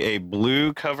actually a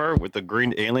blue cover with a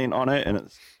green alien on it, and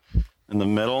it's in the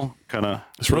middle, kind of.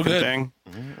 It's real good. Thing.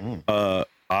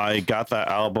 I got that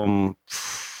album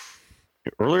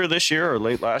earlier this year or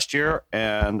late last year,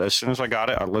 and as soon as I got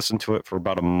it, I listened to it for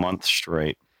about a month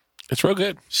straight. It's real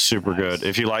good. Super good.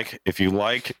 If you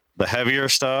like the heavier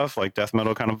stuff, like death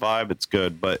metal kind of vibe, it's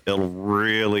good, but it'll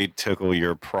really tickle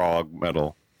your prog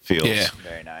metal feels. Yeah.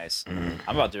 Very nice. I'm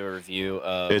about to do a review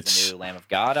of It's- the new Lamb of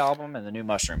God album and the new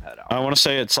Mushroom Head album. I want to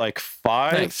say it's like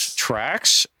 5 Nice.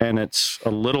 tracks, and it's a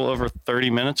little over 30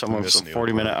 minutes, almost This a new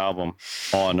 40-minute album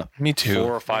on Me too.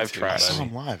 4 or 5 I tracks. saw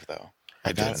him live though.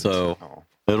 I did. So Oh.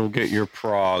 it'll get your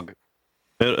prog.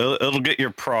 It'll get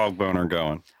your prog boner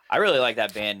going. I really like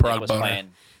that band. Prog Nick was boner.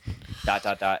 playing ...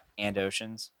 and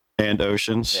Oceans. And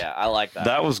Oceans. Yeah, I like that.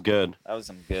 That was good. That was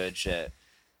some good shit.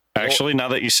 Actually, now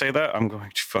that you say that, I'm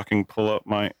going to fucking pull up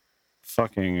my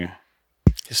fucking.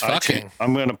 He's fucking.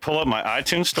 I'm going to pull up my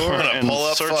iTunes store I'm gonna and pull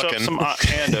up search up fucking. some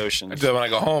And I Oceans. do that when I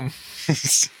go home.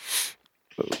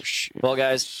 Oh shit! Well,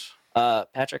 guys,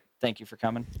 Patrick, thank you for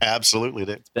coming. Absolutely,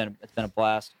 Dick. It's been a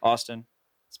blast. Austin,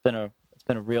 it's been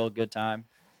a real good time.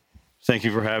 Thank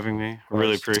you for having me. I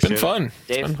really It's appreciate been fun.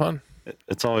 Dave? It's been fun. it.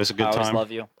 It's always a I good always time.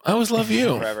 love you I always love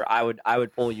you. forever. I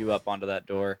would pull you up onto that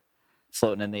door,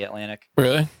 floating in the Atlantic.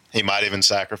 Really? He might even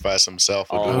sacrifice himself.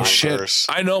 We'll Oh, do Oh a shit! reverse.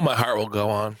 I know my heart will go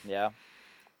on. Yeah.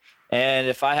 And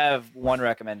if I have one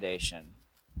recommendation,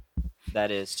 that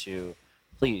is to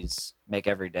please make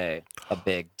every day a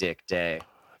big dick day.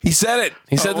 He said it.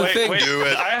 He said the Wait, thing. wait. Do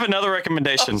it. I have another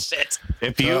recommendation. Shit.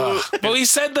 If you Well, he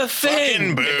said the thing.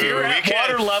 Fucking boo. if you're We at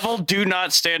can't- water level, do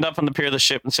not stand up on the pier of the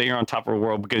ship and say you're on top of the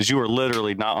world because you are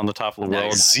literally not on the top of the No,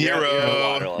 world. you're not. You're at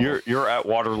Zero. water level. You're at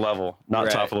water level, not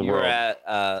You're top at- of the you're world.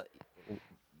 at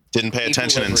Didn't pay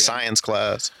attention in Equilibrium. science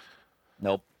class.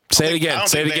 nope. Say it I again. don't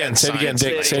Say it think they again. had Say it again, science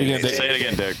Dick. in Say it again, it. Dick. Say it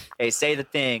again, Dick. Hey, say the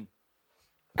thing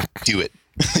Do it.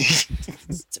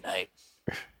 tonight.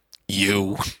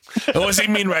 You. What does he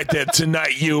mean right there?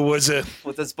 Tonight, you was a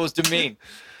What's that supposed to mean?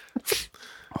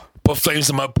 put flames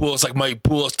in my pool. It's like my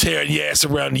pool's tearing your ass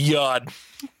around the yard.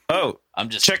 Oh, I'm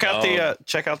just check out the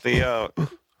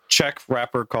Czech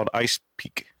rapper called Ice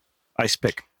Pick.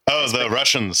 Oh, the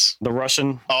Russians. The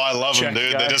Russian. Oh, I love them, Czech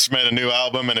dude. guy. They just made a new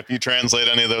album, and if you translate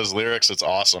any of those lyrics, it's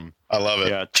awesome. I love it.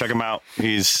 Yeah, check him out.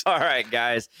 He's All right,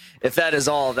 guys. If that is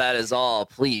all,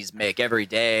 please make every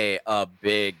day a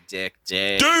big dick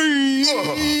day.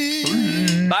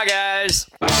 Bye, guys.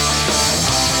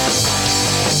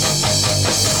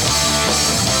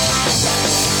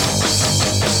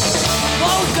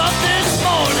 Woke up this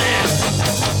morning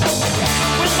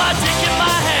with my dick in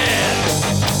my hand.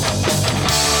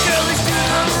 Girlie's to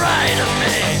the right of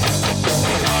me,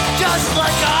 just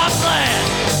like I planned.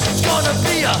 It's gonna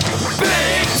be a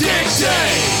big dick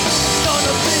day. It's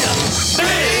gonna be a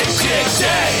big dick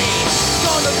day. It's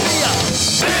gonna be a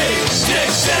big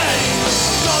dick day.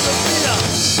 It's gonna be a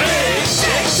big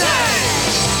dick day.